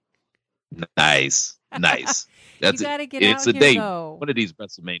pleasure. Nice. That's you gotta get it's out a here, day. though. One of these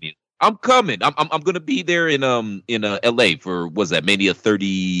WrestleMania. I'm coming. I'm gonna be there in LA for, what's that, Mania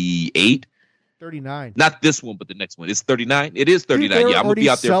 38? 39. Not this one, but the next one. It's 39. It is 39. Yeah, I'm gonna be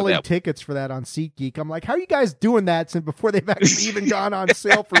out there for selling that. Tickets for that on SeatGeek. I'm like, how are you guys doing that since before they've actually even gone on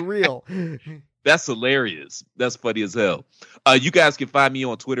sale for real? That's hilarious. That's funny as hell. You guys can find me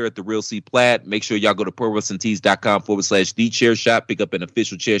on Twitter at TheRealCPlatt. Make sure y'all go to ProWrestlingTees.com/TheChairShot. Pick up an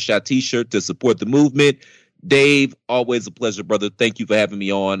official Chairshot t-shirt to support the movement. Dave, always a pleasure, brother. Thank you for having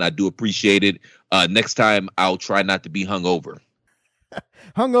me on. I do appreciate it. Next time, I'll try not to be hungover.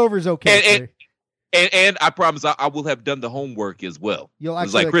 Hungover's okay. And I promise I will have done the homework as well.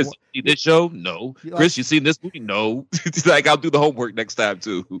 It's like, Chris, you see this show? No. Chris, you seen this movie? No. It's like, I'll do the homework next time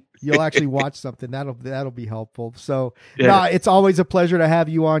too. You'll actually watch something. That'll be helpful. So it's always a pleasure to have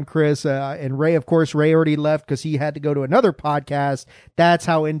you on, Chris. And Ray, of course, Ray already left because he had to go to another podcast. That's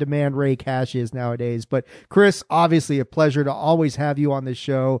how in demand Ray Cash is nowadays. But Chris, obviously a pleasure to always have you on this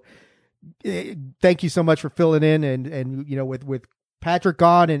show. Thank you so much for filling in and with Patrick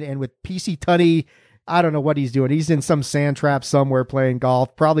gone and with PC Tunney, I don't know what he's doing. He's in some sand trap somewhere playing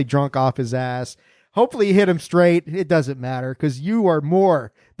golf, probably drunk off his ass. Hopefully he hit him straight. It doesn't matter because you are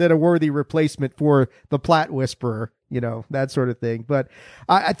more than a worthy replacement for the Platt Whisperer, that sort of thing. But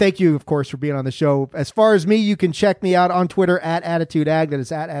I thank you, of course, for being on the show. As far as me, you can check me out on Twitter at AttitudeAg. That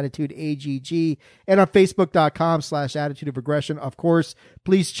is at AttitudeAGG. And on Facebook.com/Attitude of Aggression. Of course,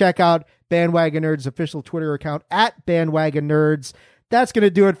 please check out Bandwagon Nerds' official Twitter account at Bandwagon Nerds. That's going to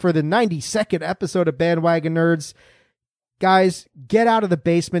do it for the 92nd episode of Bandwagon Nerds. Guys, get out of the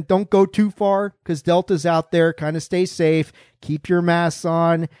basement. Don't go too far because Delta's out there. Kind of stay safe. Keep your masks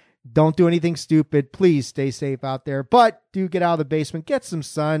on. Don't do anything stupid. Please stay safe out there. But do get out of the basement. Get some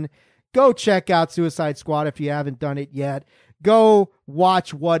sun. Go check out Suicide Squad if you haven't done it yet. Go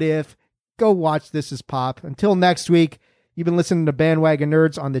watch What If. Go watch This Is Pop. Until next week, you've been listening to Bandwagon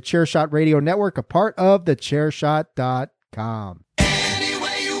Nerds on the Chairshot Radio Network, a part of thechairshot.com.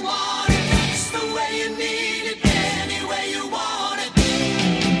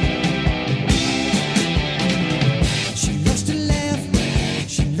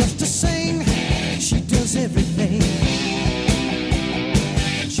 Everything.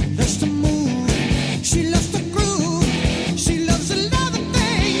 She loves to move, she loves to groove, she loves a lot of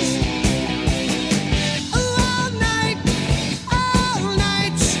things. All night,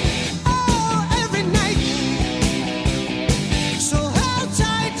 oh, every night. So hold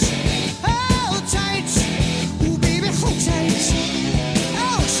tight, ooh baby, hold tight.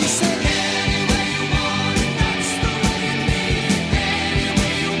 Oh, she said, any way you want it, that's the way you need it, any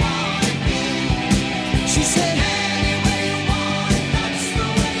way you want it. She said, any way you want it, that's the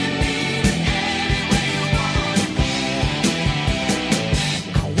way you need it, any way you want it.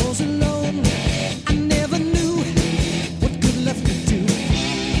 I was alone, I never knew what good love could do.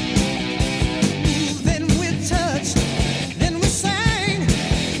 Then we touched, then we sang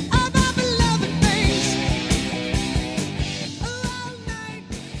about the loving things. All night.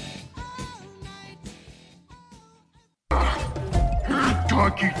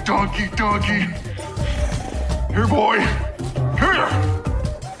 Donkey. Here, boy. Here.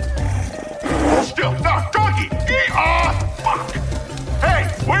 Hold still. No, donkey. Fuck. Hey,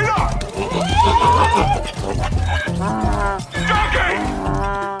 wait up. Donkey.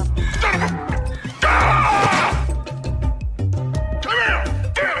 Son of a... Come here.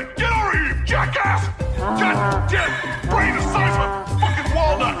 Damn it. Get over here, you jackass. Goddamn brain the size of a fucking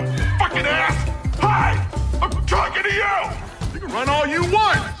walnut. Fucking ass. Hi. I'm talking to you. You can run all you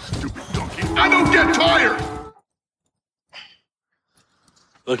want. Stupid donkey. I don't get tired.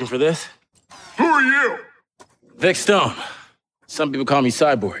 Looking for this? Who are you? Vic Stone. Some people call me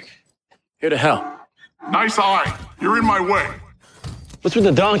Cyborg. Here to help. Nice eye. You're in my way. What's with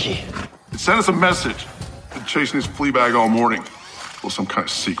the donkey? It sent us a message. Been chasing this flea bag all morning. Well, some kind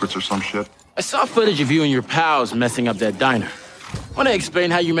of secrets or some shit. I saw footage of you and your pals messing up that diner. Want to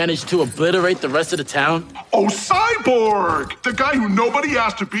explain how you managed to obliterate the rest of the town? Oh, Cyborg! The guy who nobody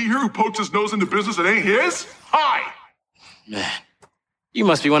asked to be here, who pokes his nose into business that ain't his? Hi! Man, you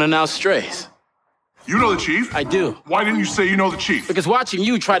must be one of Now's strays. You know the chief? I do. Why didn't you say you know the chief? Because watching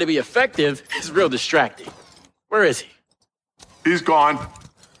you try to be effective is real distracting. Where is he? He's gone.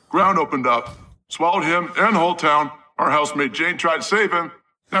 Ground opened up. Swallowed him and the whole town. Our housemate Jane tried to save him.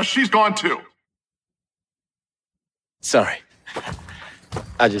 Now she's gone too. Sorry.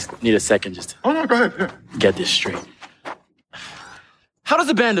 I just need a second just to Oh, no, go ahead. Yeah. get this straight. How does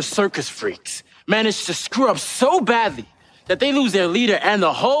a band of circus freaks manage to screw up so badly that they lose their leader and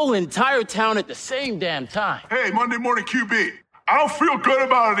the whole entire town at the same damn time? Hey, Monday morning QB. I don't feel good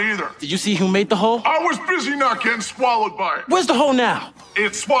about it either. Did you see who made the hole? I was busy not getting swallowed by it. Where's the hole now?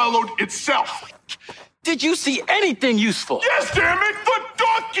 It swallowed itself. Did you see anything useful? Yes, damn it, the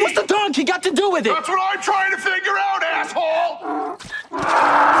donkey! What's the donkey got to do with it? That's what I'm trying to figure out, asshole!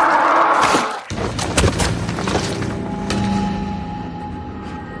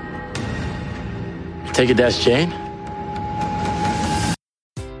 Take it that's Jane?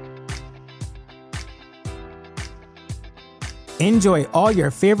 Enjoy all your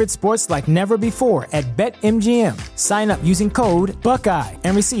favorite sports like never before at BetMGM. Sign up using code Buckeye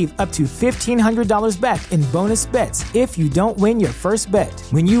and receive up to $1,500 back in bonus bets if you don't win your first bet.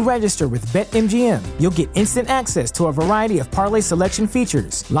 When you register with BetMGM, you'll get instant access to a variety of parlay selection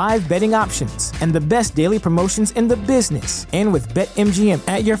features, live betting options, and the best daily promotions in the business. And with BetMGM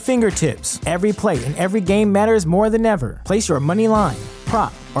at your fingertips, every play and every game matters more than ever. Place your money line,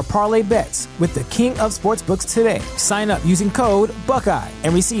 prop, or parlay bets with the king of sportsbooks today. Sign up using code Buckeye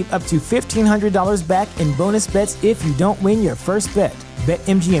and receive up to $1,500 back in bonus bets if you don't win your first bet.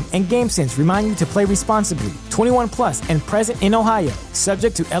 BetMGM and GameSense remind you to play responsibly. 21 plus and present in Ohio,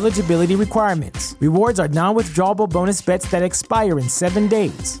 subject to eligibility requirements. Rewards are non-withdrawable bonus bets that expire in 7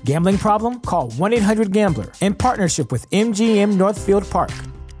 days. Gambling problem? Call 1-800-GAMBLER. In partnership with MGM Northfield Park.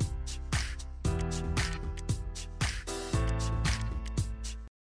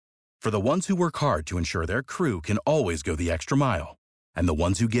 For the ones who work hard to ensure their crew can always go the extra mile, and the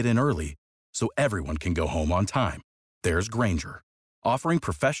ones who get in early so everyone can go home on time, there's Grainger, offering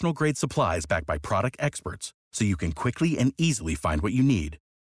professional-grade supplies backed by product experts so you can quickly and easily find what you need.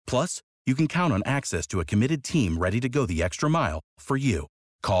 Plus, you can count on access to a committed team ready to go the extra mile for you.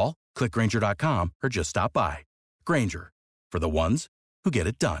 Call, click Grainger.com, or just stop by. Grainger, for the ones who get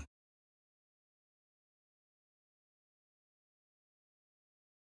it done.